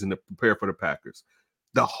offseason to prepare for the Packers.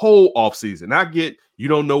 The whole offseason. I get you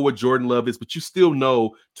don't know what Jordan Love is, but you still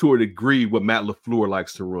know to a degree what Matt LaFleur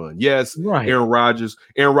likes to run. Yes, right. Aaron Rodgers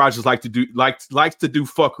likes to do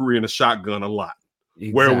fuckery in a shotgun a lot.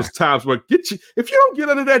 Exactly. Where it was times where if you don't get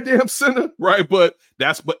under that damn center, right? But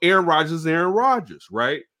Aaron Rodgers is Aaron Rodgers,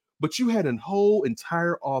 right? But you had a whole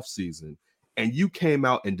entire offseason and you came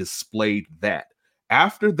out and displayed that.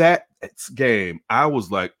 After that game, I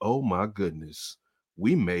was like, oh my goodness.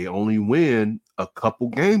 We may only win a couple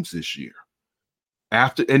games this year.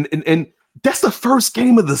 After and that's the first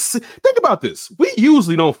game of the season. Think about this. We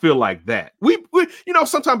usually don't feel like that. We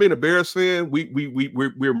sometimes being a Bears fan,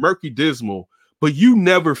 we're murky dismal, but you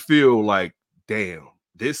never feel like, damn,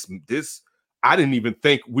 this. I didn't even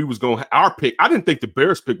think we was going to our pick. I didn't think the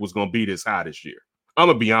Bears pick was going to be this high this year. I'm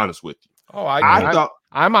gonna be honest with you. Oh, I thought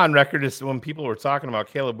I'm on record as when people were talking about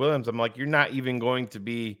Caleb Williams. I'm like, you're not even going to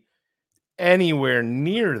be anywhere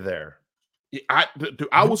near there. I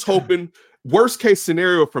was hoping worst case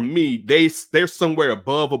scenario for me, they're somewhere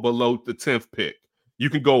above or below the 10th pick. You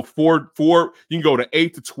can go 4, you can go to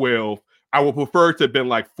 8 to 12. I would prefer it to have been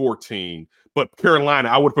like 14, but Carolina,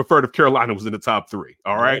 I would prefer if Carolina was in the top 3.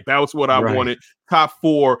 All right. That was what I wanted. Top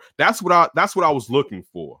 4. That's what I was looking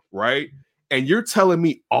for. Right. And you're telling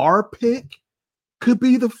me our pick could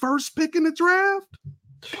be the first pick in the draft?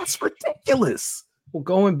 That's ridiculous. Well,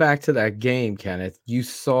 going back to that game, Kenneth, you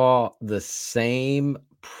saw the same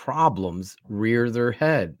problems rear their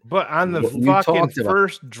head. But on the fucking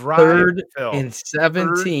first drive, 3rd and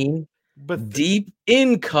 17, but deep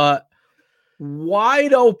in cut,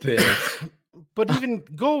 wide open. But even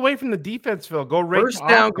go away from the defense, Phil. Go right first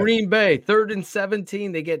down, Green Bay. 3rd and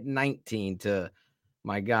 17, they get 19 to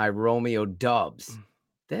my guy Romeo Dubs.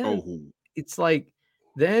 Then it's like,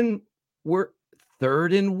 then we're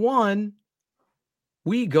 3rd and 1.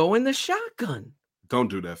 We go in the shotgun. Don't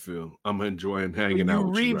do that, Phil. I'm enjoying hanging out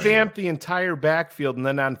with you. You revamp the entire backfield, and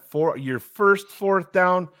then on your first 4th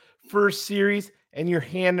down, first series, and you're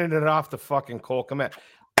handing it off to fucking Cole Kmet.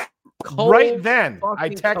 Right then, I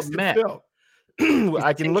texted Phil.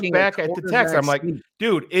 I can look back at the text. I'm like,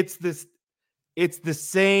 dude, it's the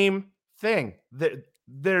same thing.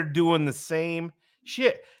 They're doing the same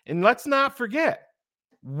shit. And let's not forget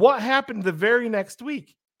what happened the very next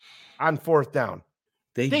week on 4th down.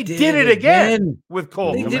 They did it again with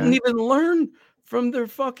Cole. They didn't even learn from their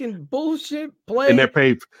fucking bullshit play. And they're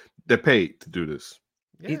paid to do this.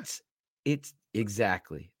 Yeah. It's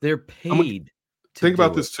exactly. They're paid. Think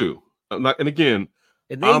about this too. And again,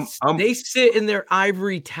 and they sit in their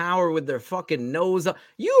ivory tower with their fucking nose up.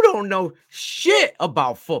 You don't know shit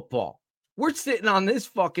about football. We're sitting on this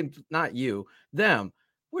fucking, not you, them.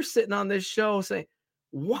 We're sitting on this show saying,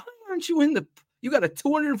 why aren't you in the, you got a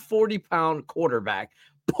 240-pound quarterback.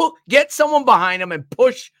 Get someone behind him and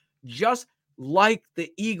push just like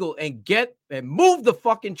the Eagle and move the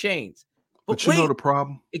fucking chains. But you know the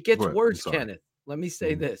problem? It gets worse, Kenneth. Let me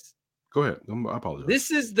say this. Go ahead. I apologize. This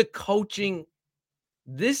is the coaching.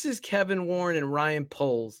 This is Kevin Warren and Ryan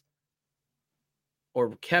Poles.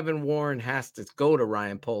 Or Kevin Warren has to go to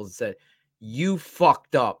Ryan Poles and say, you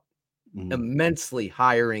fucked up immensely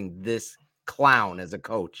hiring this clown as a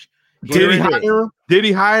coach. Did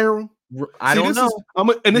he hire him? I don't know.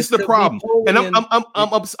 This is the problem. And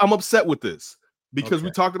I'm upset with this because we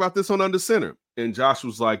talked about this on Under Center, and Josh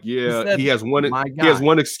was like, "Yeah, he has one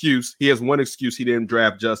excuse. He has one excuse. He didn't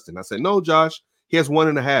draft Justin." I said, "No, Josh, he has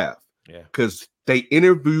 1.5. Yeah, because they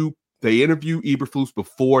interview They interviewed Eberflus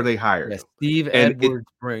before they hired him. Steve And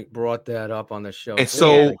Edwards brought that up on the show. And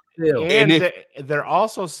so, they're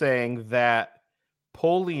also saying that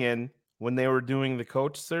Polian, when they were doing the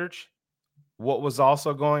coach search, what was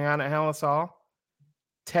also going on at Hallis Hall,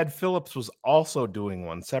 Ted Phillips was also doing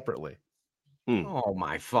one separately. Oh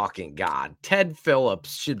my fucking God. Ted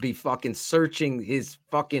Phillips should be fucking searching his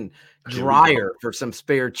fucking dryer for some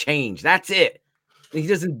spare change. That's it. He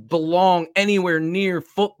doesn't belong anywhere near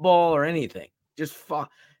football or anything. Just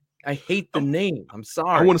I hate the name. I'm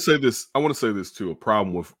sorry. I want to say this too. A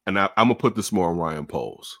problem with, and I'm gonna put this more on Ryan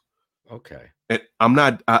Poles. Okay. And I'm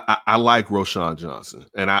not. I like Roshan Johnson,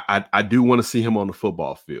 and I do want to see him on the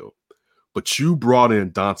football field. But you brought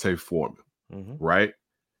in Dante Foreman, right?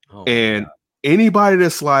 Oh, and anybody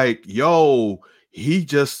that's like, yo, he's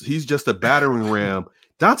just a battering ram.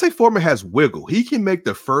 Dante Foreman has wiggle. He can make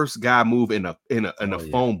the first guy move in a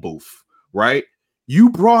phone booth, right?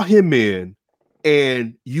 You brought him in,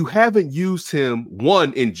 and you haven't used him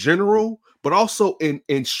in general, but also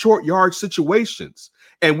in short yard situations.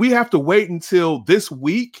 And we have to wait until this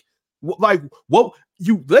week. Like, what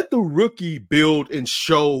you let the rookie build and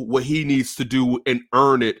show what he needs to do and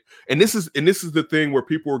earn it. And this is the thing where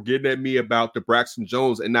people are getting at me about the Braxton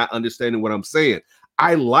Jones and not understanding what I'm saying.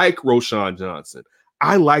 I like Roshan Johnson.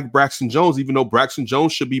 I like Braxton Jones, even though Braxton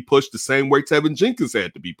Jones should be pushed the same way Tevin Jenkins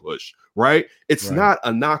had to be pushed, right? It's not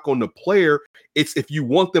a knock on the player. It's if you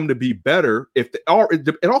want them to be better, if they are,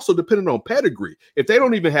 and also depending on pedigree. If they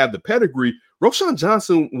don't even have the pedigree, Roshan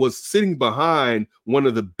Johnson was sitting behind one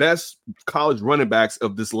of the best college running backs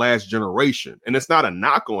of this last generation. And it's not a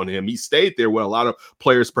knock on him. He stayed there where a lot of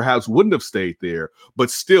players perhaps wouldn't have stayed there. But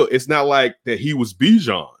still, it's not like that he was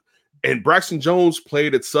Bijan. And Braxton Jones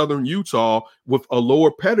played at Southern Utah with a lower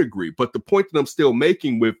pedigree. But the point that I'm still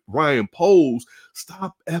making with Ryan Poles,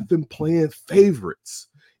 stop effing playing favorites.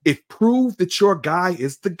 Prove that your guy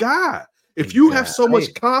is the guy. If you have so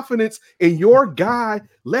much confidence in your guy,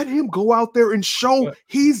 let him go out there and show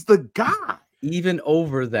he's the guy. Even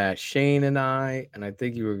over that, Shane and I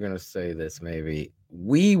think you were going to say this maybe,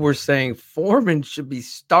 we were saying Foreman should be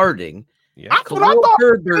starting. Yeah. I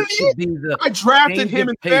drafted him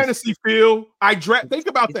in fantasy, Phil. Think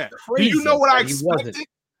about that. Do you know what I expected?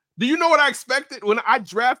 Do you know what I expected when I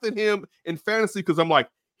drafted him in fantasy? Because I'm like,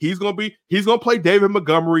 he's gonna play David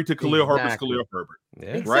Montgomery to Khalil Herbert's Khalil Herbert.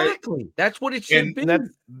 Yeah. Exactly. Right? That's what it should be.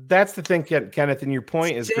 That's the thing, Kenneth, and your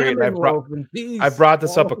point is great. I brought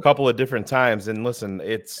this up a couple of different times, and listen,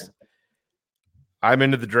 I'm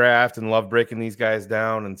into the draft and love breaking these guys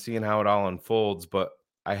down and seeing how it all unfolds, but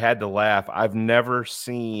I had to laugh. I've never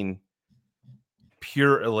seen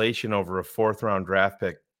pure elation over a 4th round draft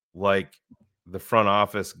pick like the front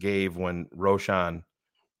office gave when Roshan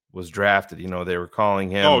was drafted. You know, they were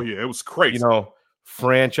calling him. Oh, yeah, it was crazy. You know,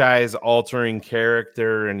 franchise altering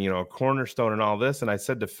character and, cornerstone and all this. And I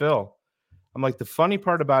said to Phil, I'm like, the funny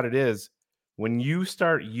part about it is when you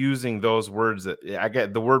start using those words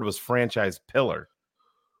the word was franchise pillar.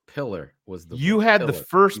 Pillar was the you had the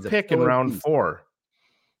first pick in round 4.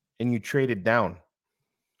 And you traded down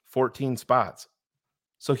 14 spots.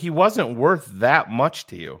 So he wasn't worth that much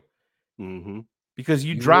to you because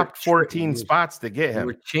you dropped 14 spots to get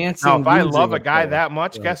him. Now, if I love a guy that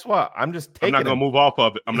much, guess what? I'm just taking I'm not going to move off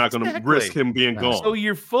of it. I'm not going to risk him being gone. So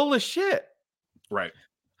you're full of shit. Right.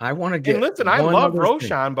 I want to get. And listen, I love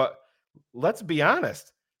Roshan, but let's be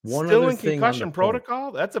honest. Still in concussion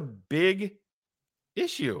protocol, that's a big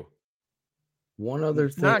issue. One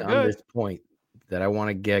other thing on this point that I want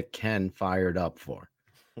to get Ken fired up for.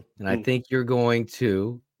 And I think you're going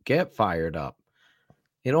to get fired up.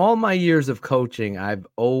 In all my years of coaching, I've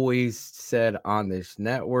always said on this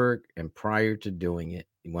network and prior to doing it,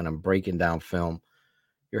 when I'm breaking down film,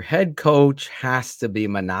 your head coach has to be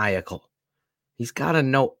maniacal. He's got to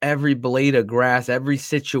know every blade of grass, every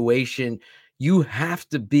situation. You have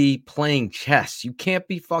to be playing chess. You can't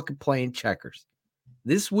be fucking playing checkers.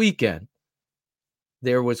 This weekend,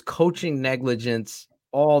 there was coaching negligence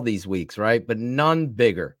all these weeks, right? But none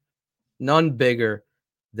bigger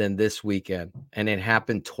than this weekend. And it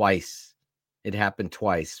happened twice.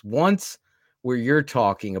 Once where you're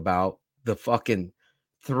talking about the fucking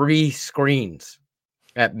 3 screens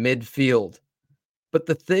at midfield. But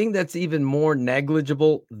the thing that's even more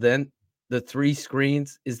negligible than the 3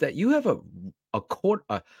 screens is that you have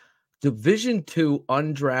a Division II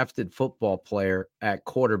undrafted football player at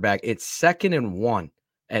quarterback. It's 2nd and 1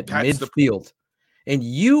 at midfield. And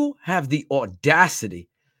you have the audacity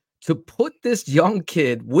to put this young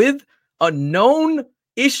kid with a known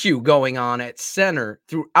issue going on at center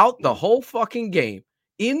throughout the whole fucking game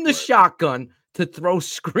in the shotgun to throw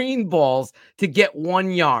screen balls to get 1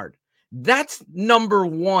 yard. That's number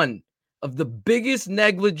one of the biggest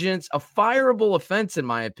negligence, a fireable offense, in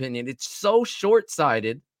my opinion. It's so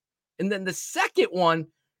short-sighted. And then the second one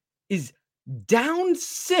is down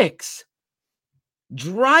 6,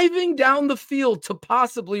 driving down the field to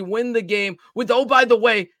possibly win the game with, oh, by the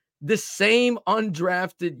way, the same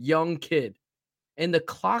undrafted young kid. And the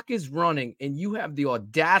clock is running, and you have the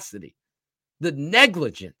audacity, the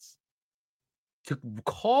negligence to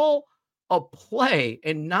call a play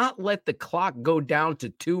and not let the clock go down to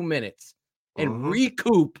 2 minutes and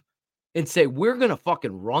recoup and say, we're going to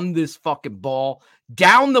fucking run this fucking ball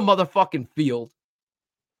down the motherfucking field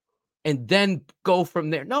and then go from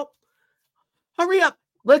there. Nope. Hurry up.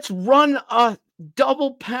 Let's run a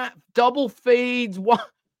double fades.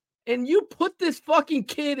 And you put this fucking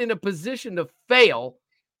kid in a position to fail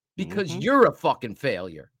because you're a fucking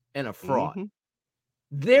failure and a fraud.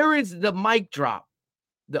 There is the mic drop.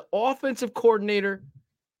 The offensive coordinator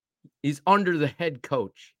is under the head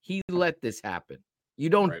coach. He let this happen. You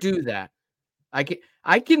don't do that. I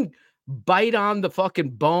can bite on the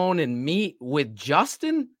fucking bone and meat with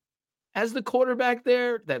Justin as the quarterback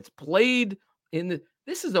there that's played in the.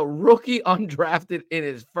 This is a rookie undrafted in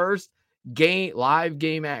his first live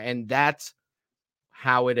game, and that's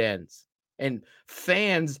how it ends. And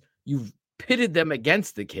fans, you've pitted them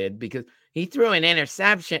against the kid because he threw an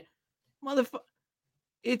interception. Motherfucker,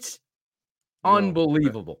 it's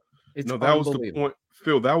unbelievable. That was the point,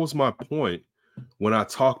 Phil. That was my point when I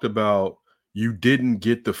talked about you didn't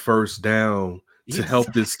get the first down to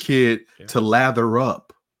help this kid to lather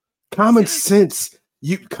up. Common sense.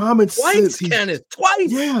 Twice, Kenneth.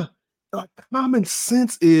 Twice. Yeah. Common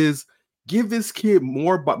sense is give this kid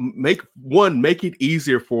more, but make it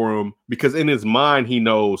easier for him because in his mind he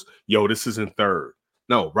knows, this isn't third.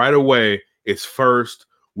 No, right away it's first.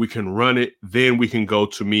 We can run it, then we can go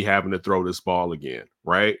to me having to throw this ball again,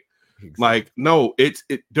 right? Exactly. Like, no,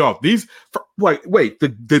 dog. Wait.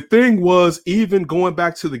 The thing was, even going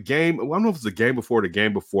back to the game, I don't know if it's the game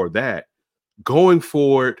before that, going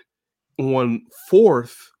for it on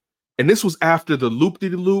 4th, and this was after the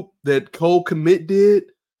loop-de-loop that Cole Kmet did,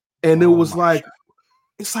 and it was like,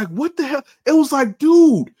 it's like, what the hell? It was like,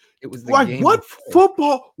 dude, it was like, what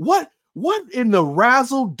football? What in the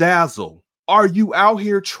razzle dazzle are you out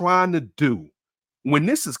here trying to do when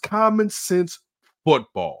this is common sense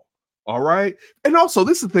football? All right. And also,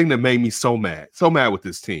 this is the thing that made me so mad with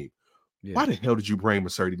this team. Yeah. Why the hell did you bring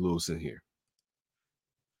Mercedes Lewis in here?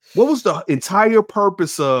 What was the entire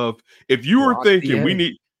purpose of, if you were thinking we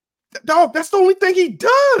need, dog, that's the only thing he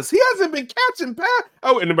does. He hasn't been catching pass.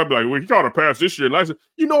 Oh, and everybody like, well, he caught a pass this year.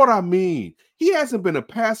 You know what I mean? He hasn't been a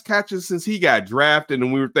pass catcher since he got drafted,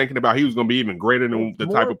 and we were thinking about he was going to be even greater than the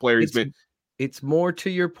type of player he's been. It's more to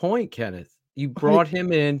your point, Kenneth. You brought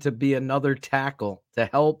him in to be another tackle to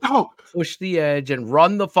help push the edge and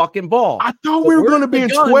run the fucking ball. I thought we were going to be in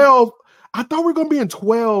 12. I thought we were going to be in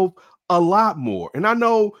 12 a lot more. And I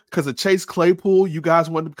know because of Chase Claypool, you guys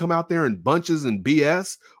wanted to come out there in bunches and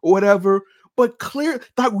BS or whatever. But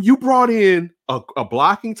like you brought in a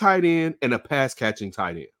blocking tight end and a pass catching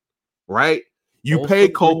tight end, right? You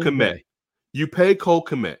paid Cole Kmet.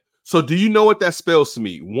 So do you know what that spells to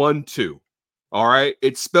me? 1-2. All right.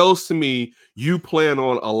 It spells to me you plan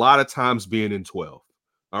on a lot of times being in 12.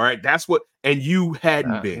 All right. That's what, and you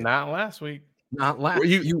hadn't been. Not last week. Not last.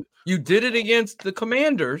 You did it against the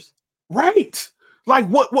Commanders. Right. Like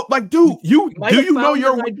what like, dude, do you know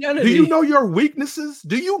your weaknesses?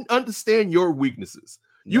 Do you understand your weaknesses?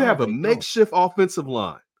 You have a makeshift offensive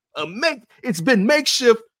line. It's been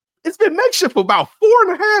makeshift. It's been makeshift for about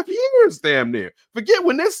 4.5 years, damn near. Forget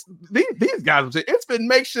when these guys, it's been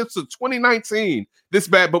makeshift since 2019. This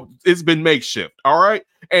bad, but it's been makeshift. All right.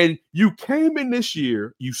 And you came in this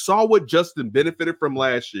year, you saw what Justin benefited from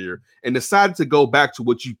last year, and decided to go back to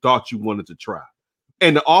what you thought you wanted to try.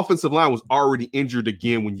 And the offensive line was already injured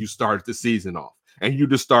again when you started the season off. And you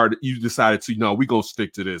decided to, we're gonna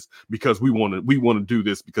stick to this because we want to do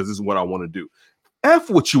this because this is what I want to do.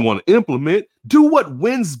 F what you want to implement. Do what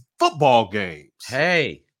wins football games.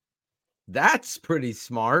 Hey, that's pretty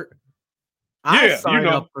smart. I sign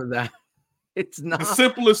up for that. It's not the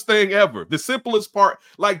simplest thing ever. The simplest part,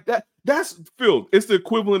 like that. That's Phil. It's the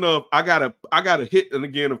equivalent of I gotta hit. And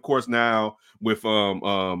again, of course, now with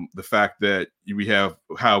the fact that we have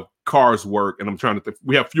how cars work, and I'm trying to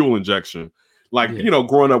we have fuel injection. Like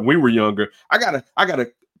growing up, when we were younger, I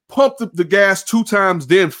gotta pump the gas 2 times,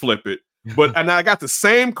 then flip it. But and I got the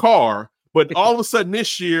same car, but all of a sudden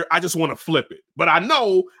this year I just want to flip it. But I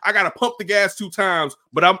know I got to pump the gas 2 times,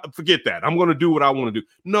 but forget that. I'm going to do what I want to do.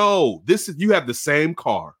 No, you have the same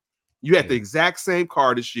car. You had the exact same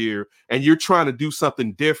car this year, and you're trying to do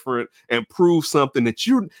something different and prove something that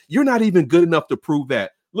you're not even good enough to prove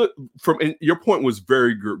that. Look, and your point was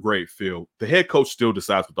very great, Phil. The head coach still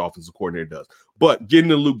decides what the offensive coordinator does. But getting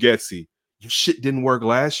to Luke Getsy, your shit didn't work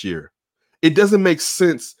last year. It doesn't make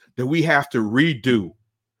sense that we have to redo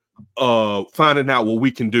finding out what we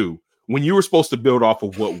can do when you were supposed to build off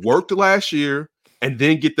of what worked last year and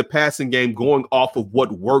then get the passing game going off of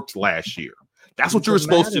what worked last year. That's what you were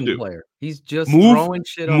supposed to do. Player. He's just throwing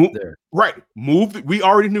shit up there. Right. We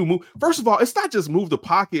already knew. First of all, it's not just move the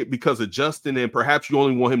pocket because of Justin and perhaps you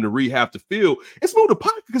only want him to rehab the field. It's move the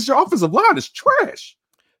pocket because your offensive line is trash.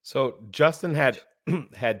 So Justin had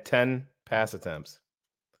 10 pass attempts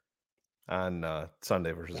on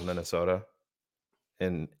Sunday versus Minnesota,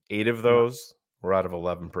 and 8 of those were out of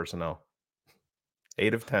 11 personnel.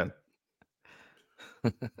 8 of 10.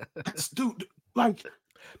 Dude, like,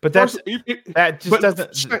 but it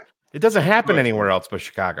doesn't happen anywhere else but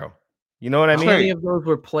Chicago. You know what I mean? How many of those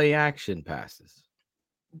were play action passes?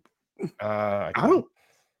 I don't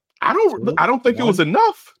think it was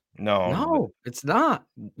enough. No, it's not,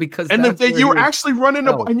 because you were actually running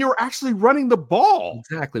the ball.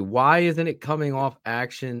 Exactly. Why isn't it coming off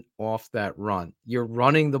action off that run? You're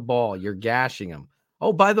running the ball. You're gashing him.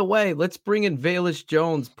 Oh, by the way, let's bring in Velus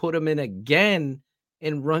Jones, put him in again,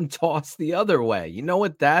 and run toss the other way. You know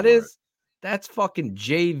what that is? That's fucking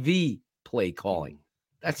JV play calling.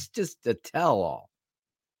 That's just a tell-all.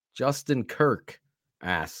 Justin Kirk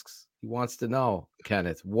asks, he wants to know,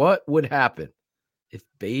 Kenneth, what would happen if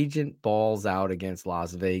Bagent balls out against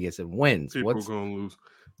Las Vegas and wins? People are going to lose.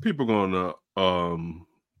 People are going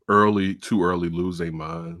to too early lose their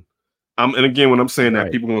mind. And again, when I'm saying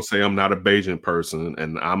that, people are going to say I'm not a Bagent person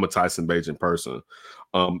and I'm a Tyson Bagent person.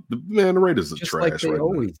 The Raiders are just trash. Like they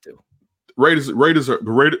always do. Raiders are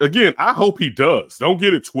again. I hope he does. Don't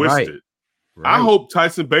get it twisted. Right. I hope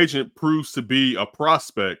Tyson Bagent proves to be a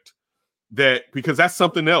prospect because that's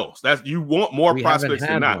something else. That's you want more prospects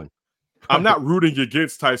than not. I'm not rooting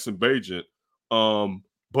against Tyson Bagent,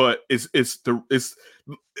 but a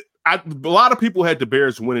lot of people had the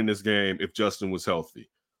Bears winning this game if Justin was healthy.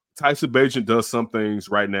 Tyson Bagent does some things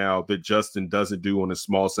right now that Justin doesn't do on a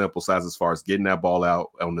small sample size as far as getting that ball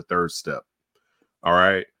out on the third step. All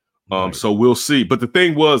right. So we'll see. But the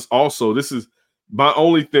thing was also, this is my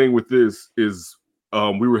only thing with this is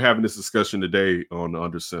we were having this discussion today on the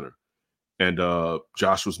Under Center. And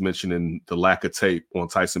Josh was mentioning the lack of tape on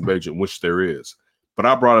Tyson Bagent, which there is. But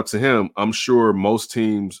I brought up to him, I'm sure most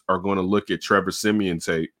teams are going to look at Trevor Siemian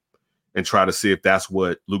tape and try to see if that's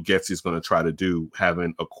what Luke Getsy is going to try to do,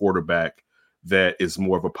 having a quarterback that is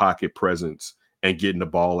more of a pocket presence and getting the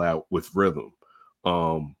ball out with rhythm.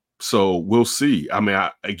 So we'll see. I mean,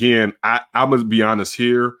 I'm going to be honest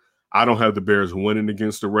here. I don't have the Bears winning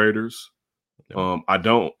against the Raiders. I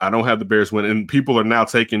don't have the Bears winning, and people are now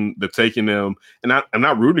taking them. And I'm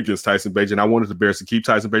not rooting against Tyson Bagent. I wanted the Bears to keep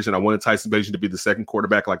Tyson Bagent. I wanted Tyson Bagent to be the second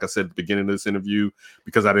quarterback, like I said at the beginning of this interview,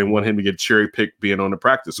 because I didn't want him to get cherry picked being on the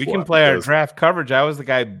practice squad. We can play our draft coverage. I was the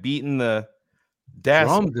guy beating the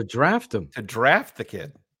desk to draft him, to draft the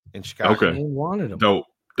kid in Chicago. Okay, he wanted him.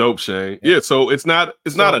 Dope, Shane. Yeah, so it's not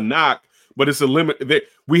a knock, but it's a limit.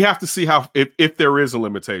 We have to see how if there is a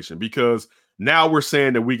limitation, because now we're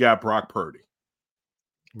saying that we got Brock Purdy.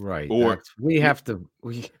 Right. Or we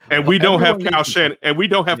don't have Kyle Shanahan. And we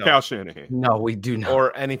don't have Kyle Shanahan. No, we do not.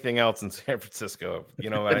 Or anything else in San Francisco. You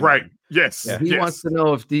know what I mean? Right. Yes. Yeah. He wants to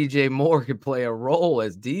know if DJ Moore could play a role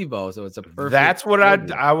as Devo. So it's a perfect. That's what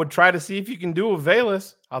I would try to see if you can do with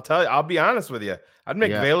Velus. I'll tell you. I'll be honest with you. I'd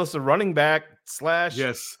make Velus a running back /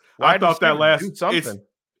 Yes. I thought that last something.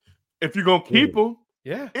 If you're gonna keep him.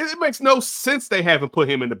 Yeah, it makes no sense they haven't put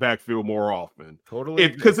him in the backfield more often. Totally,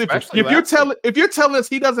 because if you're telling us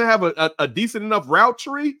he doesn't have a decent enough route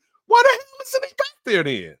tree, why the hell isn't he back there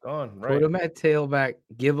then? Put him at tailback,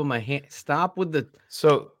 give him a hand. Stop with the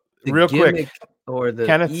real quick. Or the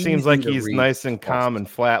Kenneth seems like he's nice and calm and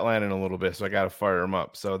flatlining a little bit, so I got to fire him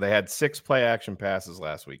up. So they had 6 play action passes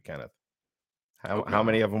last week, Kenneth. How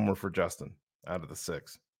many of them were for Justin out of the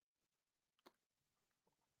 6?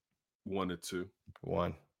 1 or 2.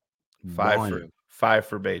 1. 5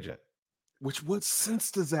 for Bagent. What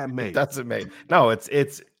sense does that make? It doesn't make. No,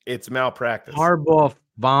 it's malpractice. Harbaugh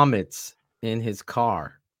vomits in his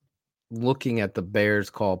car, looking at the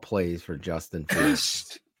Bears call plays for Justin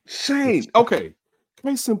Fields. Shane, okay.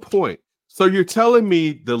 Case in point. So you're telling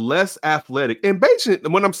me the less athletic, and Bagent,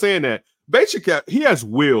 when I'm saying that, Bagent, he has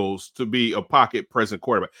wheels to be a pocket present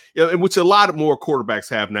quarterback, which a lot of more quarterbacks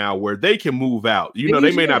have now, where they can move out.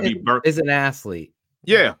 They may not be burnt. Is an athlete.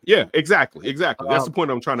 Yeah, exactly. That's the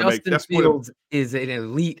point I'm trying to make. Justin That's Fields is an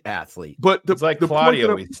elite athlete. But it's like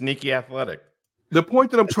Claudio, he's sneaky athletic. The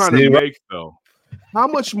point that I'm trying to make, though, how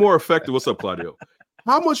much more effective? What's up, Claudio?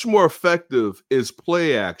 How much more effective is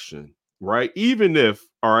play action, right? Even if,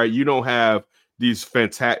 all right, you don't have these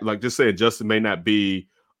fantastic, like just saying Justin may not be,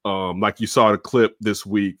 like you saw the clip this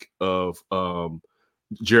week of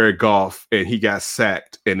Jared Goff, and he got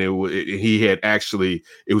sacked, and it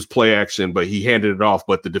was play action, but he handed it off,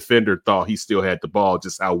 but the defender thought he still had the ball,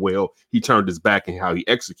 just how well he turned his back and how he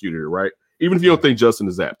executed it, right? Even if you don't think Justin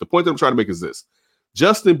is that. The point that I'm trying to make is this.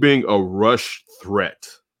 Justin being a rush threat,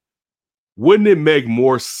 wouldn't it make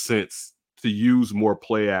more sense to use more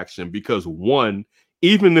play action? Because one,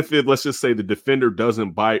 even if let's just say the defender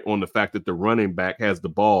doesn't bite on the fact that the running back has the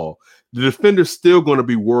ball, the defender's still going to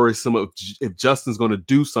be worrisome if Justin's going to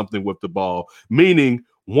do something with the ball, meaning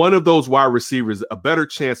one of those wide receivers, a better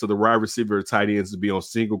chance of the wide receiver or tight ends to be on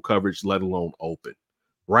single coverage, let alone open.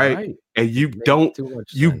 Right. And you don't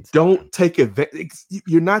take advantage.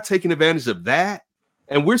 You're not taking advantage of that.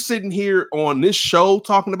 And we're sitting here on this show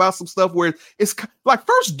talking about some stuff where it's like,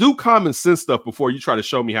 first do common sense stuff before you try to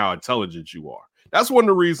show me how intelligent you are. That's one of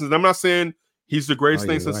the reasons. I'm not saying he's the greatest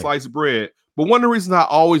thing since sliced bread, but one of the reasons I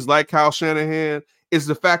always like Kyle Shanahan is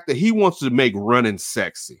the fact that he wants to make running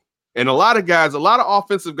sexy. And a lot of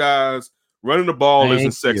offensive guys running the ball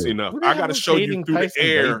isn't sexy enough. I got to show you through the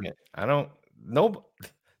air. I don't know.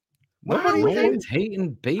 Nobody's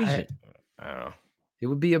hating Bagent. I don't know. It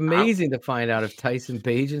would be amazing to find out if Tyson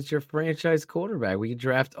Bagent's your franchise quarterback. We could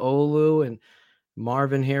draft Olu and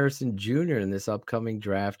Marvin Harrison Jr. in this upcoming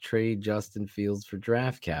draft, trade Justin Fields for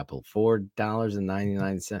draft capital,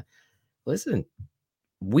 $4.99. Listen,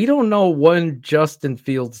 we don't know when Justin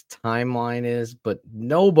Fields' timeline is, but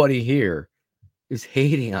nobody here is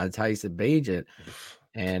hating on Tyson Bagent.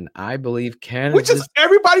 And I believe Kenneth.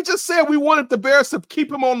 Everybody just said we wanted the Bears to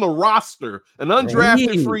keep him on the roster, an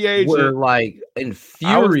undrafted free agent. We're like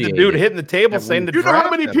infuriated. I was the dude hitting the table saying you know how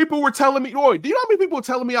many people were telling me, do you know how many people were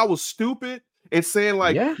telling me I was stupid and saying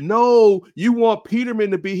like, no, you want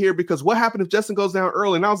Peterman to be here because what happened if Justin goes down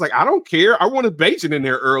early? And I was like, I don't care. I wanted Bagent in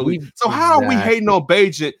there early. So how are we hating on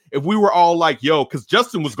Bagent if we were all like, yo, because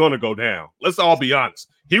Justin was going to go down. Let's all be honest.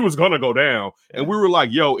 He was going to go down. And we were like,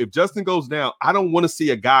 yo, if Justin goes down, I don't want to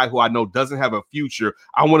see a guy who I know doesn't have a future.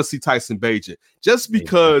 I want to see Tyson Bagent. Just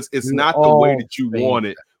because it's not the way that you want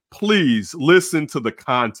it, please listen to the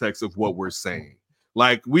context of what we're saying.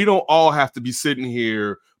 Like, we don't all have to be sitting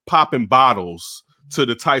here popping bottles to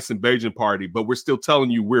the Tyson Bagent party, but we're still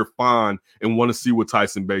telling you we're fine and want to see what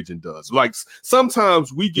Tyson Bagent does. Like,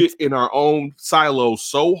 sometimes we get in our own silo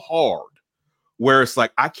so hard where it's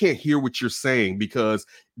like, I can't hear what you're saying because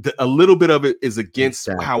a little bit of it is against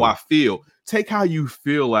how I feel. Take how you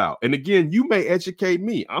feel out. And again, you may educate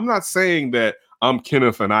me. I'm not saying that I'm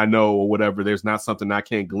Kenneth and I know or whatever. There's not something I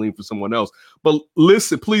can't glean from someone else. But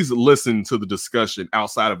please listen to the discussion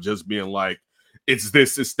outside of just being like, it's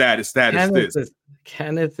this, it's that, it's that, it's this.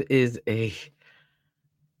 Kenneth is a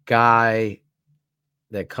guy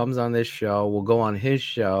that comes on this show, will go on his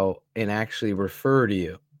show and actually refer to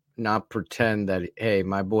you. Not pretend that, hey,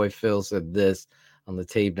 my boy Phil said this on the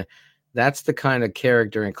tape. That's the kind of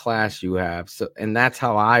character and class you have. So, and that's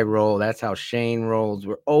how I roll. That's how Shane rolls.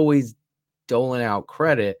 We're always doling out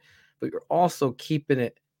credit, but you're also keeping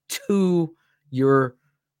it to your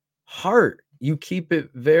heart. You keep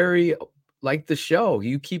it very like the show.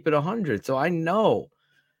 You keep it 100. So I know.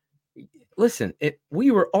 Listen,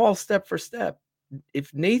 we were all step for step.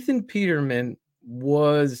 If Nathan Peterman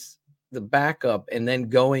was the backup and then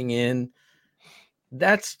going in,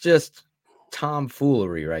 that's just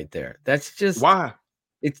tomfoolery right there. That's just why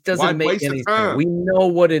it doesn't make any sense. We know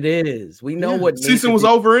what it is. We know what season was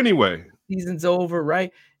over anyway. Season's over,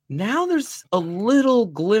 right? Now there's a little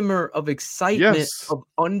glimmer of excitement of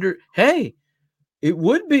hey, it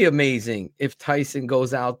would be amazing if Tyson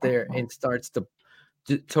goes out there and starts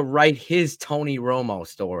to write his Tony Romo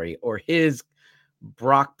story or his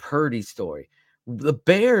Brock Purdy story. The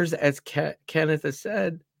Bears, as Kenneth has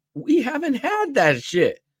said, we haven't had that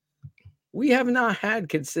shit. We have not had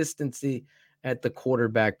consistency at the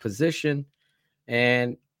quarterback position.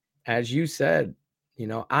 And as you said,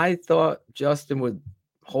 I thought Justin would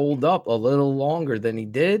hold up a little longer than he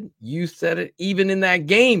did. You said it even in that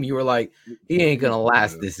game. You were like, he ain't going to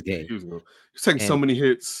last this game. He's taking so many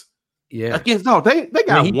hits. Yeah. Again, no, they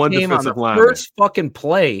got one defensive line. First fucking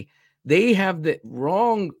play, they have the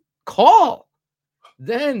wrong call.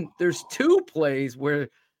 Then there's two plays where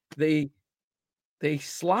they They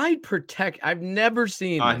slide protect. I've never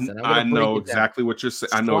seen this. And I know exactly what you're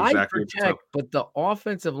saying. I know exactly what you're saying. But the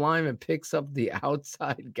offensive lineman picks up the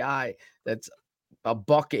outside guy that's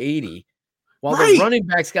 $180, while the running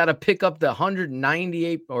back's got to pick up the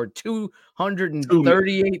 198 or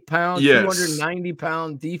 238 pound, 290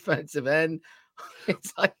 pound defensive end.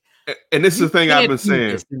 It's like, and this is the thing I've been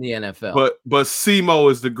saying in the NFL. But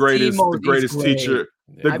Simo is the greatest teacher.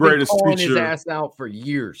 The greatest teacher. His ass out for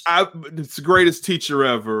years. It's the greatest teacher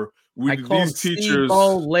ever. I call these teachers,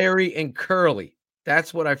 Simo, Larry, and Curly.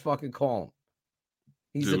 That's what I fucking call him.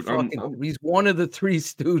 He's he's one of the three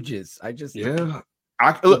stooges.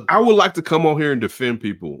 I would like to come on here and defend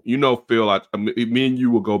people. You know, Phil, me and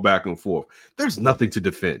you will go back and forth. There's nothing to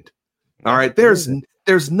defend. All right. There's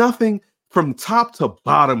nothing from top to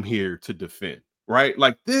bottom here to defend. Right.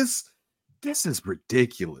 Like this is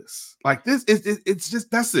ridiculous. Like this it's just,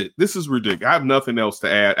 that's it. This is ridiculous. I have nothing else to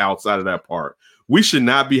add outside of that part. We should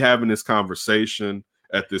not be having this conversation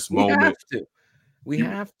at this moment. We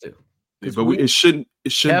have to. But it shouldn't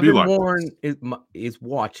Kevin be like Warren is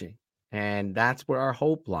watching, and that's where our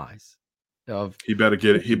hope lies. He better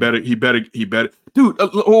get it. He better. Dude,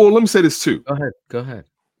 let me say this too. Go ahead.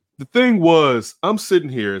 The thing was, I'm sitting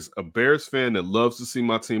here as a Bears fan that loves to see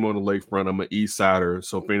my team on the lakefront. I'm an East Sider,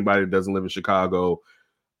 so if anybody that doesn't live in Chicago,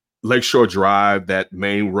 Lakeshore Drive, that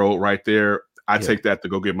main road right there, I take that to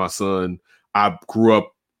go get my son. I grew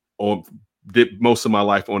up did most of my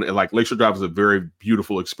life on it. Like Lakeshore Drive is a very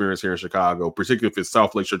beautiful experience here in Chicago, particularly if it's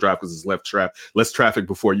South Lakeshore Drive because it's less traffic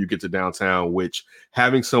before you get to downtown, which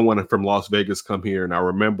having someone from Las Vegas come here. And I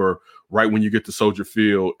remember right when you get to Soldier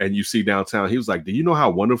Field and you see downtown, he was like, do you know how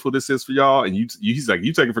wonderful this is for y'all? And he's like,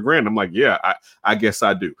 you take it for granted. I'm like, yeah, I guess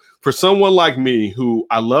I do. For someone like me, who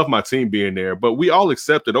I love my team being there, but we all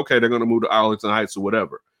accepted, okay, they're going to move to Arlington Heights or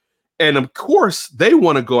whatever. And of course they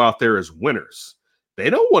want to go out there as winners. They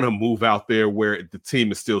don't want to move out there where the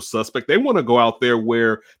team is still suspect. They want to go out there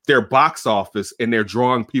where their box office and they're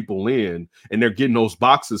drawing people in and they're getting those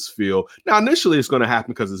boxes filled. Now, initially it's going to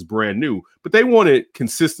happen because it's brand new, but they want it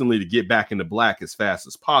consistently to get back into black as fast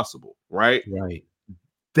as possible. Right. Right.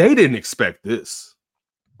 They didn't expect this.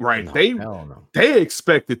 Right. No, they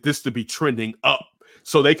expected this to be trending up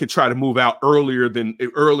so they could try to move out earlier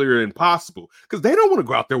than possible because they don't want to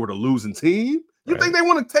go out there with a losing team. You think they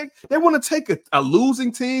want to take a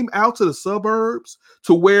losing team out to the suburbs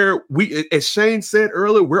to where as Shane said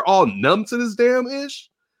earlier, we're all numb to this damn ish?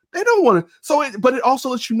 They don't want to. But it also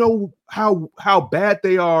lets you know how bad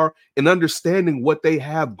they are in understanding what they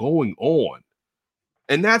have going on.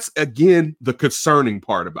 And that's, again, the concerning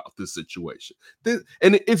part about this situation.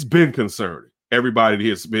 And it's been concerning. Everybody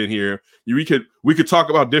has been here. We could talk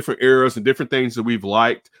about different eras and different things that we've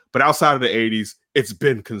liked, but outside of the 80s, it's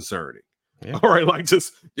been concerning. Yeah. All right, like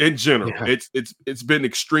just in general, it's been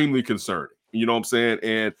extremely concerning. You know what I'm saying?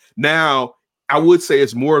 And now I would say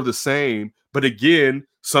it's more of the same. But again,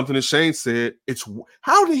 something that Shane said,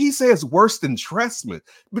 how did he say it's worse than Trestman?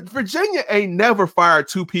 But Virginia ain't never fired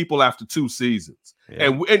two people after 2 seasons. Yeah.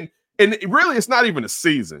 And really, it's not even a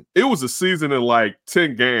season. It was a season in like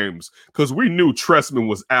 10 games because we knew Trestman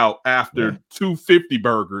was out after 250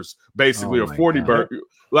 burgers, basically, or 40 burgers.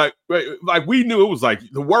 Like we knew it was like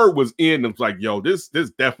the word was in. It was like, yo, this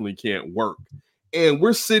definitely can't work. And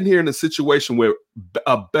we're sitting here in a situation where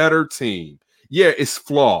a better team, it's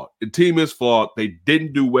flawed. The team is flawed. They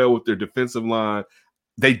didn't do well with their defensive line.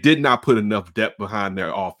 They did not put enough depth behind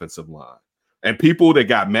their offensive line. And people that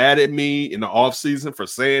got mad at me in the offseason for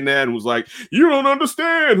saying that and was like, you don't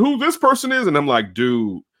understand who this person is. And I'm like,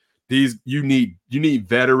 dude, you need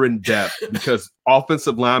veteran depth because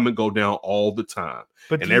offensive linemen go down all the time.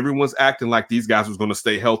 And everyone's acting like these guys was going to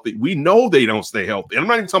stay healthy. We know they don't stay healthy. And I'm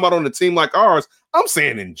not even talking about on a team like ours. I'm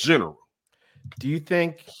saying in general. Do you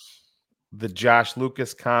think the Josh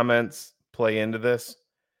Lucas comments play into this?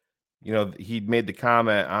 You know, he made the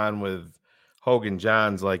comment on with Hogan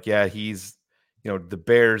Johns, like, the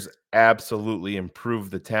Bears absolutely improved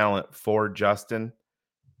the talent for Justin,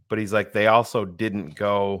 but he's like, they also didn't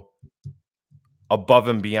go above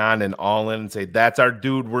and beyond and all in and say, that's our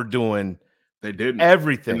dude, we're doing. They didn't.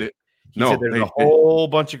 Everything. He said there's a whole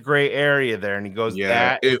bunch of gray area there, and he goes,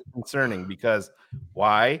 that is concerning because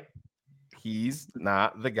why? He's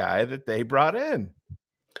not the guy that they brought in.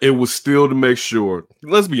 It was still to make sure.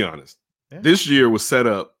 Let's be honest. This year was set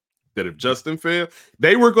up that if Justin failed,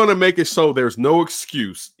 they were going to make it so there's no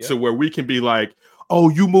excuse to where we can be like, oh,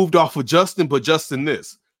 you moved off of Justin, but Justin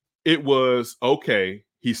this. It was, okay,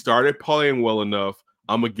 he started playing well enough.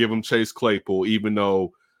 I'm going to give him Chase Claypool, even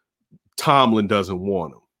though Tomlin doesn't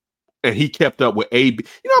want him. and he kept up with AB.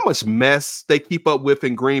 You know how much mess they keep up with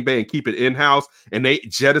in Green Bay and keep it in-house, and they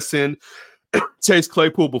jettisoned Chase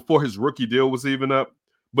Claypool before his rookie deal was even up.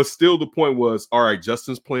 But still, the point was, all right,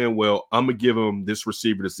 Justin's playing well. I'm going to give him this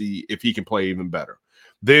receiver to see if he can play even better.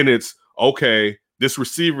 Then it's, okay, this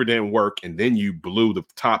receiver didn't work, and then you blew the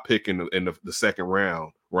top pick in the second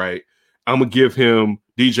round, right? I'm going to give him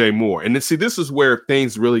DJ Moore. And then, see, this is where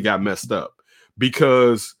things really got messed up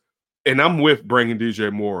because – and I'm with bringing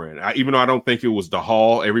DJ Moore in. Even though I don't think it was the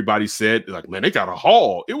haul, everybody said, like, man, they got a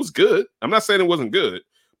haul. It was good. I'm not saying it wasn't good.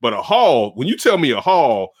 But a haul, when you tell me a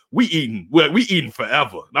haul, we eating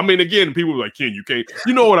forever. I mean, again, people are like, Ken, you can't.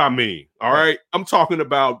 You know what I mean, all right? I'm talking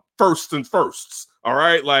about firsts and firsts, all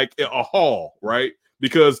right? Like a haul, right?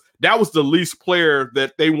 Because that was the least player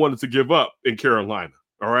that they wanted to give up in Carolina,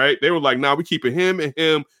 all right? They were like, nah, we keeping him and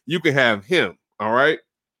him. You can have him, all right?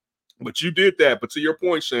 But you did that. But to your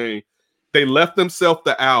point, Shane, they left themselves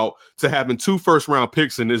out to having 2 first-round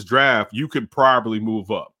picks in this draft. You could probably move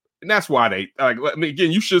up. And that's why they like. I mean,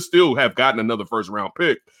 again, you should still have gotten another first-round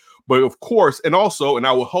pick, but of course, and also, and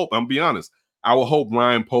I will hope. I'm be honest. I will hope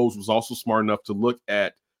Ryan Poles was also smart enough to look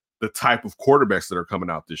at the type of quarterbacks that are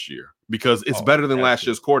coming out this year because it's better than last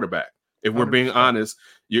year's quarterback. If we're being honest,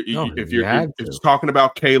 if you're talking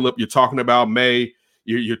about Caleb, you're talking about May.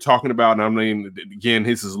 You're talking about, and I mean, again,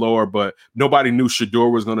 his is lower, but nobody knew Shador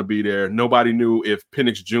was going to be there. Nobody knew if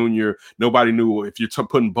Penix Jr., nobody knew if you're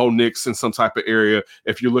putting Bo Nix in some type of area.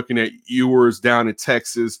 If you're looking at Ewers down in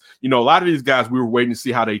Texas, you know, a lot of these guys, we were waiting to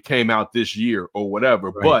see how they came out this year or whatever.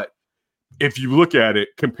 Right. But if you look at it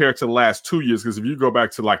compared to the last 2 years, because if you go back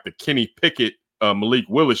to like the Kenny Pickett, Malik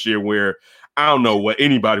Willis year, where I don't know what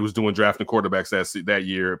anybody was doing drafting quarterbacks that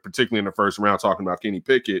year, particularly in the first round, talking about Kenny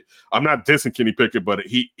Pickett. I'm not dissing Kenny Pickett, but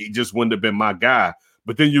he just wouldn't have been my guy.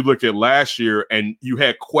 But then you look at last year and you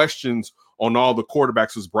had questions on all the quarterbacks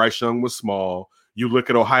because Bryce Young was small. You look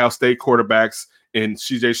at Ohio State quarterbacks and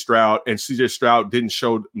CJ Stroud didn't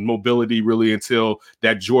show mobility really until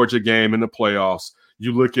that Georgia game in the playoffs.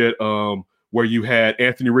 You look at where you had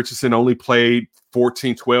Anthony Richardson only played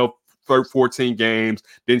 14 games,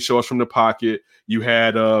 didn't show us from the pocket. You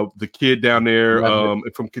had the kid down there from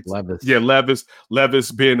Levis. Yeah,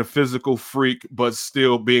 Levis being a physical freak, but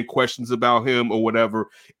still being questions about him or whatever.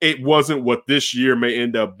 It wasn't what this year may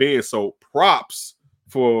end up being. So props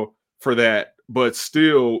for that. But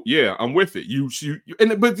still, yeah, I'm with it.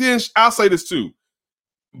 But then I'll say this too.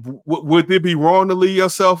 Would it be wrong to leave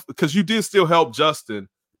yourself? Because you did still help Justin.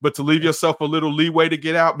 But to leave yourself a little leeway to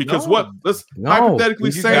get out, because hypothetically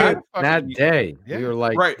say that day, you're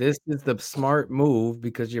like, this is the smart move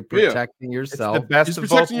because you're protecting yourself. It's the best of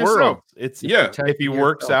both worlds. If he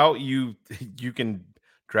works out, you can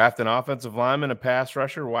draft an offensive lineman, a pass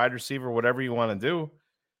rusher, wide receiver, whatever you want to do.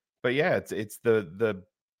 But yeah, it's the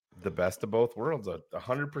best of both worlds,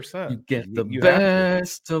 100%. You get the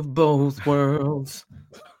best of both worlds.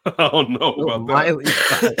 I don't know about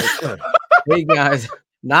that. Hey guys.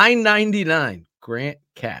 $9.99 Grant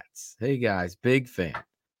Katz. Hey guys, big fan.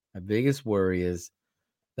 My biggest worry is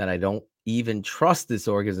that I don't even trust this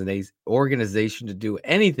organization to do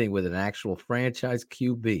anything with an actual franchise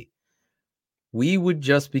QB. We would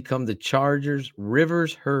just become the Chargers,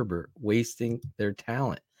 Rivers, Herbert, wasting their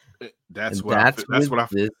talent. That's what I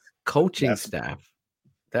this coaching staff.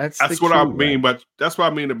 That's what I mean. But that's what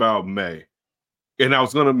I mean about May. And I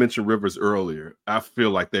was going to mention Rivers earlier. I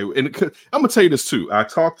feel like I'm going to tell you this too. I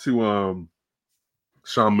talked to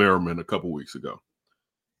Sean Merriman a couple weeks ago,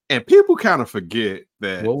 and people kind of forget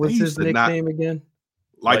that. What was his nickname again?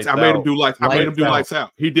 I made him do lights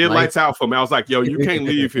out. He did lights out for me. I was like, yo, you can't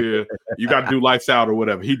leave here. You got to do lights out or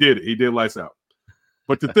whatever. He did it. He did lights out.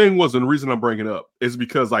 But the thing was, and the reason I'm bringing it up is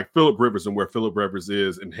because like Phillip Rivers and where Phillip Rivers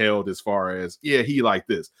is and held as far as, he like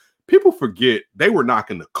this. People forget they were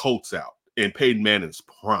knocking the Colts out in Peyton Manning's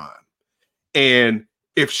prime. And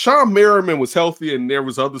if Sean Merriman was healthy and there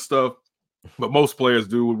was other stuff, but most players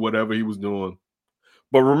do whatever he was doing.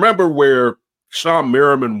 But remember where Sean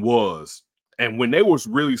Merriman was, and when they was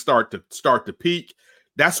really start to peak,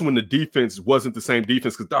 that's when the defense wasn't the same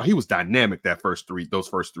defense because he was dynamic those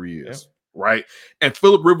first 3 years, right? And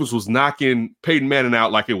Phillip Rivers was knocking Peyton Manning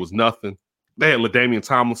out like it was nothing. They had LaDainian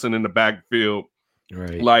Tomlinson in the backfield,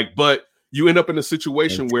 right? But you end up in a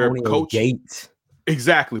situation where but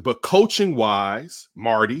coaching wise,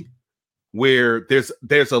 Marty, where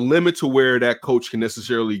there's a limit to where that coach can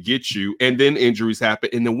necessarily get you, and then injuries happen,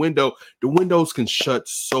 and the windows can shut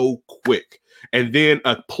so quick. And then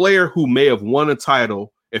a player who may have won a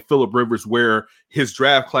title at Phillip Rivers, where his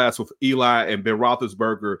draft class with Eli and Ben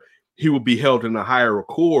Roethlisberger, he would be held in a higher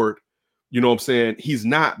accord. You know what I'm saying? He's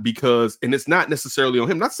not, because, and it's not necessarily on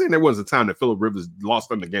him. Not saying there was a time that Phillip Rivers lost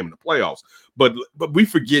them the game in the playoffs, but we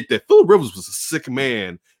forget that Phillip Rivers was a sick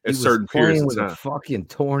man at certain periods of time. A fucking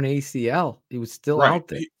torn ACL. He was still Right. out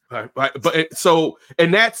there. Right. But so,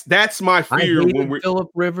 and that's my fear when we're Phillip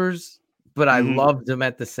Rivers, but I loved him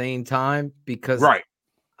at the same time because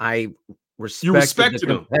I respected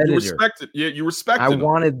him. You respected, you respected him. I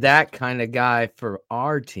wanted that kind of guy for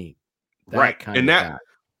our team. Guy.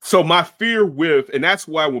 So my fear with, and that's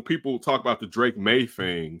why when people talk about the Drake May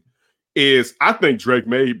thing, is I think Drake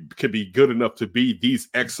May could be good enough to be these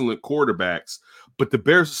excellent quarterbacks, but the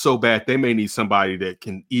Bears are so bad they may need somebody that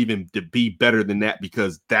can even to be better than that,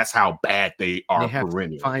 because that's how bad they are. They have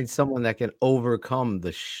to find someone that can overcome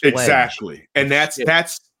the exactly, and that's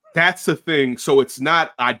the thing. So it's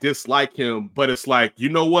not I dislike him, but it's like, you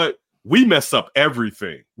know what? We mess up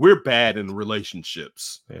everything. We're bad in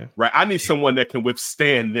relationships, right? I need someone that can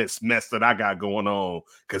withstand this mess that I got going on,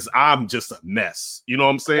 because I'm just a mess. You know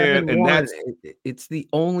what I'm saying? And it's the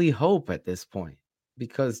only hope at this point,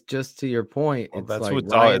 because just to your point, it's that's like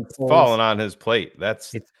what's falling on his plate.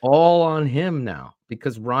 It's all on him now,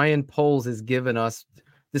 because Ryan Poles has given us,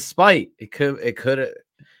 despite it could have.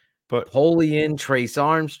 But Polian, Trace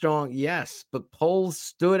Armstrong, yes, but Poles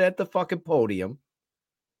stood at the fucking podium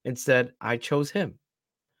and said, I chose him.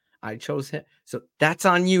 So that's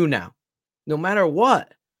on you now. No matter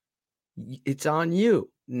what, it's on you.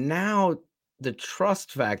 Now the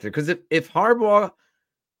trust factor, because if Harbaugh,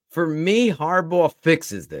 for me, Harbaugh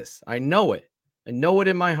fixes this. I know it. I know it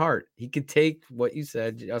in my heart. He could take what you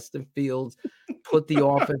said, Justin Fields, put the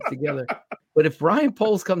offense together. But if Ryan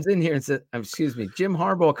Poles comes in here and says, Jim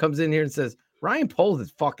Harbaugh comes in here and says, Ryan Poles is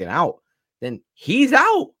fucking out, then he's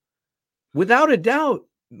out. Without a doubt.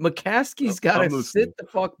 McCaskey's got to sit the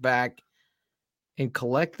fuck back and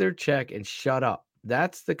collect their check and shut up.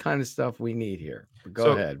 That's the kind of stuff we need here. But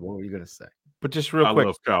go ahead. What were you going to say? But just real quick. I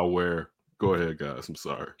love Kyle Ware. Go ahead, guys. I'm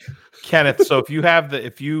sorry. Kenneth, so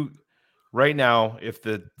right now, if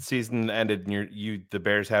the season ended and the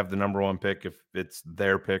Bears have the number 1 pick, if it's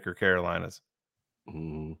their pick or Carolina's,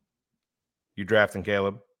 you drafting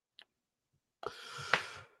Caleb?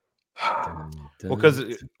 Well, because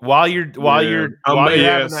while you're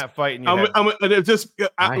having that fight,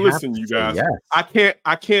 and listen, you guys. Yes.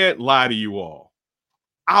 I can't lie to you all.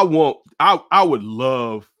 I would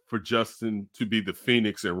love for Justin to be the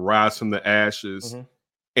Phoenix and rise from the ashes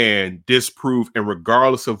and disprove, and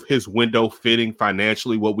regardless of his window fitting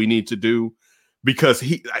financially, what we need to do, because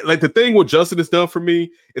he, like, the thing what Justin has done for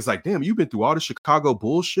me is like, damn, you've been through all the Chicago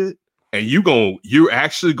bullshit, and you're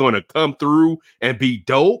actually going to come through and be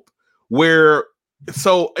dope.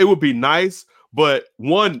 So it would be nice, but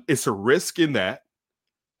one, it's a risk in that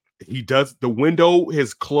the window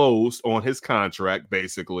has closed on his contract,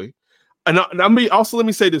 basically. And let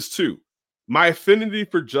me say this too. My affinity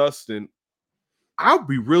for Justin, I'll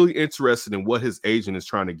be really interested in what his agent is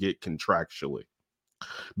trying to get contractually,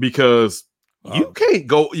 because you can't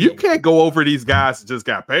go over these guys that just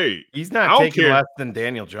got paid. He's not taking less than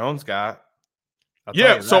Daniel Jones got.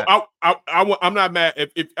 So I'm not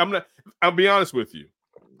mad. I'll be honest with you.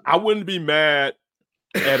 I wouldn't be mad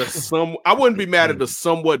at a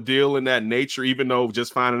somewhat deal in that nature, even though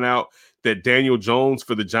just finding out that Daniel Jones,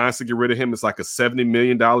 for the Giants to get rid of him, is like a $70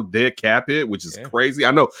 million dead cap hit, which is crazy.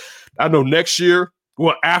 I know next year,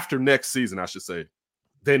 well, after next season, I should say,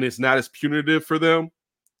 then it's not as punitive for them.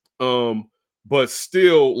 But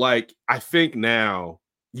still, like, I think now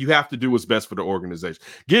you have to do what's best for the organization.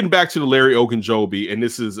 Getting back to the Larry Ogunjobi, and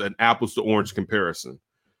this is an apples to orange comparison.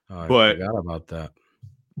 I forgot about that.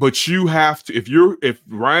 But you have to, if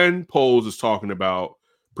Ryan Poles is talking about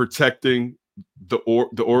protecting the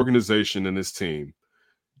organization and his team,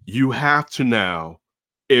 you have to now,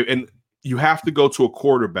 and you have to go to a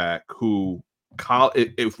quarterback who,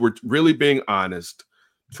 if we're really being honest,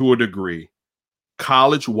 to a degree,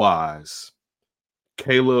 college-wise,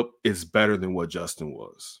 Caleb is better than what Justin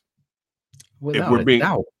was. Without if we're being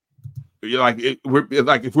doubt.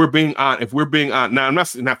 If we're being on, now I'm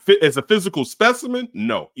not fit as a physical specimen.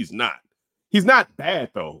 No, he's not. He's not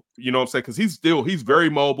bad though. You know what I'm saying? Because he's very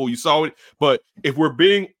mobile. You saw it. But if we're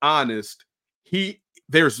being honest,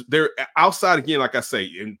 there's outside again, like I say,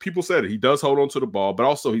 and people said it, he does hold on to the ball, but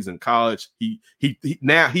also he's in college. He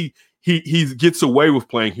gets away with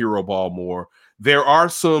playing hero ball more. There are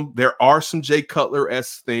some Jay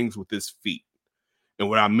Cutler-esque things with his feet. And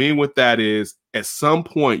what I mean with that is, at some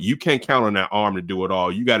point, you can't count on that arm to do it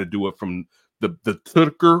all. You got to do it from the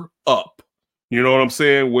tucker up. You know what I'm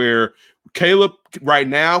saying? Where Caleb right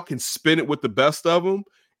now can spin it with the best of them.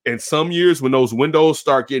 And some years when those windows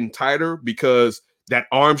start getting tighter, because that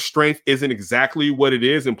arm strength isn't exactly what it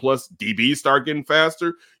is, and plus DBs start getting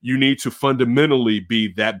faster, you need to fundamentally be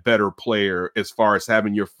that better player as far as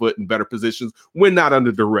having your foot in better positions when not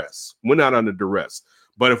under duress.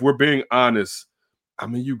 But if we're being honest, I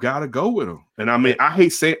mean, you got to go with him. And I mean, I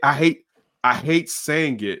hate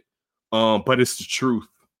saying it, but it's the truth.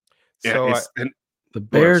 So the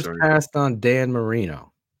Bears passed on Dan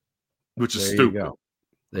Marino, which is stupid.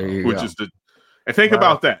 There you go. And think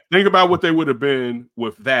about that. Think about what they would have been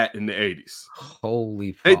with that in the 80s.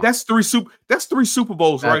 Holy fuck. That's three Super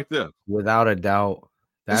Bowls right there. Without a doubt.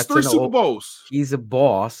 That's 3 Super Bowls. He's a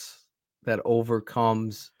boss that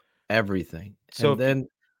overcomes everything. So then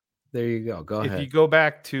there you go. Go ahead. If you go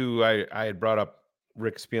back to I had brought up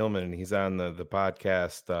Rick Spielman, and he's on the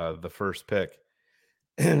podcast, The First Pick.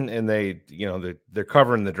 And they, they're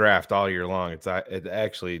covering the draft all year long. It's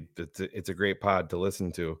a great pod to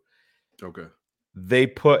listen to. Okay. They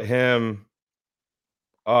put him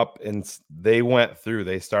up, and they went through.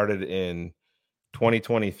 They started in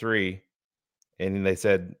 2023, and they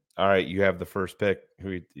said, "All right, you have the first pick."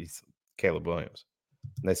 He's Caleb Williams.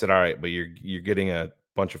 And they said, "All right, but you're getting a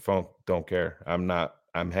bunch of phone. Don't care. I'm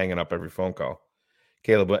hanging up every phone call."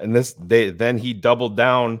 Caleb, and then he doubled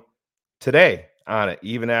down today on it,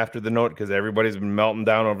 even after the note, because everybody's been melting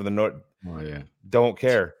down over the note. Oh yeah, don't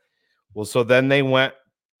care. Well, so then they went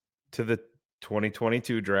to the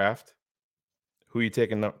 2022 draft. Who you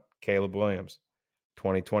taking up? Caleb Williams.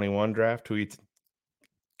 2021 draft.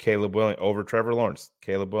 Caleb Williams over Trevor Lawrence.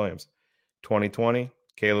 Caleb Williams. 2020.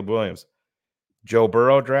 Caleb Williams. Joe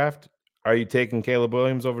Burrow draft. Are you taking Caleb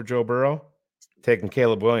Williams over Joe Burrow? Taking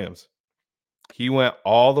Caleb Williams. He went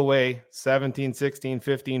all the way 17, 16,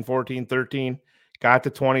 15, 14, 13, got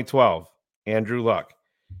to 2012, Andrew Luck.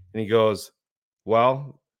 And he goes,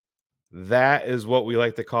 well, that is what we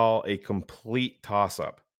like to call a complete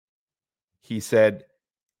toss-up. He said,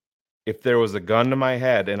 if there was a gun to my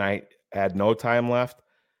head and I had no time left,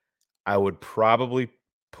 I would probably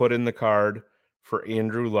put in the card for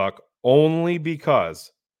Andrew Luck, only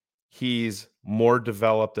because he's more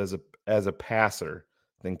developed as a passer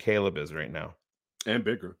than Caleb is right now. And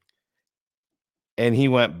bigger. And he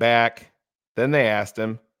went back. Then they asked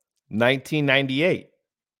him, 1998.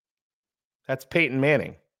 That's Peyton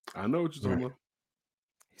Manning. I know what you're talking about.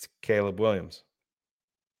 He's Caleb Williams.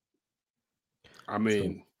 I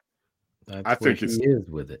mean, that's I think he is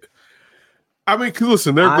with it. I mean,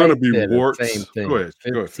 listen, they're going to be warts. Same thing. Go ahead.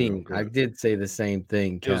 15. Go ahead. I did say the same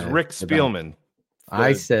thing. It was Rick Spielman.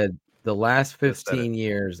 I said the last 15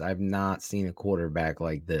 years, I've not seen a quarterback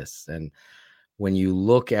like this. And when you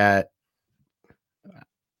look at,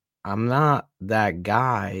 I'm not that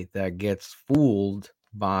guy that gets fooled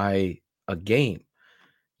by a game.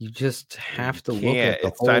 You just have to look at the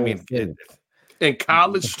whole thing. In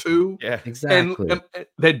college too. Yeah, exactly. And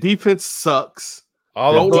that defense sucks.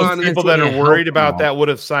 All of those people that are worried about that would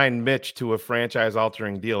have signed Mitch to a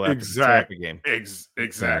franchise-altering deal after the Tampa game.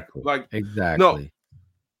 Exactly. Like exactly. No.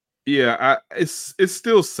 Yeah, it's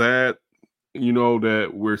still sad, that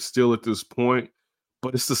we're still at this point,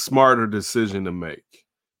 but it's a smarter decision to make.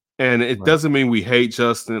 And it doesn't mean we hate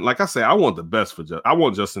Justin. Like I say, I want the best for Justin. I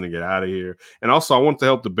want Justin to get out of here. And also, I want to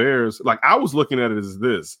help the Bears. Like, I was looking at it as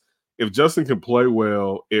this. If Justin can play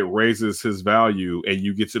well, it raises his value, and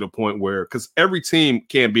you get to the point where, because every team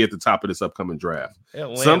can't be at the top of this upcoming draft.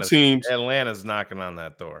 Atlanta's knocking on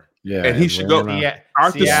that door. Yeah, and he should go.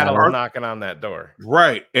 Seattle's knocking on that door.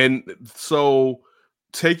 Right. And so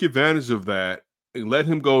take advantage of that and let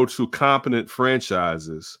him go to competent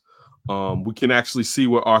franchises. We can actually see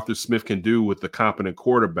what Arthur Smith can do with the competent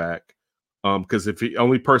quarterback. Because if the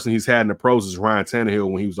only person he's had in the pros is Ryan Tannehill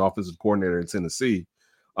when he was offensive coordinator in Tennessee.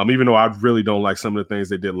 Even though I really don't like some of the things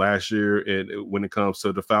they did last year, and when it comes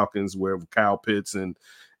to the Falcons, where Kyle Pitts, and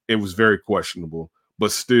it was very questionable.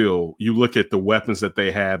 But still, you look at the weapons that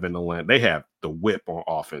they have in Atlanta. They have the whip on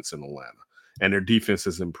offense in Atlanta, and their defense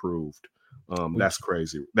has improved. That's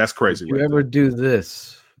crazy. That's crazy. You ever do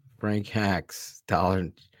this, Frank Hacks,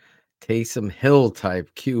 Taysom Hill type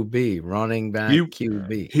QB, running back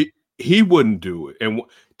QB? He wouldn't do it. And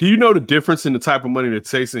do you know the difference in the type of money that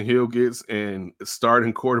Taysom Hill gets and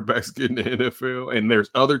starting quarterbacks get in the NFL? And there's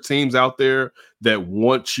other teams out there that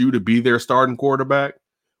want you to be their starting quarterback.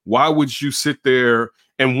 Why would you sit there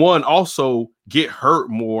and also get hurt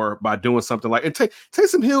more by doing something like, and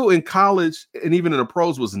Taysom Hill in college and even in the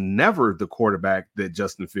pros was never the quarterback that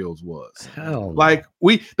Justin Fields was. Hell, like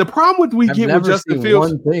the problem with Justin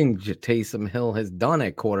Fields. One thing Taysom Hill has done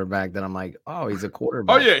at quarterback that I'm like, oh, he's a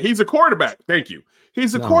quarterback. Oh yeah, he's a quarterback. Thank you.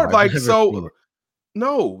 He's a quarterback. So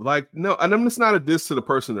No, and I'm just not a diss to the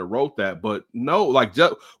person that wrote that, but no, like,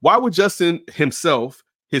 why would Justin himself,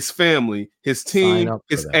 his family, his team,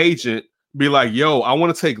 his agent be like, yo, I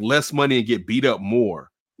want to take less money and get beat up more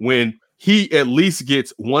when he at least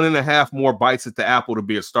gets 1.5 more bites at the apple to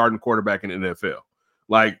be a starting quarterback in the NFL?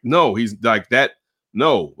 Like, no, he's like that.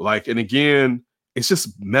 No, like, and again, it's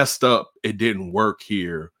just messed up. It didn't work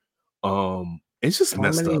here. It's just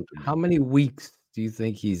messed up. How many weeks do you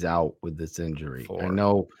think he's out with this injury? 4. I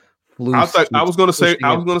know flu. I was going to say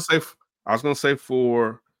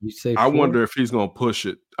 4. You say 4? I wonder if he's going to push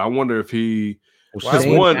it. I wonder if he.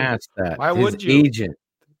 Why would you? Agent,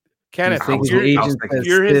 Kenneth,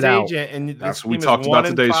 you're his agent, and that's what we talked about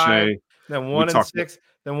today, Shane. Then 1-6.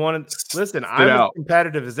 Then 1. Listen, I'm as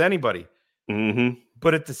competitive as anybody. Mm-hmm.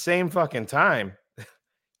 But at the same fucking time,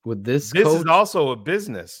 with this is also a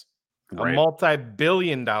business. A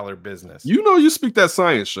multi-billion-dollar business. You speak that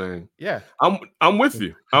science, Shane. Yeah, I'm with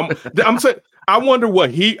you. I'm saying I wonder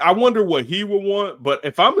what he would want. But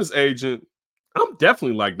if I'm his agent, I'm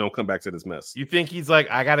definitely like, don't come back to this mess. You think he's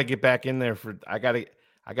like, I got to get back in there for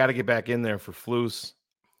get back in there for Flus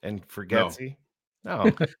and for Getsy?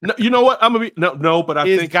 No. No, you know what? I'm gonna be no, but I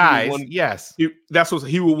his think guys. Yes, that's what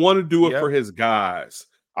he would want to do it for his guys.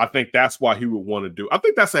 I think that's why he would want to do. I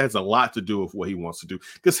think that has a lot to do with what he wants to do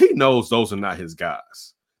because he knows those are not his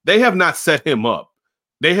guys. They have not set him up.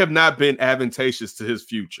 They have not been advantageous to his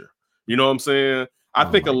future. You know what I'm saying? I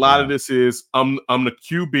think a lot of this is I'm the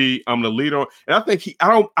QB, I'm the leader, and I think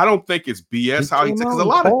I don't think it's BS how he because a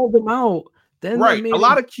lot of called them out. Then a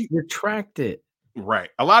lot of retract it. Right,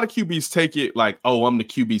 a lot of QBs take it like, oh, I'm the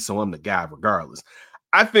QB, so I'm the guy regardless.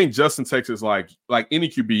 I think Justin takes it like any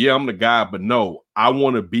QB. Yeah, I'm the guy, but no, I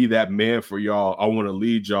want to be that man for y'all. I want to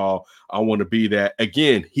lead y'all. I want to be that.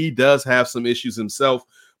 Again, he does have some issues himself,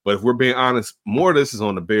 but if we're being honest, more of this is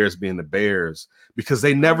on the Bears being the Bears because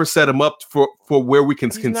they never set him up for where we can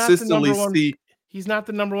consistently see. He's not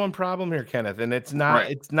the number one problem here, Kenneth, and it's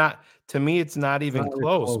not. It's not to me. It's not even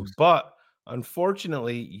close. But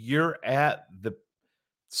unfortunately, you're at the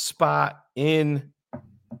spot in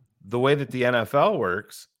the way that the NFL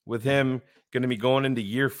works with him going to be going into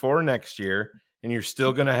year 4 next year, and you're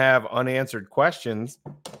still going to have unanswered questions.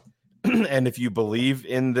 And if you believe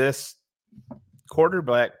in this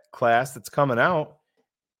quarterback class that's coming out,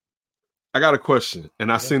 I got a question, and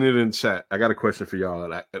I seen it in chat. I got a question for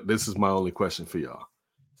y'all. This is my only question for y'all.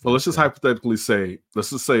 So let's just hypothetically say,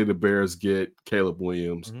 the Bears get Caleb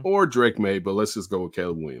Williams or Drake May, but let's just go with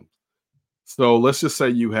Caleb Williams. So let's just say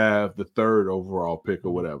you have the 3rd overall pick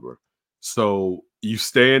or whatever. So you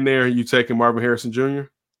stay in there and you taking Marvin Harrison Jr.?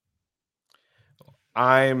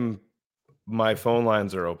 My phone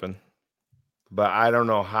lines are open, but I don't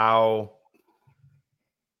know how.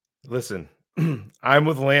 Listen, I'm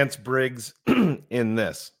with Lance Briggs in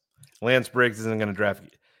this. Lance Briggs isn't going to draft.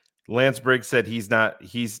 Lance Briggs said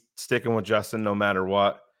he's sticking with Justin no matter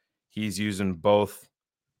what. He's using both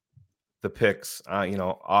the picks,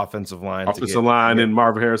 offensive line, and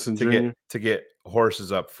Marvin Harrison Jr. to get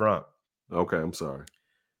horses up front. Okay, I'm sorry.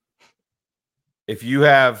 If you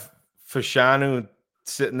have Fashanu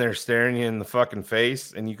sitting there staring you in the fucking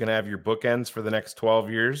face, and you can have your bookends for the next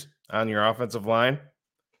 12 years on your offensive line,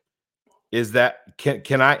 is that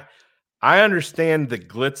can I understand the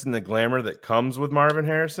glitz and the glamour that comes with Marvin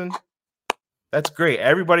Harrison. That's great.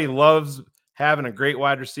 Everybody loves having a great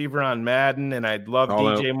wide receiver on Madden, and I'd love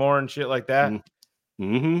DJ Moore and shit like that.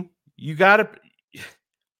 Mm-hmm. You gotta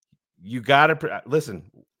listen.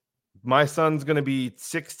 My son's gonna be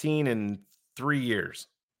 16 in 3 years,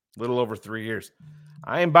 a little over 3 years.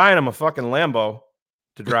 I ain't buying him a fucking Lambo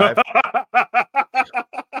to drive.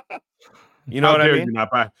 You know what I mean?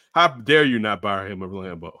 How dare you not buy him a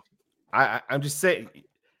Lambo? I'm just saying.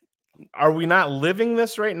 Are we not living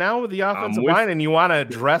this right now with the offensive line, and you want to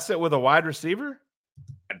address it with a wide receiver?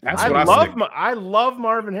 I love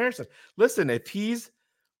Marvin Harrison. Listen, if he's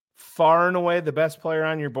far and away the best player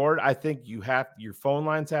on your board, I think your phone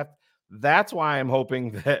lines have. That's why I'm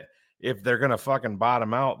hoping that if they're going to fucking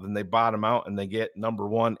bottom out, then they bottom out and they get number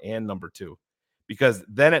 1 and number 2. Because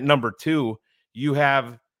then at number 2, you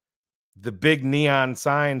have the big neon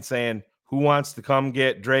sign saying, who wants to come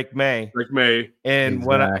get Drake May? Drake May. And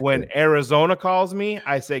when Arizona calls me,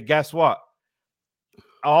 I say, guess what?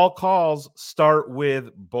 All calls start with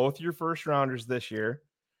both your first rounders this year,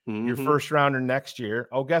 your first rounder next year.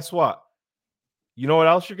 Oh, guess what? You know what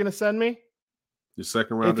else you're going to send me? Your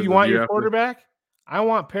second rounder. If you want your quarterback, I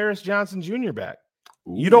want Paris Johnson Jr. back.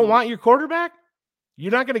 Ooh. You don't want your quarterback?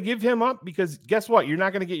 You're not going to give him up because guess what? You're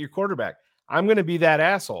not going to get your quarterback. I'm going to be that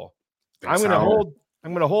asshole. I'm going to hold.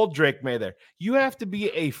 I'm going to hold Drake May there. You have to be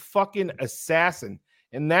a fucking assassin.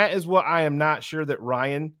 And that is what I am not sure that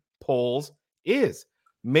Ryan Poles is.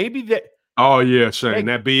 Maybe that. Oh, yeah, Shane.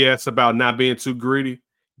 That BS about not being too greedy.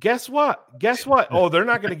 Guess what? Oh, they're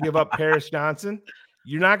not going to give up Paris Johnson.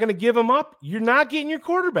 You're not going to give him up. You're not getting your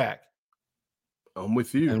quarterback. I'm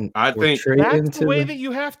with you. And I think that's the way that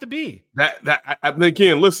you have to be.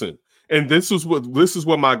 Again, listen. And this is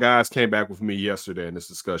what my guys came back with me yesterday in this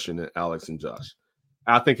discussion, and Alex and Josh.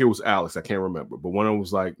 I think it was Alex. I can't remember, but one of them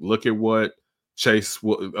was like, "Look at what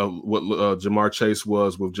Jamar Chase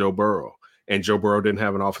was with Joe Burrow, and Joe Burrow didn't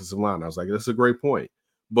have an offensive line." I was like, "That's a great point."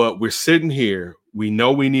 But we're sitting here. We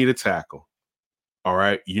know we need a tackle. All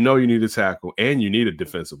right, you know you need a tackle, and you need a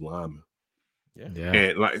defensive lineman. Yeah.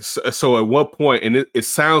 And like so at what point, and it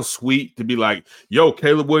sounds sweet to be like, yo,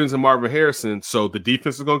 Caleb Williams and Marvin Harrison, so the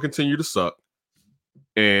defense is going to continue to suck.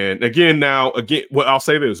 And again, well, I'll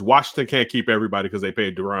say this: Washington can't keep everybody because they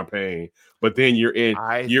paid Deron Payne, but then you're in.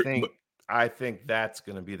 I think that's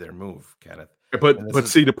going to be their move, Kenneth. But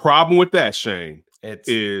see, the problem with that, Shane,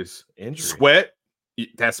 is injury. Sweat.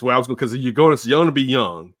 That's where I was going, because you're going to be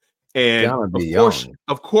young, and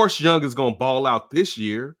of course, Young is going to ball out this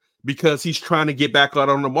year, because he's trying to get back out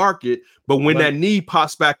on the market. But when that knee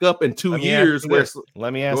pops back up in 2 years,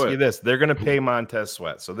 let me ask you this. They're going to pay Montez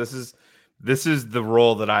Sweat. So this is the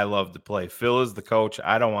role that I love to play. Phil is the coach.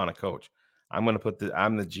 I don't want to coach. I'm going to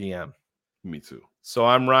I'm the GM. Me too. So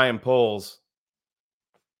I'm Ryan Poles,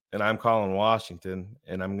 and I'm calling Washington,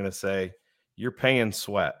 and I'm going to say, you're paying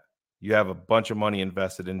Sweat. You have a bunch of money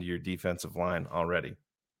invested into your defensive line already.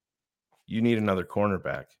 You need another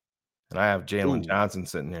cornerback. And I have Jalen Johnson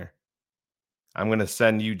sitting here. I'm going to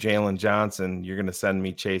send you Jalen Johnson. You're going to send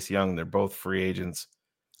me Chase Young. They're both free agents.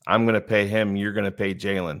 I'm going to pay him. You're going to pay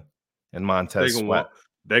Jalen and Montez Sweat.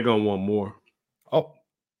 They're going to want more. Oh,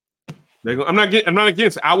 I'm not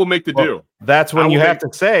against it. I will make the deal. That's when you have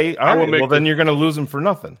to say, all right, well, then you're going to lose them for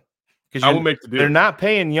nothing. I will make the deal. They're not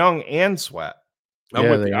paying Young and Sweat.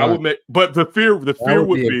 I would make, but the fear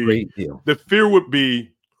would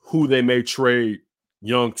be who they may trade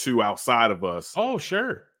Young to outside of us. Oh,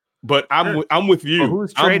 sure. But I'm with you. But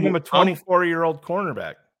who's trading him a 24-year-old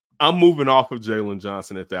cornerback? I'm moving off of Jalen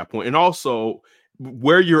Johnson at that point. And also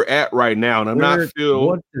where you're at right now, and I'm not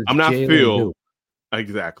Phil.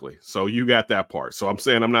 Exactly. So you got that part. So I'm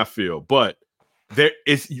saying I'm not Phil. But there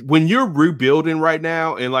is, when you're rebuilding right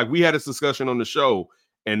now, and like we had this discussion on the show,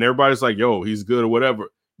 and everybody's like, yo, he's good or whatever.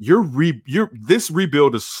 This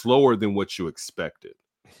rebuild is slower than what you expected.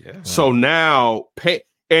 Yeah. So now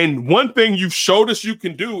and one thing you've showed us you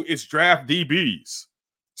can do is draft DBs.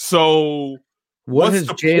 So what has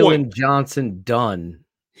Jalen Johnson done?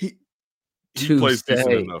 He plays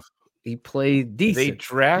decent enough. He played decent. They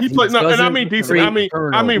draft. He played, no, and I mean decent.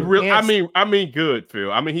 I mean good,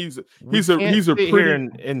 Phil. I mean he's a pretty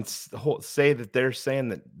and say that they're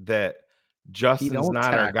saying that Justin's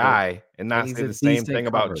not our guy, and not say the same thing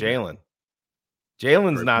about Jalen.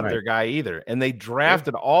 Jalen's not their guy either, and they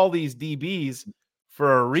drafted all these DBs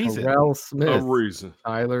for a reason. Terrell Smith, a reason.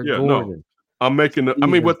 Tyler Gordon. No, I'm making.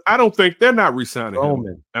 But I don't think they're not re-signing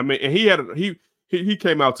him. I mean, and he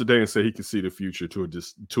came out today and said he can see the future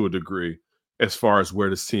to a degree as far as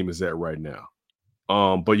where this team is at right now.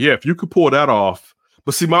 But yeah, if you could pull that off.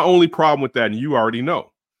 But see, my only problem with that, and you already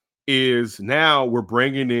know, is now we're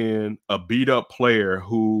bringing in a beat up player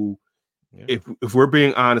who. Yeah. If we're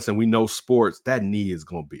being honest and we know sports, that knee is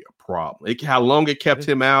going to be a problem. How long it kept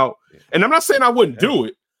him out, and I'm not saying I wouldn't do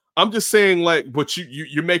it. I'm just saying, like, but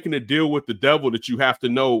you're making a deal with the devil that you have to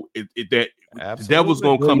know that the devil's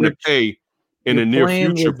going to come to pay in the near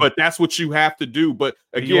future. But that's what you have to do. But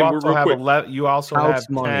again, you also have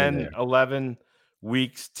 10, 11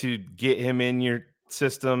 weeks to get him in your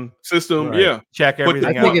system. Right. Yeah, check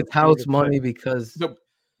everything out. I think it's house money because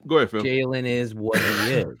go ahead, Phil. Jalen is what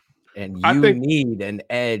he is. And you need an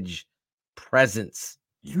edge presence.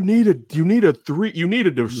 You need a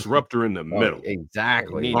disruptor in the middle.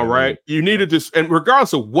 Exactly. All right. You need and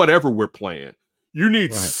regardless of whatever we're playing, you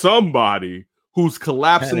need somebody who's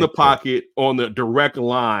collapsing the pocket on the direct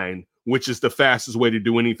line, which is the fastest way to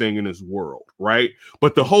do anything in this world, right?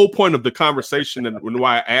 But the whole point of the conversation and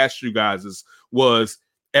why I asked you guys was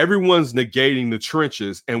everyone's negating the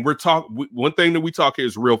trenches, and one thing that we talk here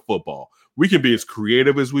is real football. We can be as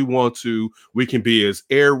creative as we want to. We can be as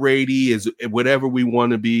air raidy as whatever we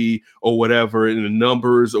want to be, or whatever in the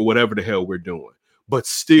numbers or whatever the hell we're doing. But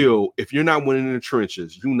still, if you're not winning in the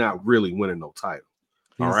trenches, you're not really winning no title.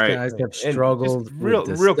 These guys have struggled with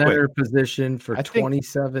the center position for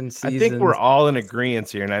 27 seasons. I think we're all in agreement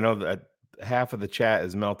here, and I know that half of the chat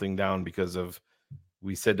is melting down because of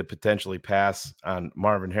we said to potentially pass on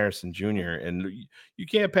Marvin Harrison Jr. And you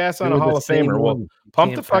can't pass on a Hall of Famer. Well,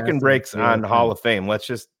 pump the fucking brakes on Hall of Fame. Let's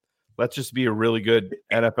just be a really good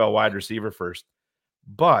NFL wide receiver first.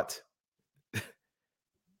 But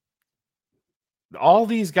all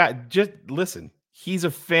these guys, just listen, he's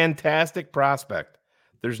a fantastic prospect.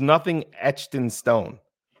 There's nothing etched in stone.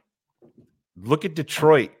 Look at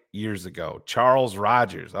Detroit years ago. Charles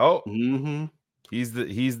Rogers. Oh, he's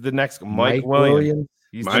the next Mike Williams.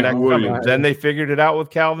 He's the next Williams. Then they figured it out with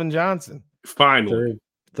Calvin Johnson. Finally.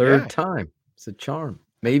 Third time. It's a charm.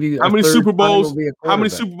 Maybe how many Super Bowls? How many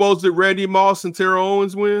Super Bowls did Randy Moss and Terrell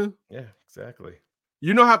Owens win? Yeah, exactly.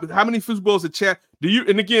 You know how many Super Bowls did Chad? Do you?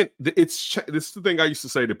 And again, this is the thing I used to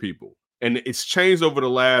say to people, and it's changed over the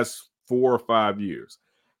last 4 or 5 years.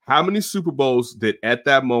 How many Super Bowls did at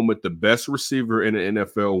that moment the best receiver in the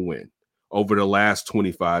NFL win over the last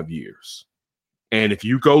 25 years? And if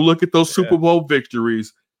you go look at those Super Bowl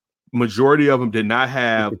victories, majority of them did not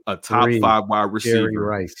have a top 5 wide receiver. Jerry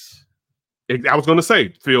Rice. I was going to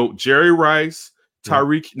say, Phil, Jerry Rice,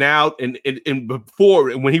 Tyreek. Now, and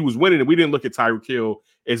before, when he was winning, we didn't look at Tyreek Hill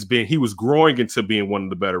as being, he was growing into being one of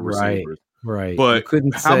the better receivers. Right. But you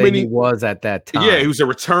couldn't how say many he was at that time. Yeah, he was a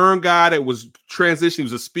return guy that was transitioning. He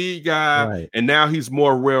was a speed guy, and now he's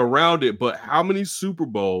more well-rounded. But how many Super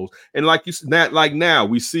Bowls? And like you said, like now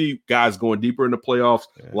we see guys going deeper in the playoffs,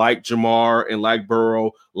 like Jamar and like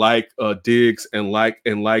Burrow, like Diggs and like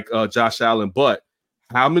Josh Allen. But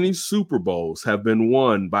how many Super Bowls have been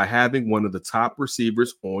won by having one of the top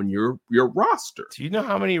receivers on your roster? Do you know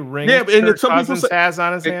how many rings Kirk Cousins has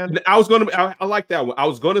on his hand? I like that one. I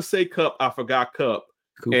was going to say Cup. I forgot Cup.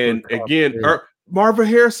 Cooper Cup, again, Marvin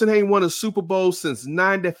Harrison ain't won a Super Bowl since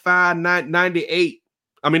 95, 98.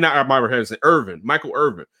 I mean, not Marvin Harrison, Michael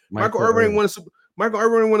Irvin. Michael Irvin ain't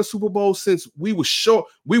won a Super Bowl since we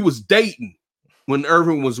was dating when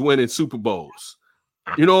Irvin was winning Super Bowls.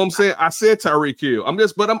 You know what I'm saying? I said Tyreek Hill. I'm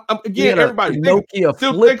again, everybody. Nokia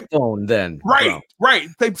flip phone then. Right.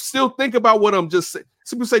 They still think about what I'm just saying.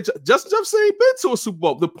 People say Justin Jefferson ain't been to a Super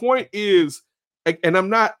Bowl. The point is, and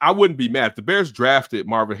I wouldn't be mad if the Bears drafted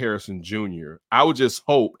Marvin Harrison Jr. I would just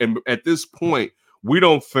hope, and at this point, we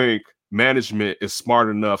don't think management is smart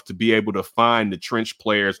enough to be able to find the trench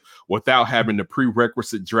players without having the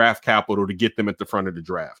prerequisite draft capital to get them at the front of the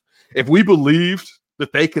draft. If we believed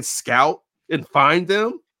that they could scout and find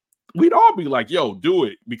them, we'd all be like, yo, do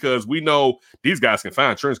it, because we know these guys can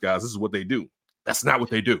find trench guys. This is what they do. That's not what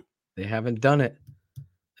they do. They haven't done it.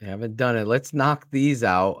 Let's knock these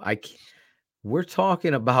out. We're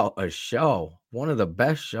talking about a show, one of the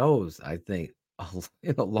best shows, I think,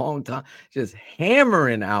 in a long time, just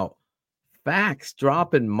hammering out facts,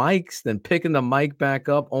 dropping mics, then picking the mic back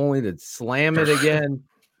up only to slam it again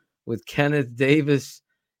with Kenneth Davis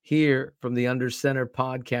here from the Under Center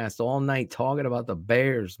podcast all night, talking about the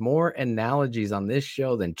Bears. More analogies on this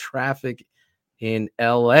show than traffic in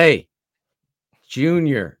LA.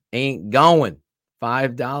 Junior ain't going.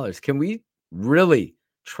 $5. Can we really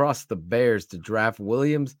trust the Bears to draft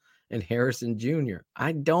Williams and Harrison Jr.?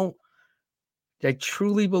 I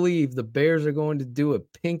truly believe the Bears are going to do a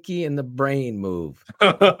pinky in the brain move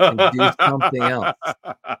and do something else.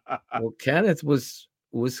 Well, Kenneth was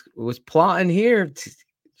plotting here.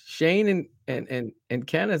 Shane and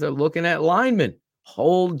Kenneth are looking at linemen.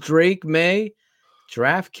 Hold Drake May,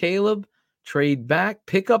 draft Caleb, trade back,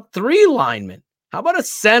 pick up 3 linemen. How about a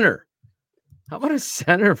center?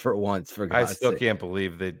 For once? For God's I still sake. can't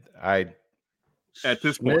believe that. At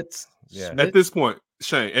this point, yeah. At this point,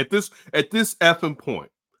 Shane, at this effing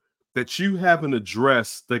point, that you haven't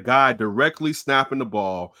addressed the guy directly snapping the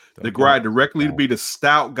ball, the guy directly to be the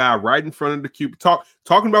stout guy right in front of the QB,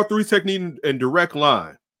 talking about 3 technique and direct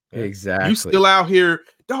line. Exactly. You still out here,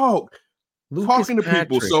 dog, talking to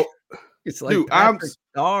people. So it's like, dude,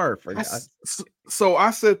 so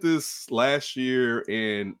I said this last year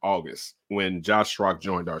in August when Josh Schrock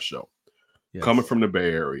joined our show, coming from the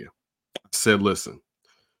Bay Area. I said, listen,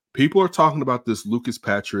 people are talking about this Lucas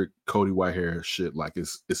Patrick, Cody Whitehair shit like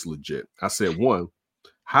it's legit. I said, one,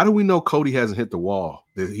 how do we know Cody hasn't hit the wall?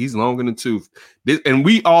 That he's longer than tooth. And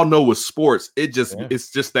we all know with sports, it's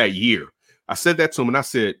just that year. I said that to him, and I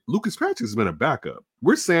said, Lucas Patrick has been a backup.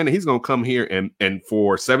 We're saying that he's going to come here and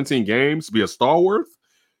for 17 games be a stalwart,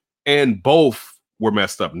 and both were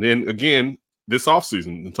messed up. And then again, this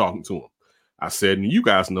offseason, and talking to him, I said, and you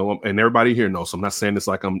guys know him, and everybody here knows. So I'm not saying this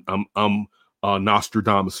like I'm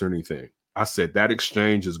Nostradamus or anything. I said that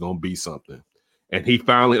exchange is going to be something, and he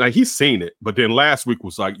finally he's seen it. But then last week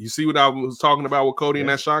was like, you see what I was talking about with Cody and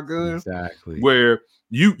that shotgun, exactly, where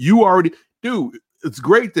you already, dude. it's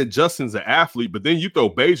great that Justin's an athlete, but then you throw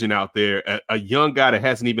Bajan out there, a young guy that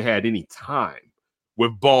hasn't even had any time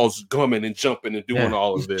with balls gumming and jumping and doing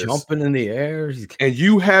all of this, jumping in the air. And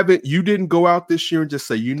you didn't go out this year and just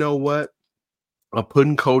say, you know what? I'm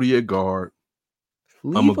putting Cody at guard.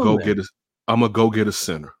 I'm gonna go get a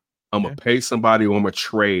center. I'm gonna pay somebody, or I'm gonna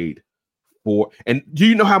trade for. And do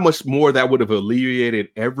you know how much more that would have alleviated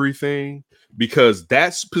everything? Because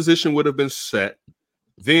that position would have been set.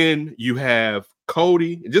 Then you have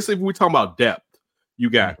Cody. Just if we're talking about depth, you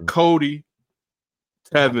got Cody,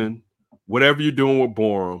 Tevin, whatever you're doing with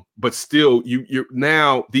Borum, but still, you're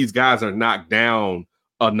now these guys are knocked down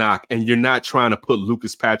a knock, and you're not trying to put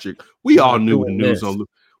Lucas Patrick. We all knew the news on.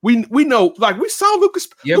 We know, like we saw Lucas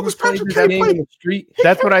Patrick can't play in the street.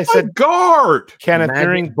 That's what I said. Guard Kenneth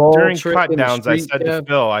during cut downs. I said to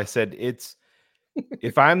Phil, I said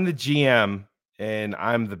if I'm the GM and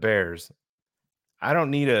I'm the Bears, I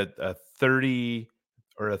don't need a 30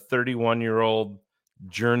 or a 31-year-old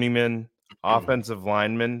journeyman offensive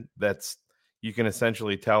lineman that's you can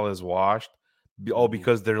essentially tell is washed.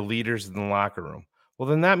 Because they're leaders in the locker room. Well,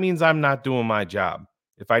 then that means I'm not doing my job.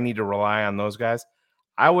 If I need to rely on those guys,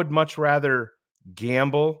 I would much rather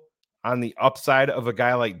gamble on the upside of a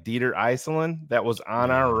guy like Dieter Iselin that was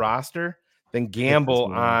on our roster than gamble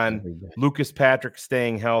on Lucas Patrick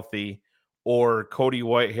staying healthy or Cody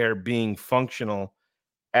Whitehair being functional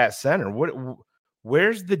at center.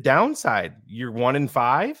 Where's the downside? You're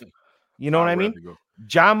 1-5. You know what I mean?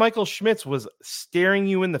 John Michael Schmitz was staring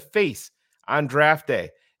you in the face on draft day.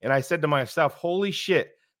 And I said to myself, holy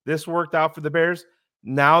shit, this worked out for the Bears.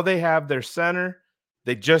 Now they have their center.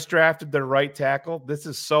 They just drafted their right tackle. This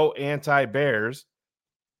is so anti-Bears.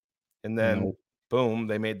 And then, boom,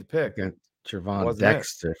 they made the pick. Trevon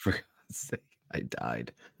Dexter, for God's sake. I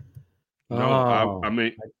died. I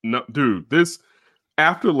mean, no, dude, this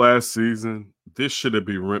after last season, this should have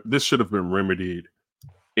been remedied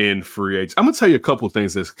in free agents. I'm gonna tell you a couple of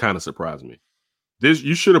things that's kind of surprised me.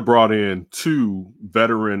 You should have brought in 2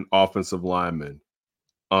 veteran offensive linemen,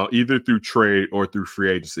 either through trade or through free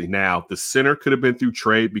agency. Now, the center could have been through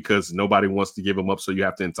trade because nobody wants to give him up, so you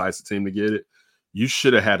have to entice the team to get it. You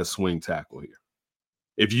should have had a swing tackle here.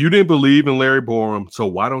 If you didn't believe in Larry Borum, so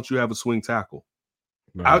why don't you have a swing tackle?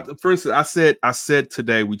 Right. For instance, I said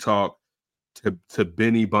today we talked to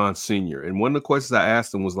Benny Bond Sr., and one of the questions I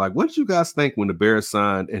asked him was like, what did you guys think when the Bears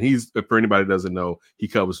signed? And for anybody that doesn't know, he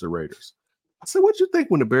covers the Raiders. I said, what did you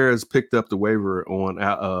think when the Bears picked up the waiver on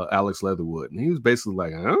Alex Leatherwood? And he was basically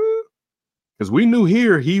like, huh? Because we knew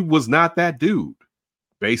he was not that dude,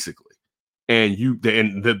 basically. And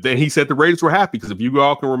then he said the Raiders were happy because if you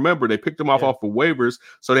all can remember, they picked him off of waivers,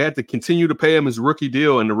 so they had to continue to pay him his rookie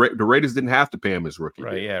deal, and the Raiders didn't have to pay him his rookie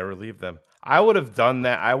deal. Yeah, relieve them. I would have done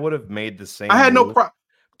that. I would have made the same. I had no problem.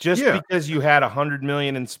 Just because you had $100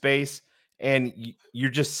 million in space, and you're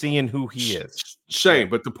just seeing who he is. Shane,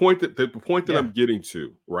 but the point that I'm getting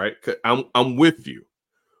to, right? I'm with you,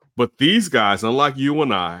 but these guys, unlike you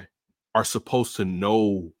and I, are supposed to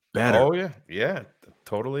know better. Oh yeah,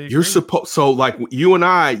 totally. You're supposed like you and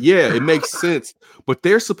I, it makes sense, but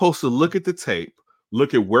they're supposed to look at the tape,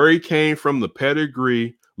 look at where he came from, the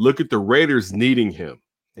pedigree, look at the Raiders needing him,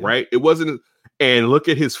 right? It wasn't, and look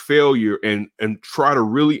at his failure and try to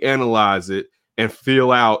really analyze it and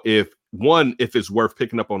feel out if it's worth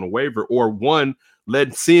picking up on the waiver, or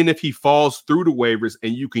seeing if he falls through the waivers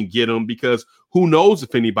and you can get him, because who knows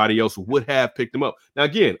if anybody else would have picked him up. Now,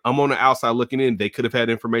 again, I'm on the outside looking in. They could have had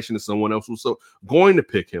information that someone else was going to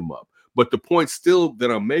pick him up. But the point still that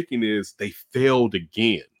I'm making is they failed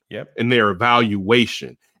again in their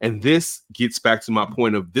evaluation. And this gets back to my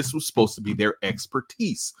point of this was supposed to be their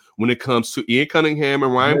expertise when it comes to Ian Cunningham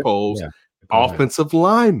and Ryan Poles, offensive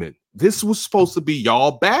linemen. This was supposed to be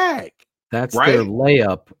y'all bag. That's their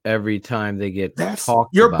layup every time they get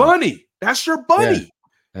talked your about. Bunny. That's your bunny.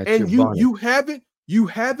 Yeah, and you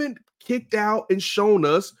haven't kicked out and shown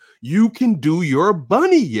us you can do your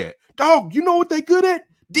bunny yet. Dog, you know what they good at?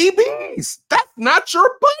 DBs. That's not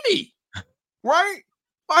your bunny. Right?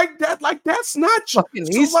 That's not your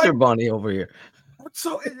fucking Easter bunny over here.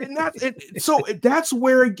 So that's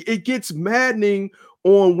where it gets maddening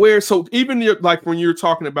on where. So even like when you're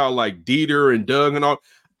talking about like Dieter and Doug and all,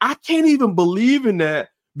 I can't even believe in that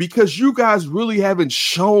because you guys really haven't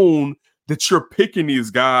shown that you're picking these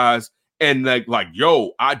guys and like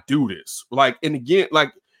yo, I do this. Like, and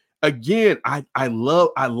again, I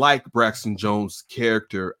like Braxton Jones'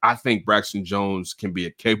 character. I think Braxton Jones can be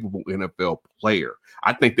a capable NFL player.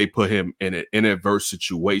 I think they put him in an adverse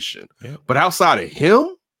situation. Yeah. But outside of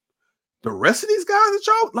him, the rest of these guys that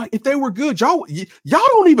y'all, like, if they were good, y'all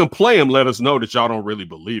don't even play them. Let us know that y'all don't really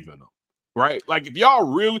believe in them. right? Like if y'all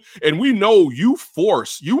really, and we know you will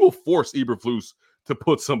force Eberflus to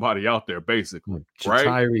put somebody out there, basically, right?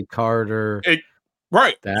 Tyree Carter,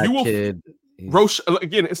 right? That you will, kid.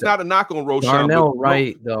 Again, it's not a knock on Roshan. Darnell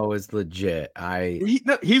Wright though is legit.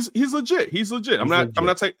 He's legit. He's legit. I'm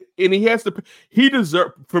not saying, and he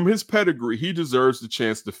deserves from his pedigree. He deserves the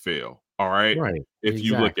chance to fail. All right. Right. If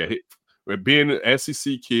you look at it, being an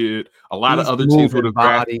SEC kid, a lot of other teams would have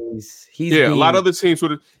bodies. A lot of other teams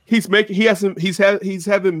would have. He's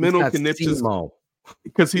having mental connections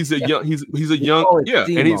because he's a young. He's a young. Yeah,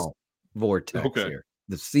 and he's vortex okay. Here.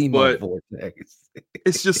 The SEMO vortex.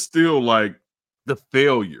 It's just still like the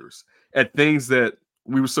failures at things that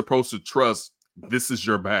we were supposed to trust. This is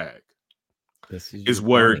your bag. This is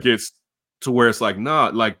where it gets to where it's like, nah,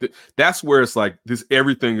 like that's where it's like this.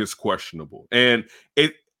 Everything is questionable, and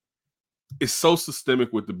it's so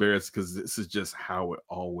systemic with the Bears because this is just how it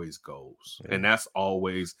always goes, and that's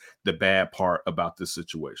always the bad part about this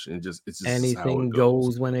situation. It's just anything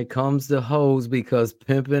goes when it comes to hoes because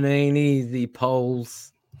pimping ain't easy. Poles.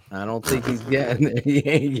 I don't think he's getting it. He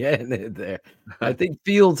ain't getting it there. I think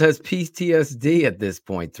Fields has PTSD at this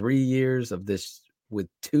point. 3 years of this with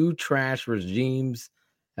 2 trash regimes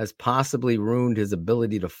has possibly ruined his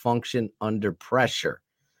ability to function under pressure.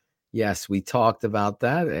 Yes, we talked about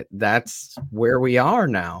that. That's where we are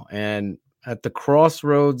now. And at the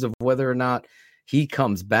crossroads of whether or not he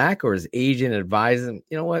comes back or his agent advises him,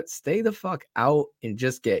 you know what, stay the fuck out and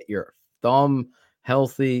just get your thumb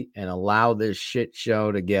healthy and allow this shit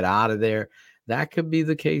show to get out of there. That could be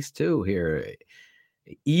the case too here.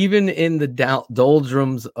 Even in the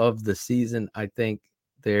doldrums of the season, I think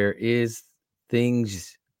there is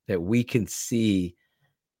things that we can see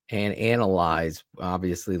and analyze,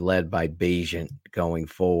 obviously led by Bayesian going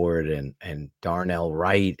forward and Darnell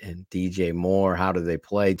Wright and DJ Moore. How do they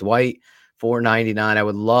play? Dwight, $4.99. I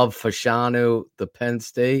would love Fashanu, the Penn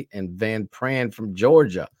State, and Van Pran from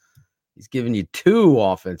Georgia. He's giving you 2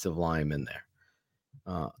 offensive linemen there.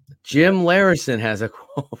 Jim Larison has a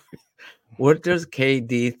quote. What does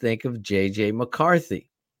KD think of JJ McCarthy,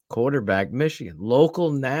 quarterback, Michigan,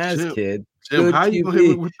 local Nas kid? Jim, how you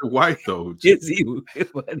going with the white though? Is he?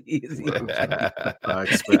 Is he?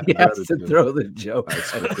 He has to throw the joke.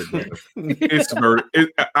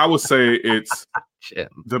 I would say it's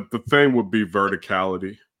the thing would be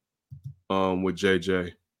verticality. With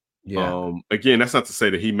JJ. Yeah. Again, that's not to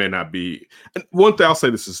say that he may not be. And one thing I'll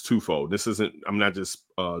say, this is twofold. This isn't. I'm not just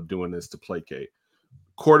doing this to placate.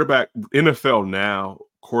 Quarterback NFL now,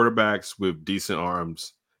 quarterbacks with decent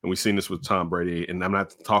arms, and we've seen this with Tom Brady. And I'm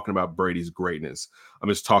not talking about Brady's greatness. I'm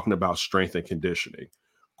just talking about strength and conditioning.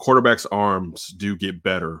 Quarterbacks' arms do get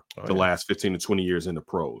better the last 15 to 20 years in the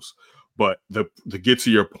pros. But to get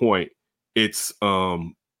to your point, it's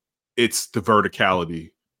the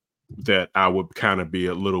verticality that I would kind of be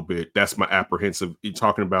a little bit, that's my apprehensive. You're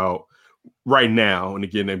talking about right now, and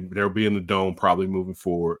again, they'll be in the dome probably moving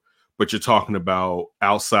forward, but you're talking about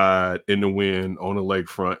outside in the wind on the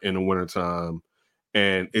lakefront in the wintertime,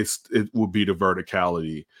 and it would be the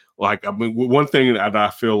verticality. Like, I mean, one thing that I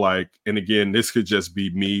feel like, and again, this could just be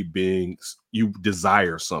me being, you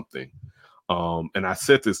desire something. And I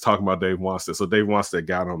said this talking about Dave Wanstead. So Dave Wanstead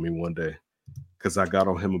got on me one day because I got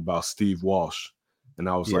on him about Steve Walsh. And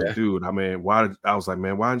I was like, dude, why didn't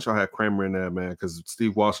y'all have Kramer in there, man? Because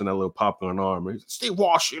Steve Walsh and that little popcorn arm. Steve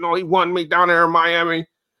Walsh, he won me down there in Miami.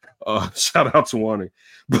 Shout out to Wani.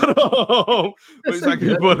 But that's a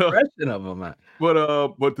good impression of him, man.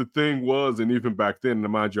 But the thing was, and even back then,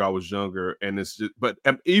 and mind you, I was younger, and it's just, but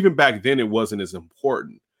even back then, it wasn't as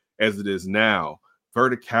important as it is now.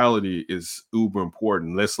 Verticality is uber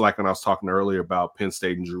important. That's like when I was talking earlier about Penn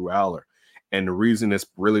State and Drew Aller. And the reason it's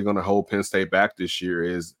really going to hold Penn State back this year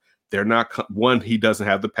is they're not he doesn't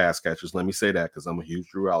have the pass catchers. Let me say that because I'm a huge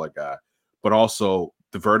Drew Aller guy, but also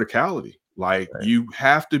the verticality. Like you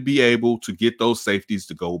have to be able to get those safeties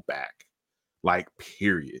to go back, like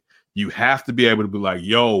period. You have to be able to be like,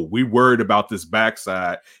 yo, we worried about this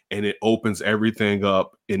backside, and it opens everything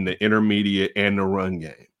up in the intermediate and the run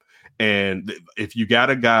game. And if you got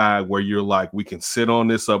a guy where you're like, we can sit on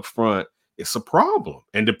this up front, it's a problem.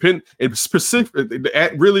 And it's specific,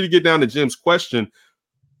 really to get down to Jim's question,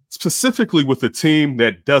 specifically with a team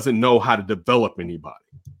that doesn't know how to develop anybody.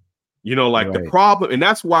 The problem, and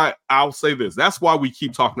that's why I'll say this, that's why we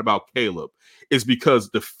keep talking about Caleb, is because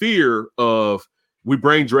the fear of we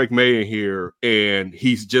bring Drake May in here and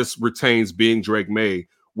he just retains being Drake May,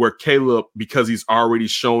 where Caleb, because he's already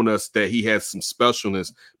shown us that he has some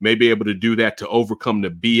specialness, may be able to do that to overcome the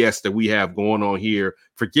BS that we have going on here.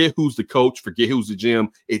 Forget who's the coach, forget who's the GM.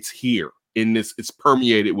 It's here. in this. It's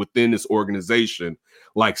permeated within this organization.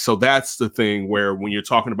 Like, so that's the thing where when you're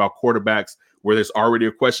talking about quarterbacks, where there's already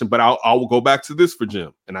a question. But I'll go back to this for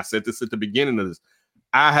Jim, and I said this at the beginning of this.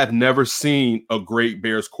 I have never seen a great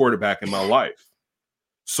Bears quarterback in my life.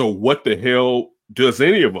 So what the hell does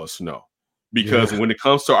any of us know? Because when it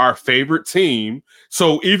comes to our favorite team,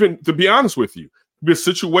 so even to be honest with you, the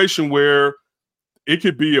situation where it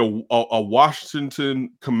could be a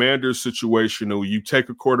Washington Commanders situation where you take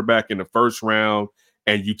a quarterback in the first round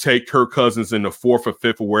and you take Kirk Cousins in the 4th or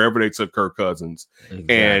 5th or wherever they took Kirk Cousins.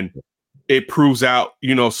 Exactly. And it proves out,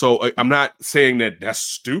 so I'm not saying that that's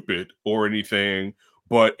stupid or anything,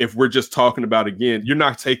 but if we're just talking about, again, you're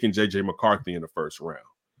not taking JJ McCarthy in the first round.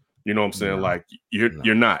 You know what I'm saying? No. Like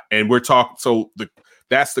you're not. And we're talking. So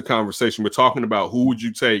that's the conversation. We're talking about who would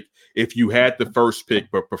you take if you had the first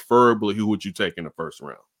pick, but preferably who would you take in the first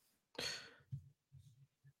round?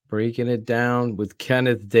 Breaking it down with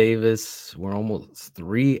Kenneth Davis. We're almost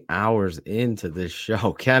 3 hours into this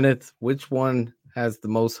show. Kenneth, which one has the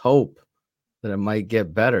most hope that it might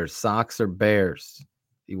get better? Sox or Bears?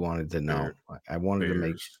 He wanted to know. I wanted to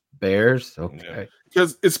make Bears. Okay.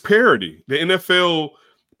 Because it's parity. The NFL.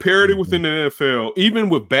 Parity within the NFL, even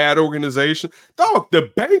with bad organization. Dog,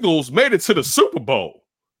 the Bengals made it to the Super Bowl.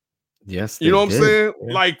 Yes, you know what I'm saying?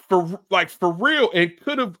 Yeah. Like for real, and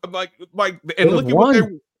could have and look at what they.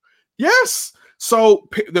 Yes, so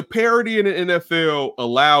the parity in the NFL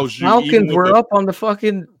allows you. Falcons were up on the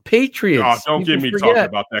fucking Patriots. Don't get me talking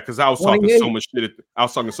about that because I was talking so much shit. I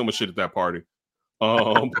was talking so much shit at that party.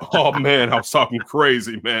 Oh man, I was talking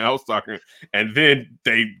crazy, man. I was talking, and then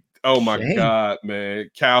they. Oh my God,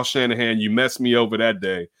 man. Kyle Shanahan, you messed me over that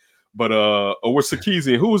day. But with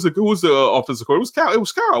Sarkisian, who was the offensive coordinator? It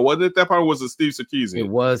was Kyle, wasn't it? That part was Steve Sarkisian. It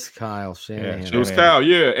was Kyle Shanahan. Yeah, it was Kyle,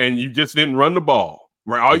 and you just didn't run the ball.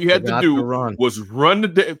 Right. All you had to do was run the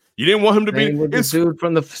day. You didn't want him to be the dude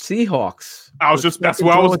from the Seahawks. That's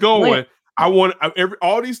where I was going.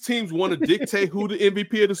 All these teams want to dictate who the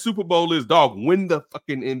MVP of the Super Bowl is. Dog, win the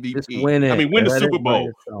fucking MVP. Just win it. I mean, win the Super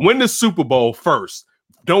Bowl. Win the Super Bowl first.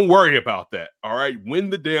 Don't worry about that. All right.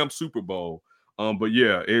 Win the damn Super Bowl. But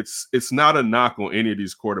yeah, it's not a knock on any of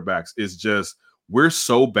these quarterbacks. It's just we're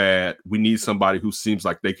so bad. We need somebody who seems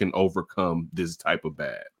like they can overcome this type of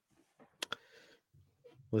bad.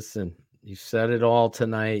 Listen, you said it all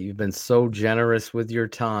tonight. You've been so generous with your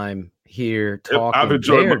time here talking.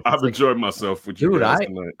 I've enjoyed myself with you guys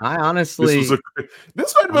tonight. I honestly,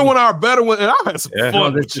 this might have been one of our better ones, and I've had some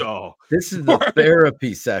fun with y'all. This is the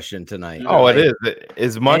therapy session tonight. Oh, it is.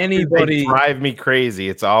 As much as they drive me crazy,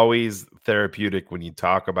 it's always therapeutic when you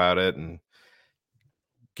talk about it and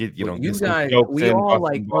get you guys. We all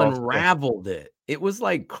like unraveled it. It was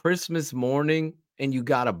like Christmas morning, and you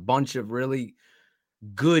got a bunch of really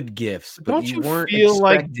good gifts, but don't you feel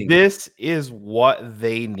like this is what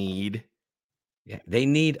they need? Yeah, they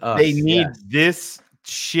need us. They need this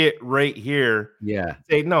shit right here. Yeah.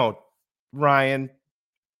 Say no, Ryan,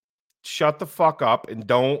 shut the fuck up and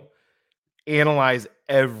don't analyze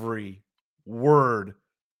every word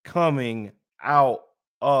coming out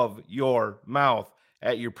of your mouth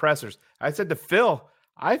at your pressers. I said to Phil,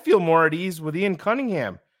 I feel more at ease with Ian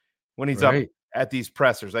Cunningham when he's up at these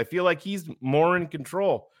pressers. I feel like he's more in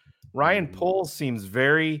control. Ryan Poles seems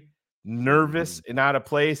very nervous and out of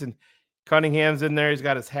place, and Cunningham's in there. He's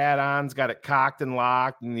got his hat on, he's got it cocked and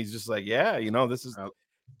locked, and he's just like, this is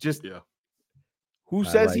just who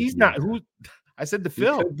says he's not? Who? I said to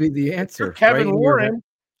Phil, could be the answer. Kevin Warren,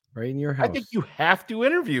 right in your house. I think you have to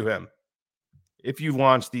interview him if you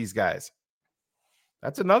launch these guys.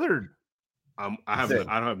 That's another. I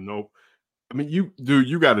have no. I mean,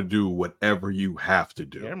 you got to do whatever you have to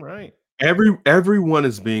do. Damn right. Everyone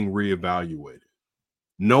is being reevaluated.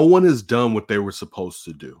 No one has done what they were supposed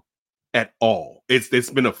to do at all. It's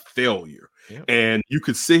been a failure. Yep. And you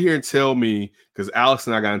could sit here and tell me, because Alex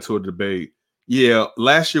and I got into a debate. Yeah,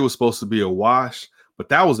 last year was supposed to be a wash,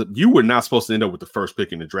 but you were not supposed to end up with the first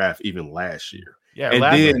pick in the draft even last year.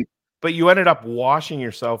 Yeah, but you ended up washing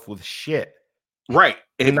yourself with shit. Right.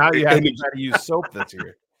 And now you have to try to use soap this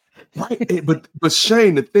year. Right. But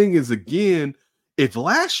Shane, the thing is, again, if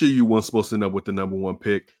last year you weren't supposed to end up with the number one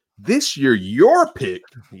pick, this year your pick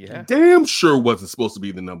damn sure wasn't supposed to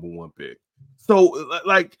be the number one pick. So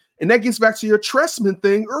and that gets back to your Trestman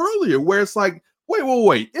thing earlier, where it's like,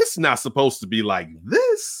 wait, it's not supposed to be like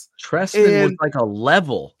this. Trestman was like a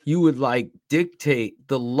level. You would like dictate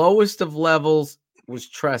the lowest of levels was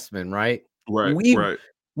Trestman, right? Right.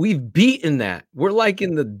 We've beaten that. We're like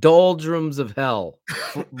in the doldrums of hell,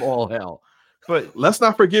 football hell. But let's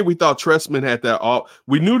not forget, we thought Trestman had that all.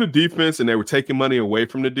 We knew the defense, and they were taking money away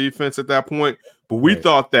from the defense at that point. But we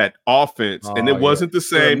thought that offense, and it wasn't the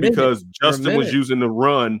same because Justin was using the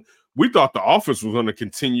run. We thought the offense was going to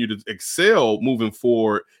continue to excel moving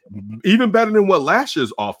forward, even better than what last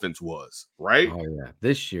year's offense was, right? Oh, yeah.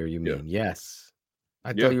 This year, you mean? Yes.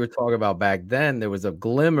 I thought you were talking about back then. There was a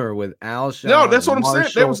glimmer with Alshon. No, that's what I'm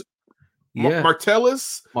saying. There was Yeah.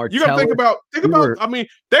 Martellus. You got to think about. I mean,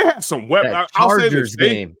 they had some weapons. I'll say this.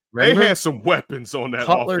 Game. They had some weapons on that.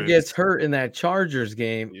 Cutler offense. gets hurt in that Chargers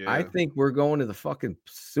game. Yeah. I think we're going to the fucking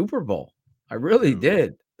Super Bowl. I really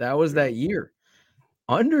did. That was that year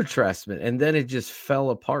under Trestman, and then it just fell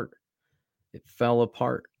apart. It fell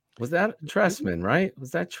apart. Was that Trestman, right?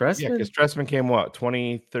 Was that Trestman? Yeah, because Trestman came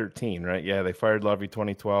 2013, right? Yeah, they fired Lovey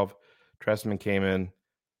 2012. Trestman came in.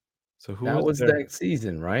 So who was there? that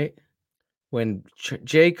season, right? When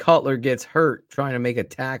Jay Cutler gets hurt trying to make a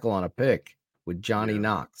tackle on a pick with Johnny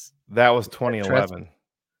Knox. That was 2011.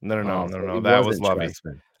 No. That was Lovey.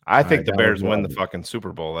 I think the Bears win the fucking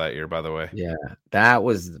Super Bowl that year, by the way. Yeah, that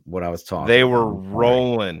was what I was talking They about. were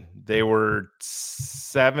rolling. They were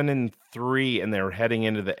 7-3, and they were heading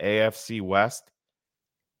into the AFC West.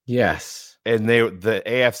 Yes. And the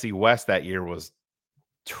AFC West that year was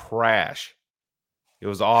trash. It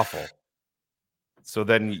was awful. So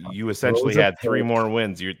then you essentially had 3 more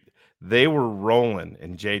wins. They were rolling,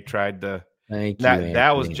 and Jay tried to.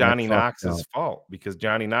 That was Johnny Knox's fault because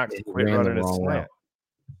Johnny Knox quit running his slant.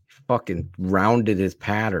 Fucking rounded his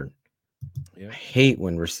pattern. Yeah. I hate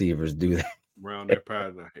when receivers do that. Round their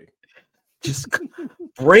pattern. I hate. Just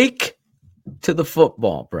break to the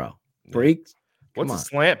football, bro. Break. What's a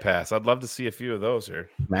slant pass? I'd love to see a few of those here.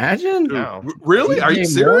 Imagine. Dude, really? Are you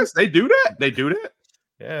serious? They do that? They do that?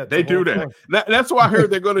 Yeah, they do that. That's what I heard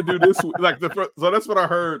they're going to do this week. So that's what I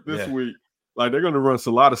heard this week. Like they're going to run a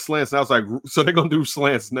lot of slants. And I was like, so they're going to do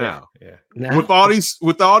slants now. Yeah. With all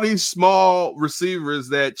these small receivers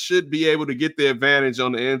that should be able to get the advantage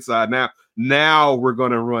on the inside. Now we're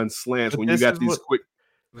going to run slants when you got these quick.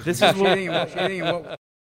 This is what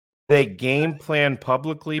they game plan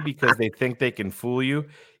publicly because they think they can fool you.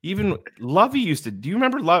 Even Lovey used to. Do you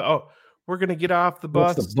remember Lovey? Oh, we're going to get off the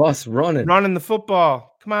bus. What's the bus running the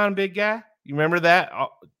football. Come on, big guy. You remember that?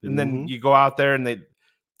 And then you go out there and they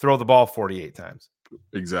throw the ball 48 times.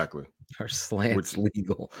 Exactly. Are slants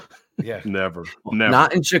legal? Yeah. Never.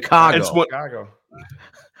 Not in Chicago. Chicago.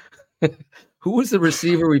 Who was the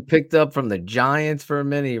receiver we picked up from the Giants for a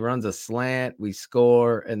minute? He runs a slant, we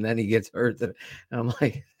score, and then he gets hurt. And I'm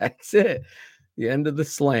like, that's it. The end of the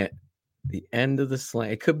slant. The end of the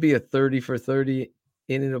slant. It could be a 30 for 30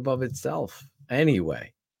 in and above itself.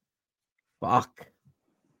 Anyway. Fuck.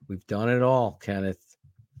 We've done it all, Kenneth.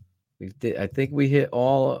 I think we hit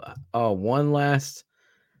all. One last.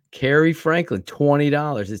 Kerry Franklin,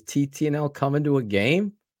 $20. Is TTNL coming to a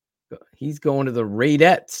game? He's going to the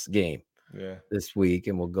Raidettes game this week,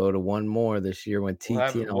 and we'll go to one more this year when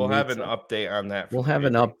TTNL. We'll have an update on that. We'll have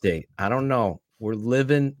an update. I don't know. We're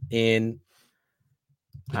living in.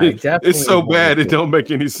 It's so bad it don't make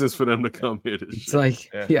any sense for them to come here. It's like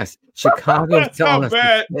yes, Chicago's telling us.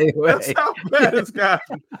 Bad. That's how bad it's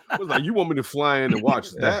gotten. I was like, you want me to fly in and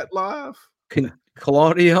watch that live?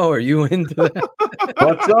 Claudio, are you into that?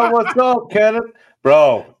 What's up, Kenneth?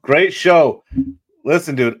 Bro, great show.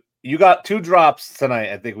 Listen, dude, you got 2 drops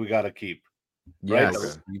tonight. I think we got to keep. Right?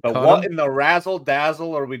 Yes. But what in the razzle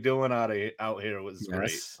dazzle are we doing out here? It was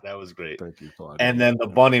great. That was great. Thank you, Claudio. And then the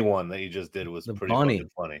bunny one that you just did was pretty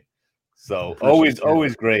funny. So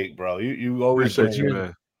always great, bro. You always appreciate you,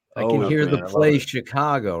 man. I can hear the play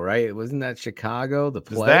Chicago, right? Wasn't that Chicago? The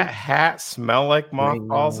play. Does that hat smell like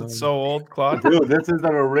mothballs? It's so old, Claude. Dude, this is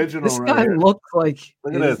an original. This guy looks like.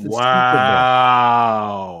 Look at this.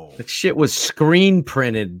 Wow. That shit was screen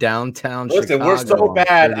printed downtown. Listen, Chicago we're so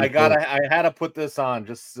bad. I had to put this on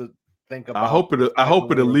just to think about. I hope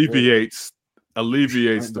it alleviates the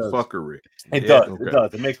fuckery. It does. Okay. It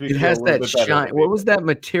does. It makes me. It has that shine. What was that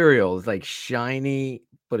material? It's like shiny,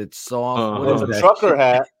 but it's soft. What is that? Trucker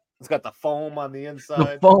hat. It's got the foam on the inside.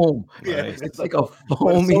 The foam. Yeah, it's like a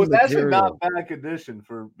foamy. So it's actually not bad condition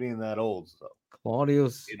for being that old. So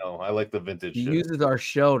Claudio's, I like the vintage. He shit. uses our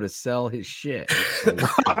show to sell his shit. No,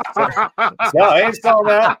 I ain't selling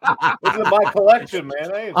that. This is my collection,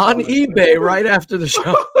 man. On eBay right after the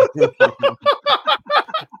show.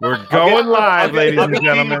 We're going live, ladies and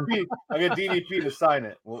gentlemen. I'll get DDP to sign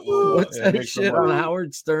it. What's that shit on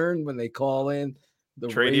Howard Stern when they call in the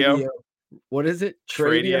Tradio? Radio? What is it?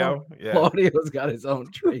 Tradio. Yeah. Claudio's got his own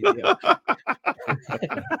Tradio.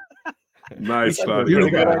 Nice, Claudio.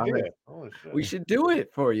 We should do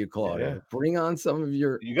it for you, Claudia. Yeah. Bring on some of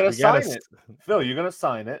your. You gotta sign it, Phil. You're gonna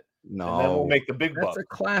sign it. No, and then we'll make the big that's bucks. a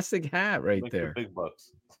classic hat right Make there. the big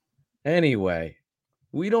bucks. Anyway,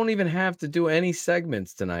 we don't even have to do any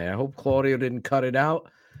segments tonight. I hope Claudio didn't cut it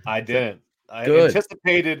out. I didn't. I Good.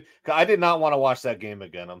 anticipated. I did not want to watch that game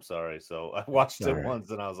again. I'm sorry. So I watched it Sorry.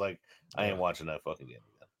 once, and I was like, I ain't watching that fucking game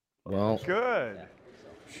again. Well, Good.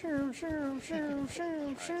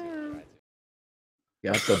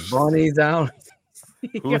 got the bunnies out.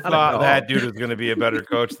 Who thought that dude was going to be a better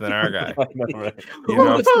coach than our guy?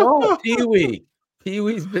 Pee-wee.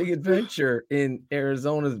 Pee-wee's Big Adventure in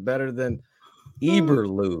Arizona is better than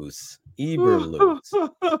Eberlu's.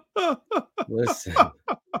 Listen,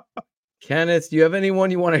 Kenneth, do you have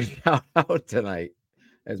anyone you want to shout out tonight?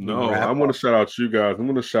 No, I want to shout out you guys. I'm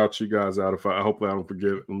going to shout you guys out. Hopefully I don't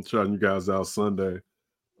forget. I'm shouting you guys out Sunday.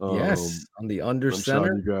 Yes, on the under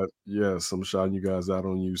center. I'm shouting you guys out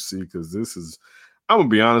on UC because this is. I'm gonna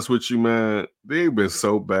be honest with you, man. They've been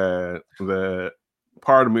so bad that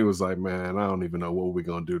part of me was like, man, I don't even know what we're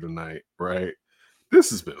gonna do tonight, right? This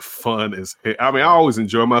has been fun as heck. I mean, I always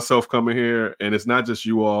enjoy myself coming here, and it's not just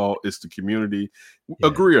you all; it's the community. Yeah.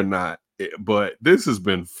 Agree or not, but this has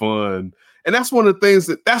been fun, and that's one of the things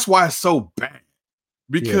that's why it's so bad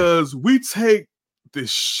because we take this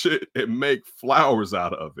shit and make flowers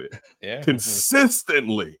out of it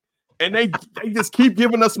consistently. And they just keep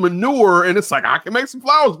giving us manure, and it's like, I can make some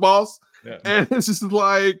flowers, boss. Yeah. And it's just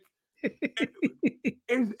like,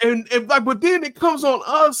 and like, but then it comes on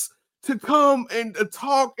us to come and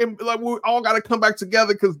talk, and like we all got to come back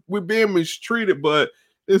together because we're being mistreated. But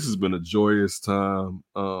this has been a joyous time.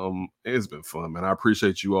 It's been fun, man. I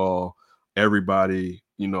appreciate you all, everybody.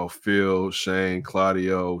 You know, Phil, Shane,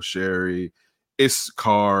 Claudio, Sherry. It's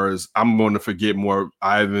Cars. I'm going to forget more.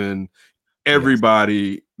 Ivan.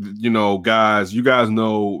 Everybody, you know, guys, you guys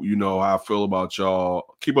know, how I feel about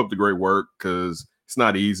y'all. Keep up the great work because it's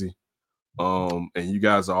not easy. And you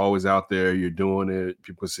guys are always out there. You're doing it.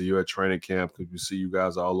 People see you at training camp because you see you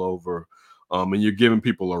guys all over. And you're giving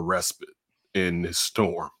people a respite in this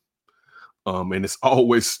storm. And it's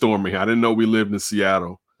always storming. I didn't know we lived in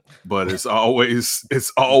Seattle, but it's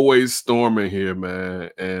always storming here,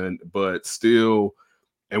 man. But still.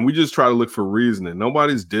 And we just try to look for reasoning.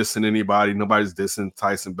 Nobody's dissing anybody. Nobody's dissing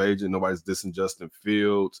Tyson Bagent. Nobody's dissing Justin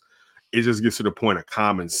Fields. It just gets to the point of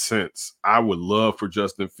common sense. I would love for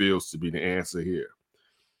Justin Fields to be the answer here.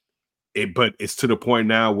 But it's to the point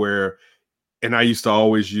now where, and I used to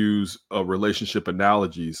always use relationship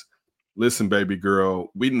analogies. Listen, baby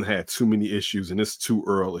girl, we didn't have too many issues, and it's too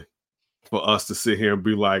early for us to sit here and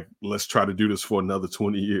be like, let's try to do this for another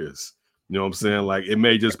 20 years. You know what I'm saying? Like, it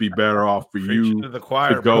may just be better off for you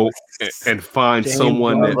to go and find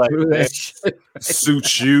someone that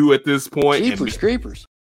suits you at this point. Creepers.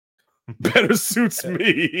 Better suits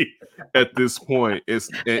me at this point. And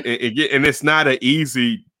it's not an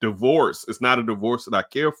easy divorce. It's not a divorce that I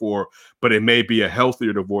care for, but it may be a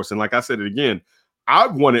healthier divorce. And like I said it again, I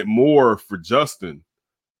wanted more for Justin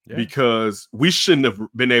because we shouldn't have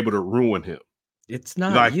been able to ruin him. It's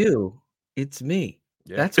not you. It's me.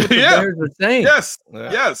 Yeah. That's what the Bears are saying.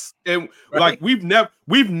 Yes. And like we've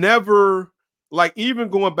never like even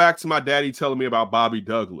going back to my daddy telling me about Bobby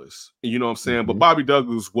Douglas, you know what I'm saying? Mm-hmm. But Bobby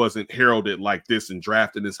Douglas wasn't heralded like this and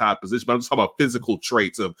drafted in this high position. But I'm just talking about physical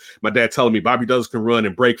traits of my dad telling me Bobby Douglas can run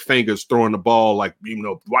and break fingers throwing the ball, like,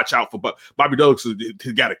 watch out for Bobby Douglas.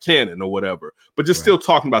 He got a cannon or whatever. But just still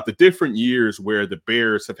talking about the different years where the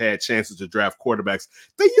Bears have had chances to draft quarterbacks.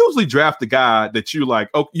 They usually draft the guy that you like,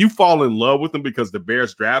 you fall in love with him because the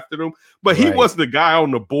Bears drafted him. But he wasn't the guy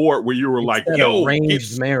on the board where you were like,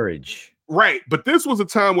 arranged marriage. Right, but this was a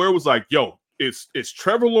time where it was like, it's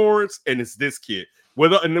Trevor Lawrence and it's this kid.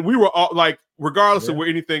 And we were all like, regardless of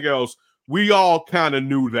anything else, we all kind of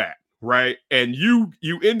knew that, right? And you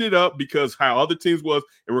ended up because how other teams was,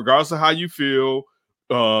 and regardless of how you feel,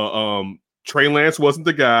 Trey Lance wasn't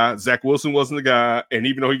the guy, Zach Wilson wasn't the guy, and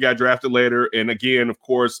even though he got drafted later, and again, of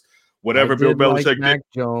course, whatever Bill Belichick Mac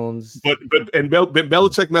Jones, but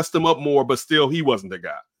Belichick messed him up more, but still he wasn't the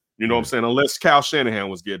guy. You know what I'm saying? Unless Kyle Shanahan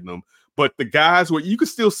was getting them. But the guys where you can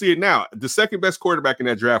still see it now. The second best quarterback in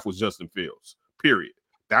that draft was Justin Fields. Period.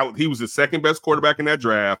 He was the second best quarterback in that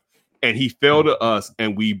draft, and he fell to us,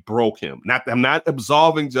 and we broke him. I'm not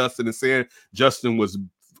absolving Justin and saying Justin was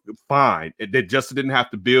fine. That Justin didn't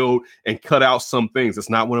have to build and cut out some things. That's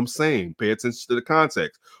not what I'm saying. Pay attention to the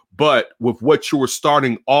context. But with what you were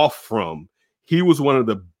starting off from, he was one of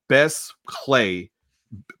the best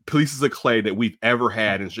pieces of clay that we've ever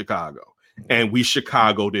had in Chicago. And we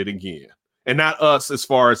Chicago'd it again. And not us as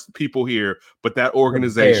far as people here, but that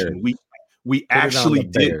organization. we actually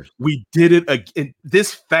did. Bears. We did it again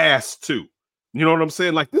this fast too. You know what I'm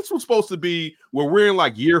saying? Like this was supposed to be where we're in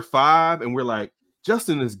like year 5, and we're like,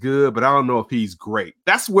 Justin is good, but I don't know if he's great.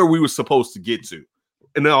 That's where we were supposed to get to.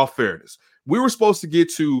 In all fairness, we were supposed to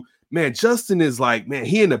get to. Man, Justin is like, man,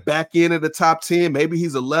 he in the back end of the top 10. Maybe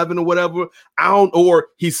he's 11 or whatever. Or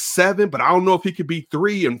he's 7, but I don't know if he could be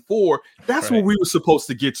 3 and 4. That's what we were supposed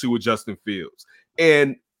to get to with Justin Fields.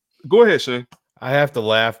 And go ahead, Shane. I have to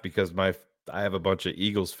laugh because I have a bunch of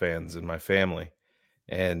Eagles fans in my family,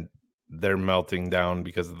 and they're melting down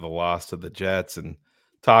because of the loss to the Jets. And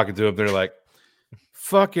talking to them, they're like,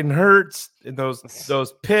 "Fucking hurts," and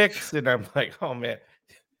those picks. And I'm like, "Oh man,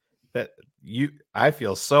 I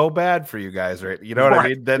feel so bad for you guys, right? You know what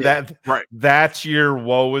I mean? That's your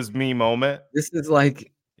woe is me moment. This is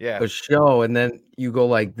like a show, and then you go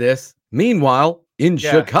like this. Meanwhile, in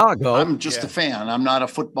Chicago, I'm just a fan. I'm not a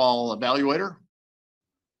football evaluator.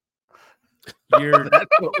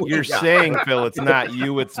 You're saying, Phil, it's not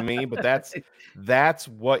you, it's me, but that's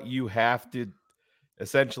what you have to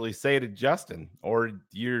essentially say to Justin or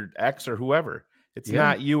your ex or whoever. It's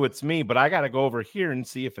not you, it's me, but I got to go over here and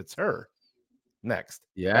see if it's her next.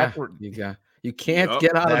 Yeah, you can't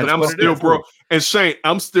get out of it. And I'm still broke. And Shane,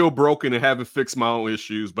 I'm still broken and haven't fixed my own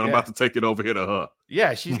issues, but I'm about to take it over here to her.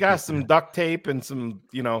 Yeah, she's got some duct tape and some,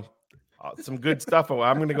 some good stuff.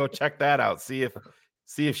 I'm going to go check that out. See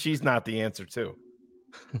if she's not the answer too.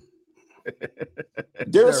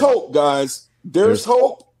 There's hope, guys. There's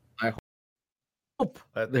hope. I hope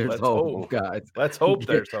there's hope, guys. Let's hope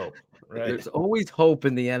there's hope. Right. There's always hope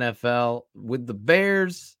in the NFL. With the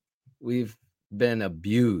Bears, we've been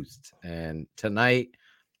abused. And tonight,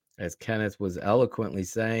 as Kenneth was eloquently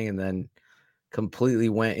saying, and then completely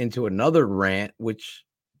went into another rant, which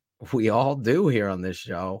we all do here on this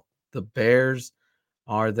show. The Bears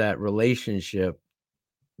are that relationship.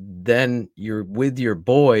 Then you're with your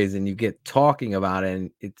boys and you get talking about it,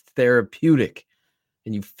 and it's therapeutic,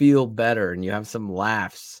 and you feel better, and you have some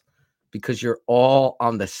laughs because you're all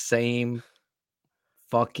on the same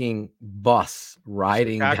fucking bus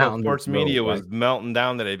riding down. Sports media was melting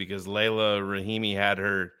down today because Layla Rahimi had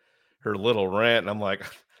her little rant, and I'm like,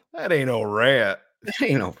 that ain't no rant. That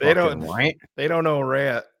ain't no fucking rant. They don't know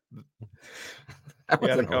rant. You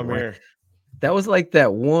gotta come here. That was like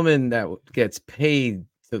that woman that gets paid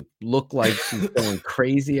to look like she's going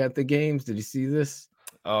crazy at the games. Did you see this?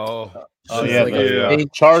 Oh yeah,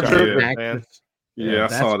 like Charger. Yeah, I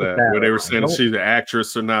saw that where they were saying she's an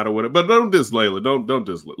actress or not or whatever. But don't diss Layla. Don't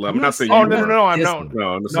diss Layla. I'm not saying. Oh no,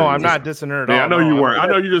 I'm not dissing her at all. Yeah, I know you weren't. I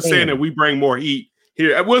know you're just saying that we bring more heat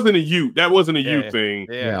here. It wasn't a you. That wasn't a you thing.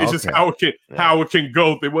 Yeah, it's just how it can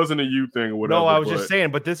go. It wasn't a you thing or whatever. No, I was just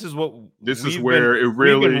saying. But this is what we've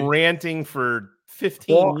been ranting for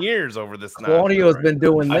 15 years over this. Claudio's been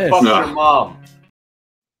doing this. I fucked your mom.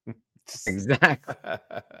 Exactly.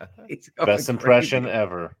 Best impression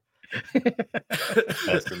ever.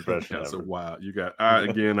 Best impression That's ever. a wild. You got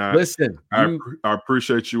again. Listen, I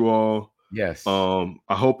appreciate you all. Yes. I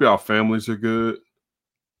hope y'all families are good.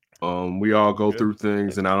 We all go through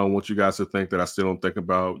things, and I don't want you guys to think that I still don't think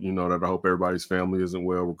about, that I hope everybody's family isn't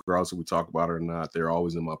well, regardless if we talk about it or not. They're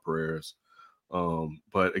always in my prayers.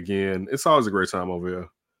 But again, it's always a great time over here.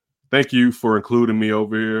 Thank you for including me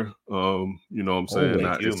over here. You know what I'm saying?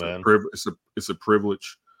 It's a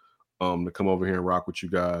privilege to come over here and rock with you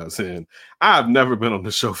guys. And I've never been on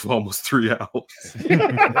the show for almost 3 hours.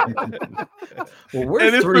 Well,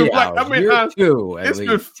 we're 3 hours. It's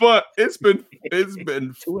been fun. It's been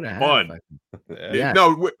 2.5 fun. Yeah.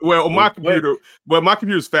 No, my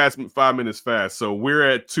computer's fast, 5 minutes fast. So we're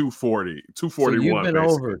at 2:40, 2:41. So you've been basically.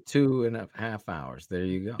 over 2.5 hours. There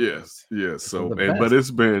you go. Yes. So, but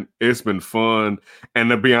it's been fun. And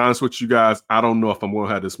to be honest with you guys, I don't know if I'm going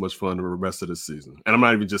to have this much fun the rest of the season. And I'm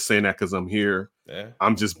not even just saying that because I'm here. Yeah.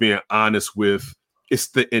 I'm just being honest with it's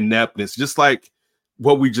the ineptness, just like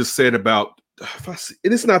what we just said about.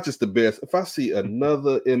 It's not just the best. If I see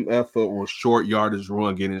another MF or short yardage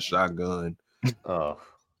run getting shotgun,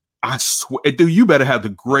 I swear, dude, you better have the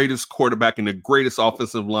greatest quarterback and the greatest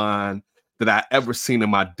offensive line that I ever seen in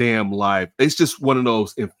my damn life. It's just one of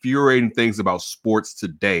those infuriating things about sports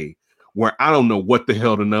today where I don't know what the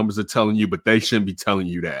hell the numbers are telling you, but they shouldn't be telling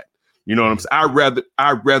you that. You know what I'm saying?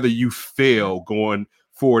 I'd rather you fail going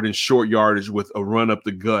forward in short yardage with a run up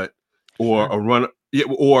the gut or a run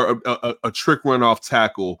or a trick run off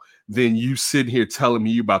tackle than you sitting here telling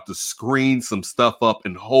me you about to screen some stuff up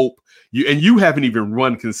and hope you haven't even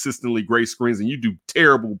run consistently great screens and you do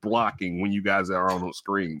terrible blocking when you guys are on those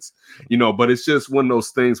screens, but it's just one of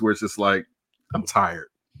those things where it's just like, I'm tired.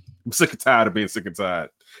 I'm sick and tired of being sick and tired,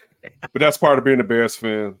 but that's part of being a Bears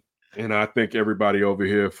fan. And I thank everybody over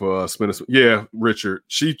here for spending. Yeah, Richard.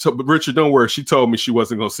 Richard, don't worry. She told me she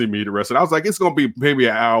wasn't going to see me the rest of it. I was like, it's going to be maybe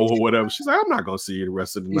an hour or whatever. She's like, I'm not going to see you the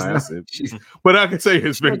rest of the night. I said, but I can say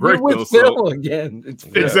it's been great though. So again,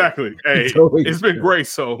 exactly. Hey, it's been great.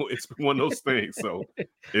 So it's been one of those things. So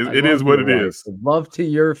it is what it is. Love to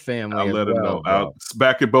your family. I'll let them know. Bro. I'll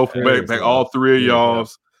back it both back all three of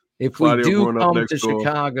y'all's. If Claudio we do growing up come next to door.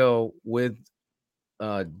 Chicago with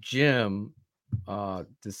Jim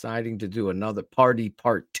deciding to do another party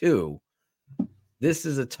part 2, this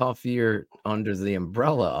is a tough year under the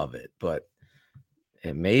umbrella of it, but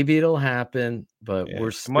maybe it'll happen. But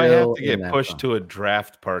we're still might have to get pushed to a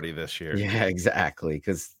draft party this year. Yeah, exactly.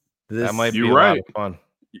 Because that might be a lot of fun.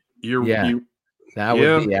 That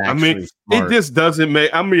would be. I mean, smart. it just doesn't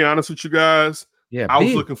make. I'm gonna be honest with you guys. Yeah, I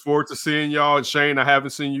was looking forward to seeing y'all. And Shane, I haven't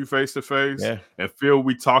seen you face to face. And Phil,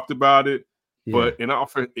 we talked about it. But in all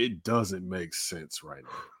fairness, it doesn't make sense right now.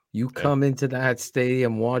 You come into that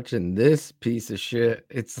stadium watching this piece of shit.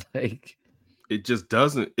 It's like it just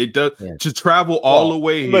doesn't. It does to travel all the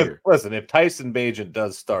way here. Listen, if Tyson Bagent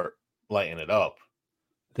does start lighting it up,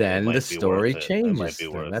 then the story changes.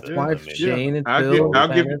 That's why Shane and Phil.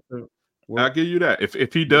 I'll give you that.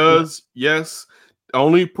 If he does, yes.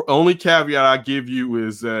 Only caveat I give you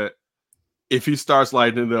is that if he starts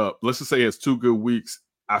lighting it up, let's just say it's 2 good weeks.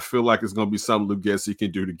 I feel like it's going to be something Lou Gessie can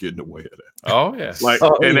do to get in the way of that. Oh yeah,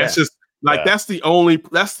 that's just that's the only.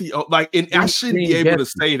 And I shouldn't be able to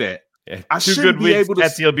say that. Yeah. I shouldn't be able to.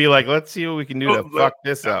 He'll be like, let's see what we can do to fuck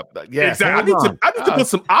this up. Yeah, exactly. I need to put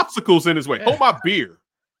some obstacles in his way. Hold my beer.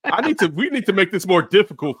 We need to make this more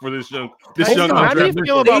difficult for this young. How do you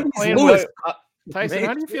feel about playing with Tyson?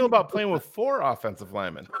 How do you feel about playing with 4 offensive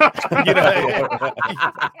linemen? You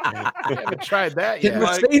haven't tried that yet. Can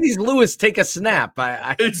Mercedes Lewis take a snap?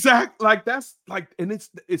 Exactly. Like that's like, and it's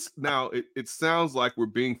now. It sounds like we're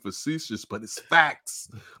being facetious, but it's facts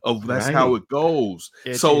of that's how it goes.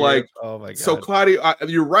 Oh my God. So Claudio,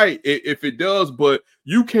 you're right. If it does, but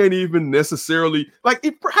you can't even necessarily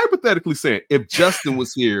hypothetically saying if Justin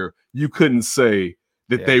was here, you couldn't say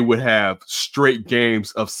that they would have straight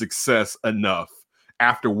games of success enough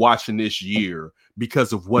after watching this year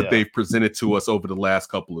because of what they've presented to us over the last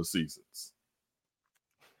couple of seasons.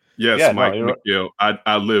 Yes, Mike McGill.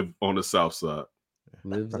 I live on the south side.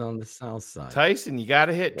 Lives on the south side. Tyson, you got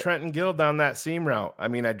to hit Trenton Gill down that seam route. I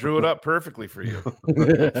mean, I drew it up perfectly for you.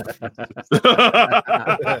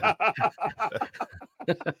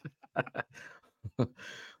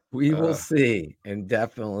 We will see. And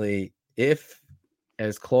definitely if,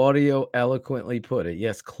 as Claudio eloquently put it,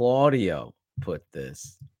 yes, Claudio put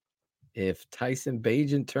this. If Tyson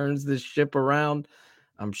Bagent turns this ship around,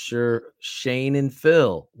 I'm sure Shane and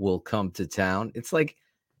Phil will come to town. It's like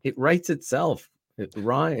it writes itself.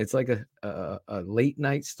 It's like a late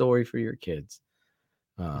night story for your kids.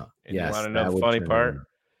 And you want to know the funny part?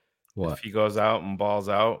 What? If he goes out and balls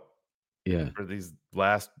out for these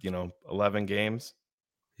last 11 games,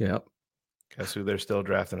 guess who they're still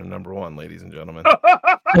drafting at number 1, ladies and gentlemen.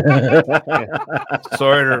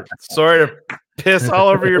 Sorry to piss all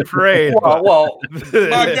over your parade. Well,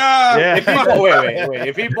 my God. Yeah.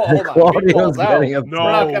 If he balls out, we're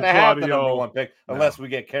not going to have the number 1 pick unless we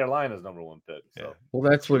get Carolina's number 1 pick. So. Well,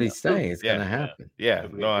 that's what he's saying. It's going to happen. Yeah,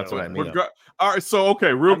 no, that's what I mean. All right, so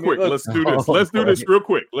real quick, let's do this. Let's do this real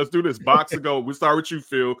quick. Let's do this. Box to go. We'll start with you,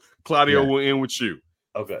 Phil. Claudio will end with you.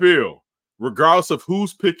 Okay. Phil, regardless of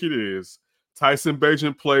whose pick it is, Tyson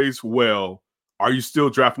Bagent plays well. Are you still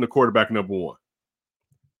drafting the quarterback number 1?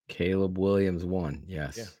 Caleb Williams 1.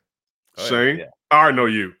 Yes. Yeah. Shane? Yeah. I already know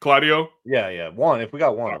you. Claudio? Yeah. 1. If we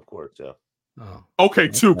got 1, of course. Yeah. Oh. Okay,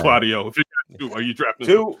 2, Claudio. If you got 2, are you drafting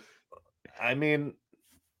 2? I mean,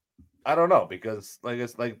 I don't know because like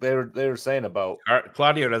they were saying about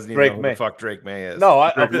Claudio doesn't even know who the fuck Drake May is. No,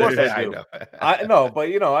 of course I do. know. I know, but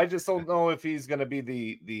I just don't know if he's going to be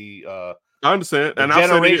the I understand. And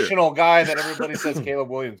generational guy that everybody says Caleb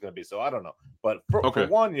Williams is going to be. So I don't know. But for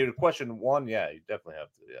 1, your question 1, you definitely have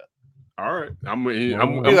to. Yeah. All right.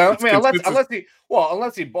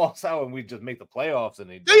 Unless he balls out and we just make the playoffs and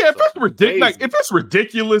he if it's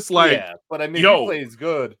ridiculous, but I mean, he plays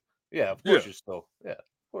good. Yeah, of course you're still. Yeah,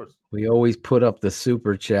 of course. We always put up the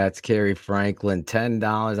super chats. Kerry Franklin,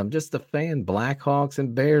 $10. I'm just a fan. Blackhawks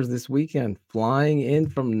and Bears this weekend, flying in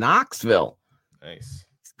from Knoxville. Nice.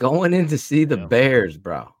 Going in to see the Bears,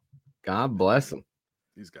 bro. God bless them.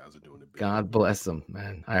 These guys are doing it. God bless them,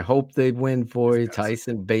 man. I hope they win for you.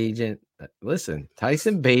 Tyson Bagent. Listen,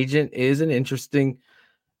 Tyson Bagent is an interesting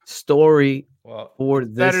story for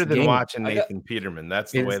this better than game. Watching Nathan Peterman.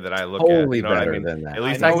 That's the way that I look totally at it. You know better what I mean? than that. At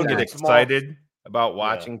least I can get excited about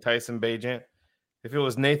watching Tyson Bagent. If it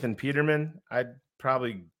was Nathan Peterman, I'd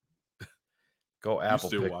probably go apple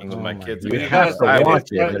still picking watch with my it. kids. You have to watch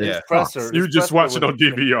it, but it's presser. You just watch it on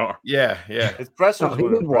DVR. Yeah. His pressers No, he were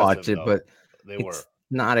would watch impressive, it, though. but They were. it's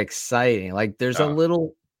not exciting. Like there's a No.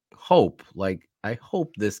 little hope. Like I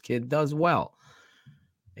hope this kid does well.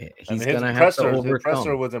 He's gonna have to overcome. His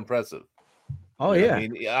presser was impressive. Oh You know yeah, what I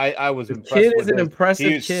mean, I was the impressed. kid with is an his-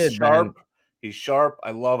 impressive he's kid, Sharp. man. He's sharp.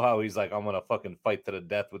 I love how he's like, I'm gonna fucking fight to the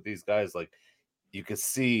death with these guys. Like you can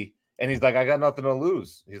see, and he's like, I got nothing to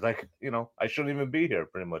lose. He's like, I shouldn't even be here.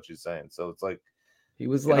 Pretty much, he's saying. So it's like he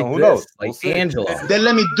was you like know, who this, knows? like We'll see. Angelo. Then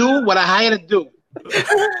let me do what I hired to do.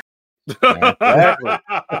 Exactly.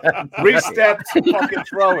 3 steps, fucking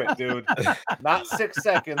throw it, dude. Not 6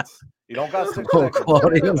 seconds. You don't got 6 seconds.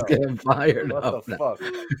 Claudio's getting fired What up the now. fuck?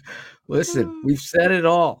 Listen, we've said it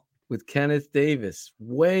all with Kenneth Davis.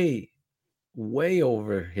 Way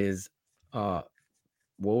over his what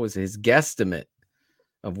was his guesstimate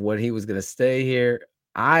of what he was going to stay here.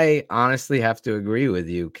 I honestly have to agree with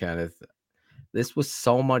you, Kenneth. This was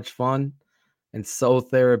so much fun and so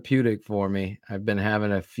therapeutic for me. I've been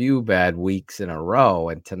having a few bad weeks in a row,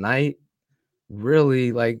 and tonight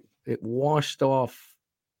really like it washed off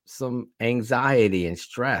some anxiety and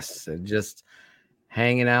stress, and just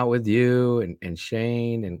hanging out with you and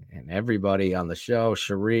Shane and everybody on the show.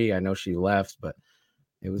 Cherie, I know she left, but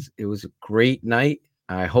it was a great night.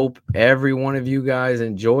 I hope every one of you guys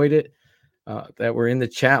enjoyed it. That were in the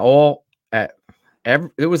chat.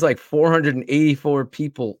 It was like 484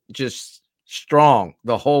 people just strong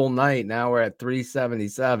the whole night. Now we're at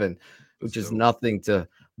 377, which is nothing to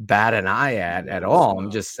bat an eye at all.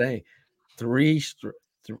 I'm just saying, 3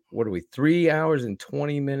 hours and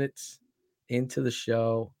 20 minutes into the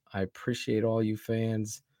show. I appreciate all you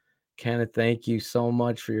fans. Kenneth, thank you so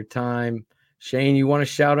much for your time. Shane, you want to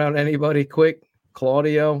shout out anybody quick?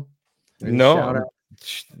 Claudio? No,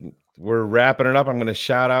 we're wrapping it up. I'm going to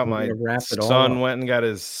shout out my son went and got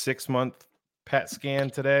his 6-month PET scan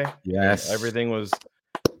today. Yes. Everything was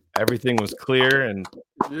clear. And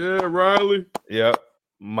yeah, Riley. Yep.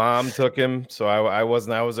 Mom took him. So I was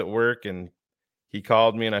at work, and he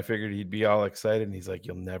called me, and I figured he'd be all excited. And he's like,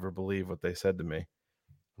 you'll never believe what they said to me.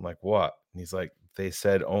 I'm like, what? And he's like, they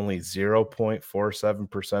said only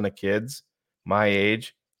 0.47% of kids my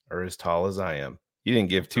age are as tall as I am. He didn't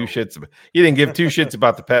give two shits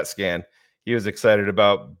about the PET scan. He was excited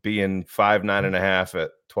about being 5'9.5"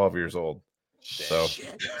 at 12 years old. So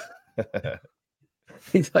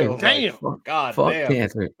he's like, damn, God fuck damn.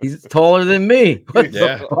 cancer. He's taller than me. What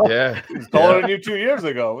the fuck? Yeah. He's taller than you 2 years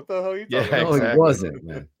ago. What the hell are you talking about? No, he wasn't,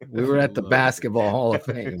 man. We were at the Basketball Hall of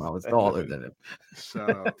Fame. I was taller than him. Shout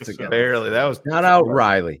out. Barely. That was Shout out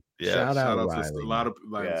Riley. Yeah. Shout out To Riley. a lot of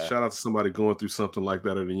shout out to somebody going through something like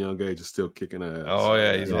that at a young age and still kicking ass. Oh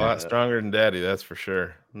yeah, he's a lot stronger than Daddy, that's for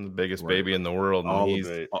sure. I'm the biggest baby in the world. And he's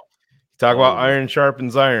talk about iron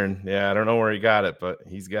sharpens iron. Yeah, I don't know where he got it, but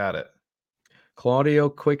he's got it. Claudio,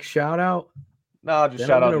 quick shout out. No, just Then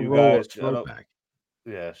shout I'm out gonna you roll a guys. Shout out, throwback.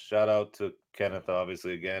 yeah, shout out to Kenneth,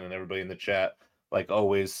 obviously, again, and everybody in the chat. Like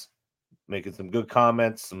always, making some good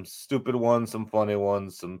comments, some stupid ones, some funny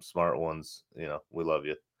ones, some smart ones. We love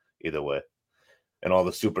you either way. And all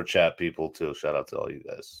the super chat people too. Shout out to all you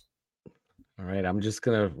guys. All right, I'm just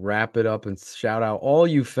gonna wrap it up and shout out all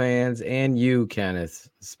you fans and you, Kenneth,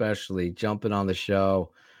 especially jumping on the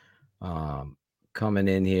show, coming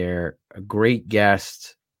in here. A great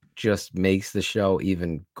guest just makes the show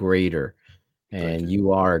even greater. And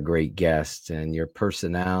you are a great guest, and your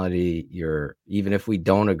personality, even if we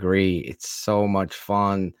don't agree, it's so much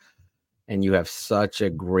fun. And you have such a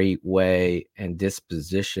great way and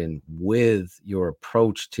disposition with your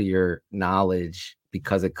approach to your knowledge,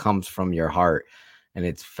 because it comes from your heart and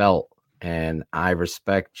it's felt. And I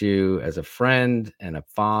respect you as a friend and a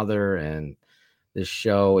father, and this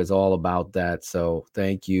show is all about that. So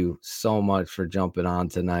thank you so much for jumping on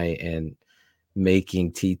tonight and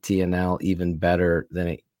making TTNL even better than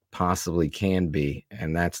it possibly can be.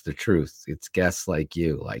 And that's the truth. It's guests like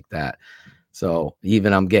you like that. So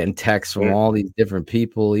even I'm getting texts from all these different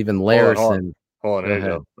people, even Larison. Hold on, here you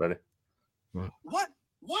go. Ready? What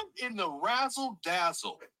in the razzle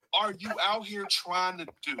dazzle are you out here trying to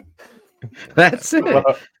do? That's it.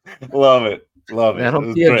 Love it.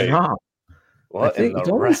 That'll be a drop. I think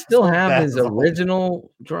don't we still have his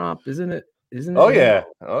original drop, isn't it? Isn't it? Oh yeah.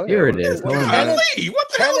 Here it is. What the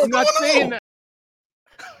hell is going on?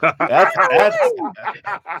 That's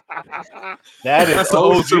the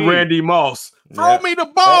ode to Randy Moss. Throw me the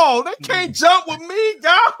ball. They can't jump with me,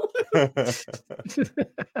 God.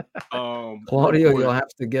 Claudio, you'll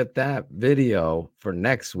have to get that video for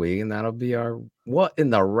next week, and that'll be our what in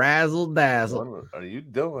the razzle dazzle. What are you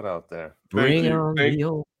doing out there?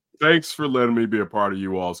 Thanks for letting me be a part of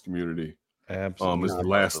you all's community. Absolutely. It's the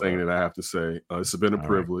last thing that I have to say. It's been a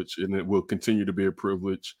privilege, and it will continue to be a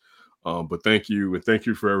privilege. But thank you, and thank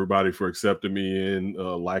you for everybody for accepting me in,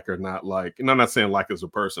 like or not like. And I'm not saying like as a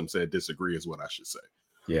person, I'm saying disagree is what I should say.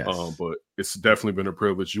 Yes. But it's definitely been a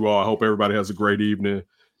privilege. You all, I hope everybody has a great evening,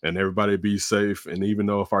 and everybody be safe. And even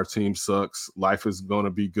though if our team sucks, life is going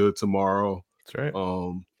to be good tomorrow. That's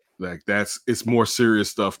right. It's more serious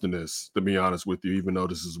stuff than this, to be honest with you. Even though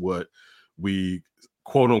this is what we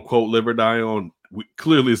quote unquote live or die on.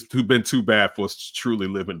 Clearly, it's been too bad for us to truly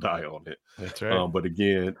live and die on it. That's right. But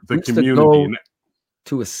again, the community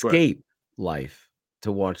to escape life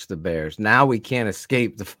to watch the Bears. Now we can't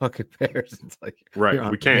escape the fucking Bears. It's like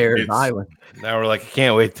we can't. Bears Island. Now we're like, I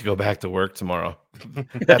can't wait to go back to work tomorrow.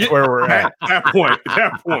 That's where we're at. At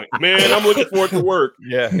that point, man, I'm looking forward to work.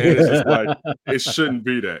 Yeah, and it's just like it shouldn't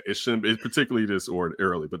be that. It shouldn't be, particularly this or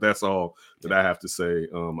early. But that's all that I have to say.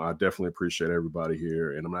 I definitely appreciate everybody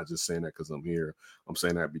here, and I'm not just saying that because I'm here. I'm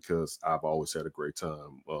saying that because I've always had a great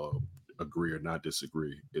time. Agree or not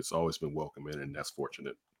disagree, it's always been welcoming, and that's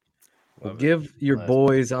fortunate. Well, give your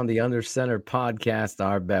boys on the Under Center podcast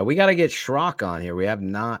our bet. We got to get Schrock on here. We have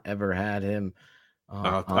not ever had him.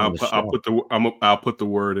 I'll put the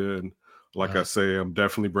word in. Like I say, I'm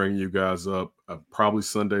definitely bringing you guys up. Probably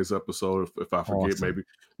Sunday's episode if I forget. Awesome. Maybe.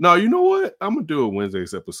 No, you know what? I'm gonna do a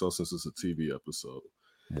Wednesday's episode since it's a TV episode.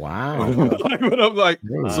 Wow. I'm like,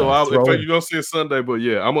 if you don't see it Sunday, but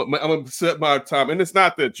yeah, I'm gonna set my time. And it's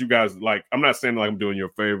not that you guys like. I'm not saying like I'm doing you a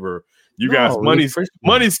favor. You guys,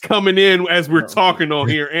 money's coming in as we're talking on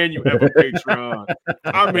here, and you have a Patreon.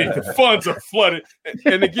 I mean, the funds are flooded,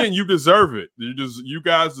 and again, you deserve it. You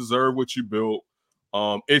guys deserve what you built.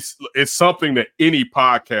 It's something that any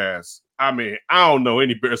podcast. I mean, I don't know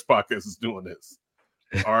any Bears podcast is doing this.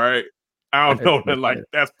 All right, I don't know that. Like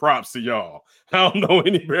that's props to y'all. I don't know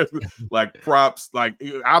any Bears like props. Like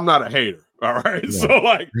I'm not a hater. All right, so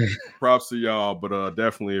like props to y'all, but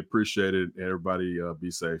definitely appreciate it. Everybody be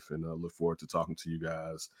safe, and look forward to talking to you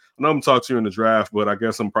guys. I know I'm gonna talk to you in the draft, but I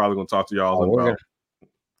guess I'm probably gonna talk to y'all in about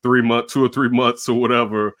 2 or 3 months or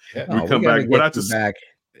whatever. We come back, but I just back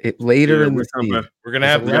later in the season. We're gonna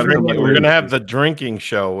have the drinking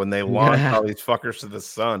show when they launch all these fuckers to the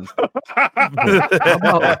sun.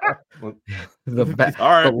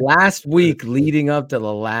 The last week leading up to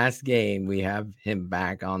the last game, we have him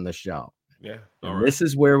back on the show. Yeah. This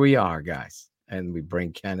is where we are, guys. And we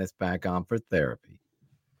bring Kenneth back on for therapy.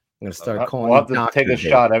 I'm going to start calling We'll have to take a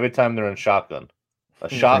shot every time they're in shotgun. A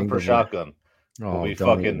shot per shotgun.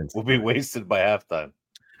 We'll be wasted by halftime.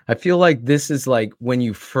 I feel like this is like when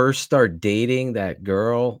you first start dating that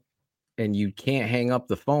girl and you can't hang up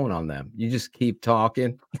the phone on them. You just keep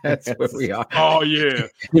talking. That's where we are. Oh yeah.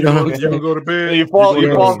 You know, you can go to bed. You fall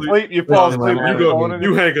asleep. You fall asleep.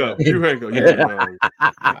 You hang up. You hang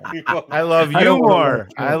up. I love you more.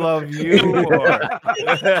 I love you more.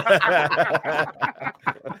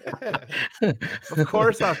 Of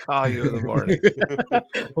course, I'll call you in the morning.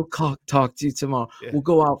 We'll talk to you tomorrow. Yeah. We'll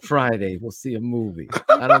go out Friday. We'll see a movie.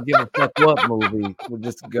 I don't give a fuck what movie. We'll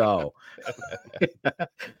just go.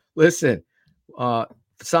 Listen,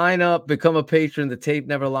 sign up, become a patron,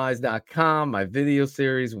 thetapeneverlies.com. My video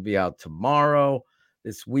series will be out tomorrow.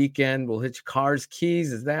 This weekend, we'll hit Cars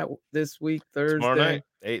Keys. Is that this week, Thursday? Tomorrow night,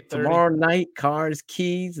 8:30. Tomorrow night, Cars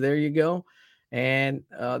Keys. There you go. And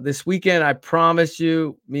this weekend, I promise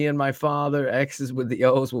you, me and my father, X's with the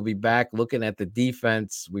O's, will be back looking at the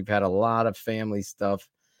defense. We've had a lot of family stuff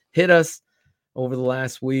hit us over the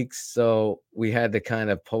last weeks, so we had to kind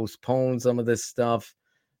of postpone some of this stuff.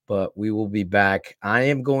 But we will be back. I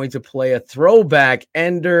am going to play a throwback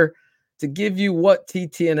ender to give you what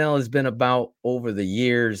TTNL has been about over the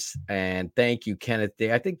years. And thank you, Kenneth.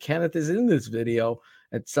 I think Kenneth is in this video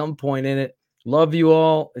at some point in it. Love you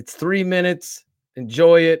all. It's 3 minutes.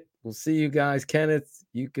 Enjoy it. We'll see you guys. Kenneth,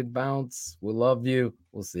 you can bounce. We'll love you.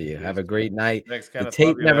 We'll see you. Have a great night. Thanks, Kenneth. The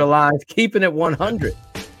tape never lies. Keeping it 100.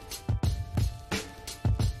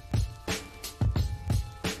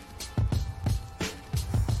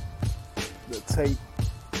 Tape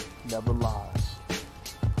never lies.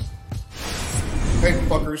 Hey,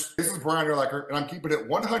 fuckers. This is Brian Erlacher, and I'm keeping it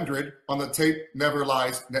 100 on the Tape Never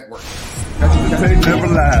Lies Network. The tape never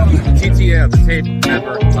lies. TTNL, the tape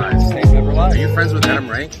never lies. Tape never lies. Are you friends with Adam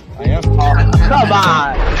Rank? I am. Oh, come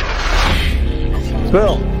on.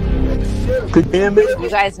 Phil, could you hear me? You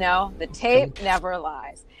guys know the tape never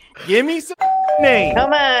lies. Give me some name.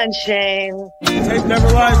 Come on, Shane. Tape Never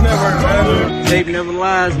Lies Network, man. Tape Never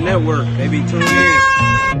Lies Network. Maybe tune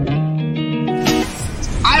in.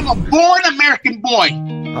 I'm a born American boy.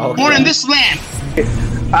 Born in this land.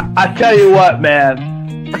 I tell you what,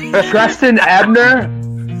 man. Tristan Abner,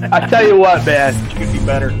 I tell you what, man. Could be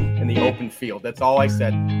better in the open field. That's all I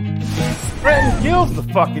said. Brenton Gill's the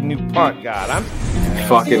fucking new punt god. I'm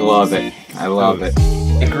fucking love it. I love it.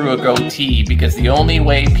 I grew a goatee because the only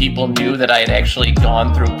way people knew that I had actually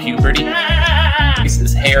gone through puberty is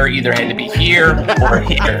his hair either had to be here or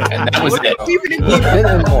here, and that was it.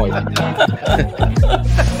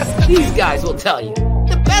 These guys will tell you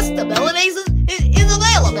the best abilities is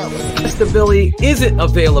availability. Best ability isn't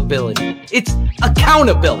availability. It's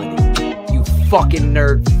accountability. You fucking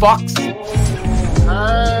nerd fucks.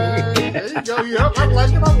 There you go. Yep, I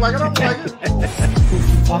like it.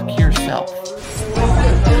 Fuck yourself.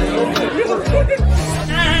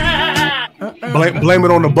 blame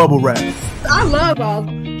it on the bubble wrap. I love all.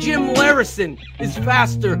 Jim Larison is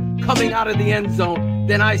faster coming out of the end zone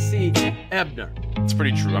than I see Ebner. It's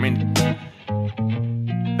pretty true. I mean,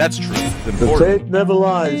 that's true. The tape never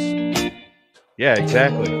lies. Yeah,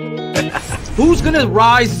 exactly. Who's gonna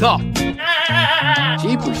rise up?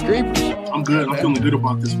 Jeepers creepers. I'm good. I'm feeling good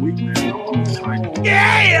about this week, man. I'm just like,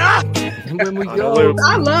 yeah! And when we go,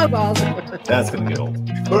 I love all. That's gonna get old.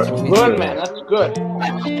 good, man. That's good. More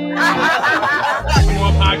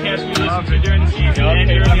podcasts we listen to during the season and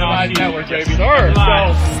during the off-season. Network, baby.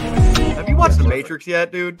 Have you watched The Matrix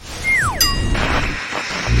yet, dude?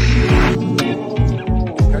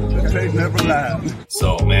 The tape never lies.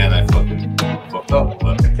 So, man, I fucking fucked up.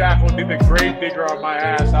 But The tackle would be the grave digger on my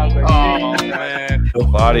ass. I was like, oh, man.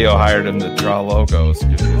 Claudio hired him to draw logos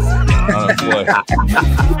because he's unemployed.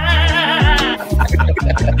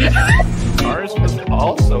 Ours was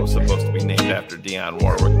also supposed to be named after Dionne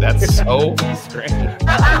Warwick. That's so strange.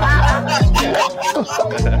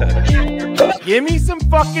 Give me some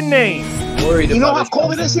fucking names. You know how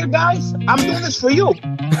cold it is here, guys? I'm doing this for you.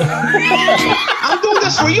 I'm doing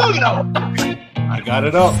this for you, you know. I got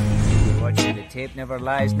it up. Watching the Tape Never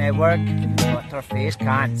Lies Network, but her face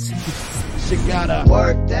can't. She gotta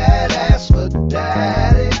work that ass for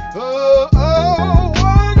daddy.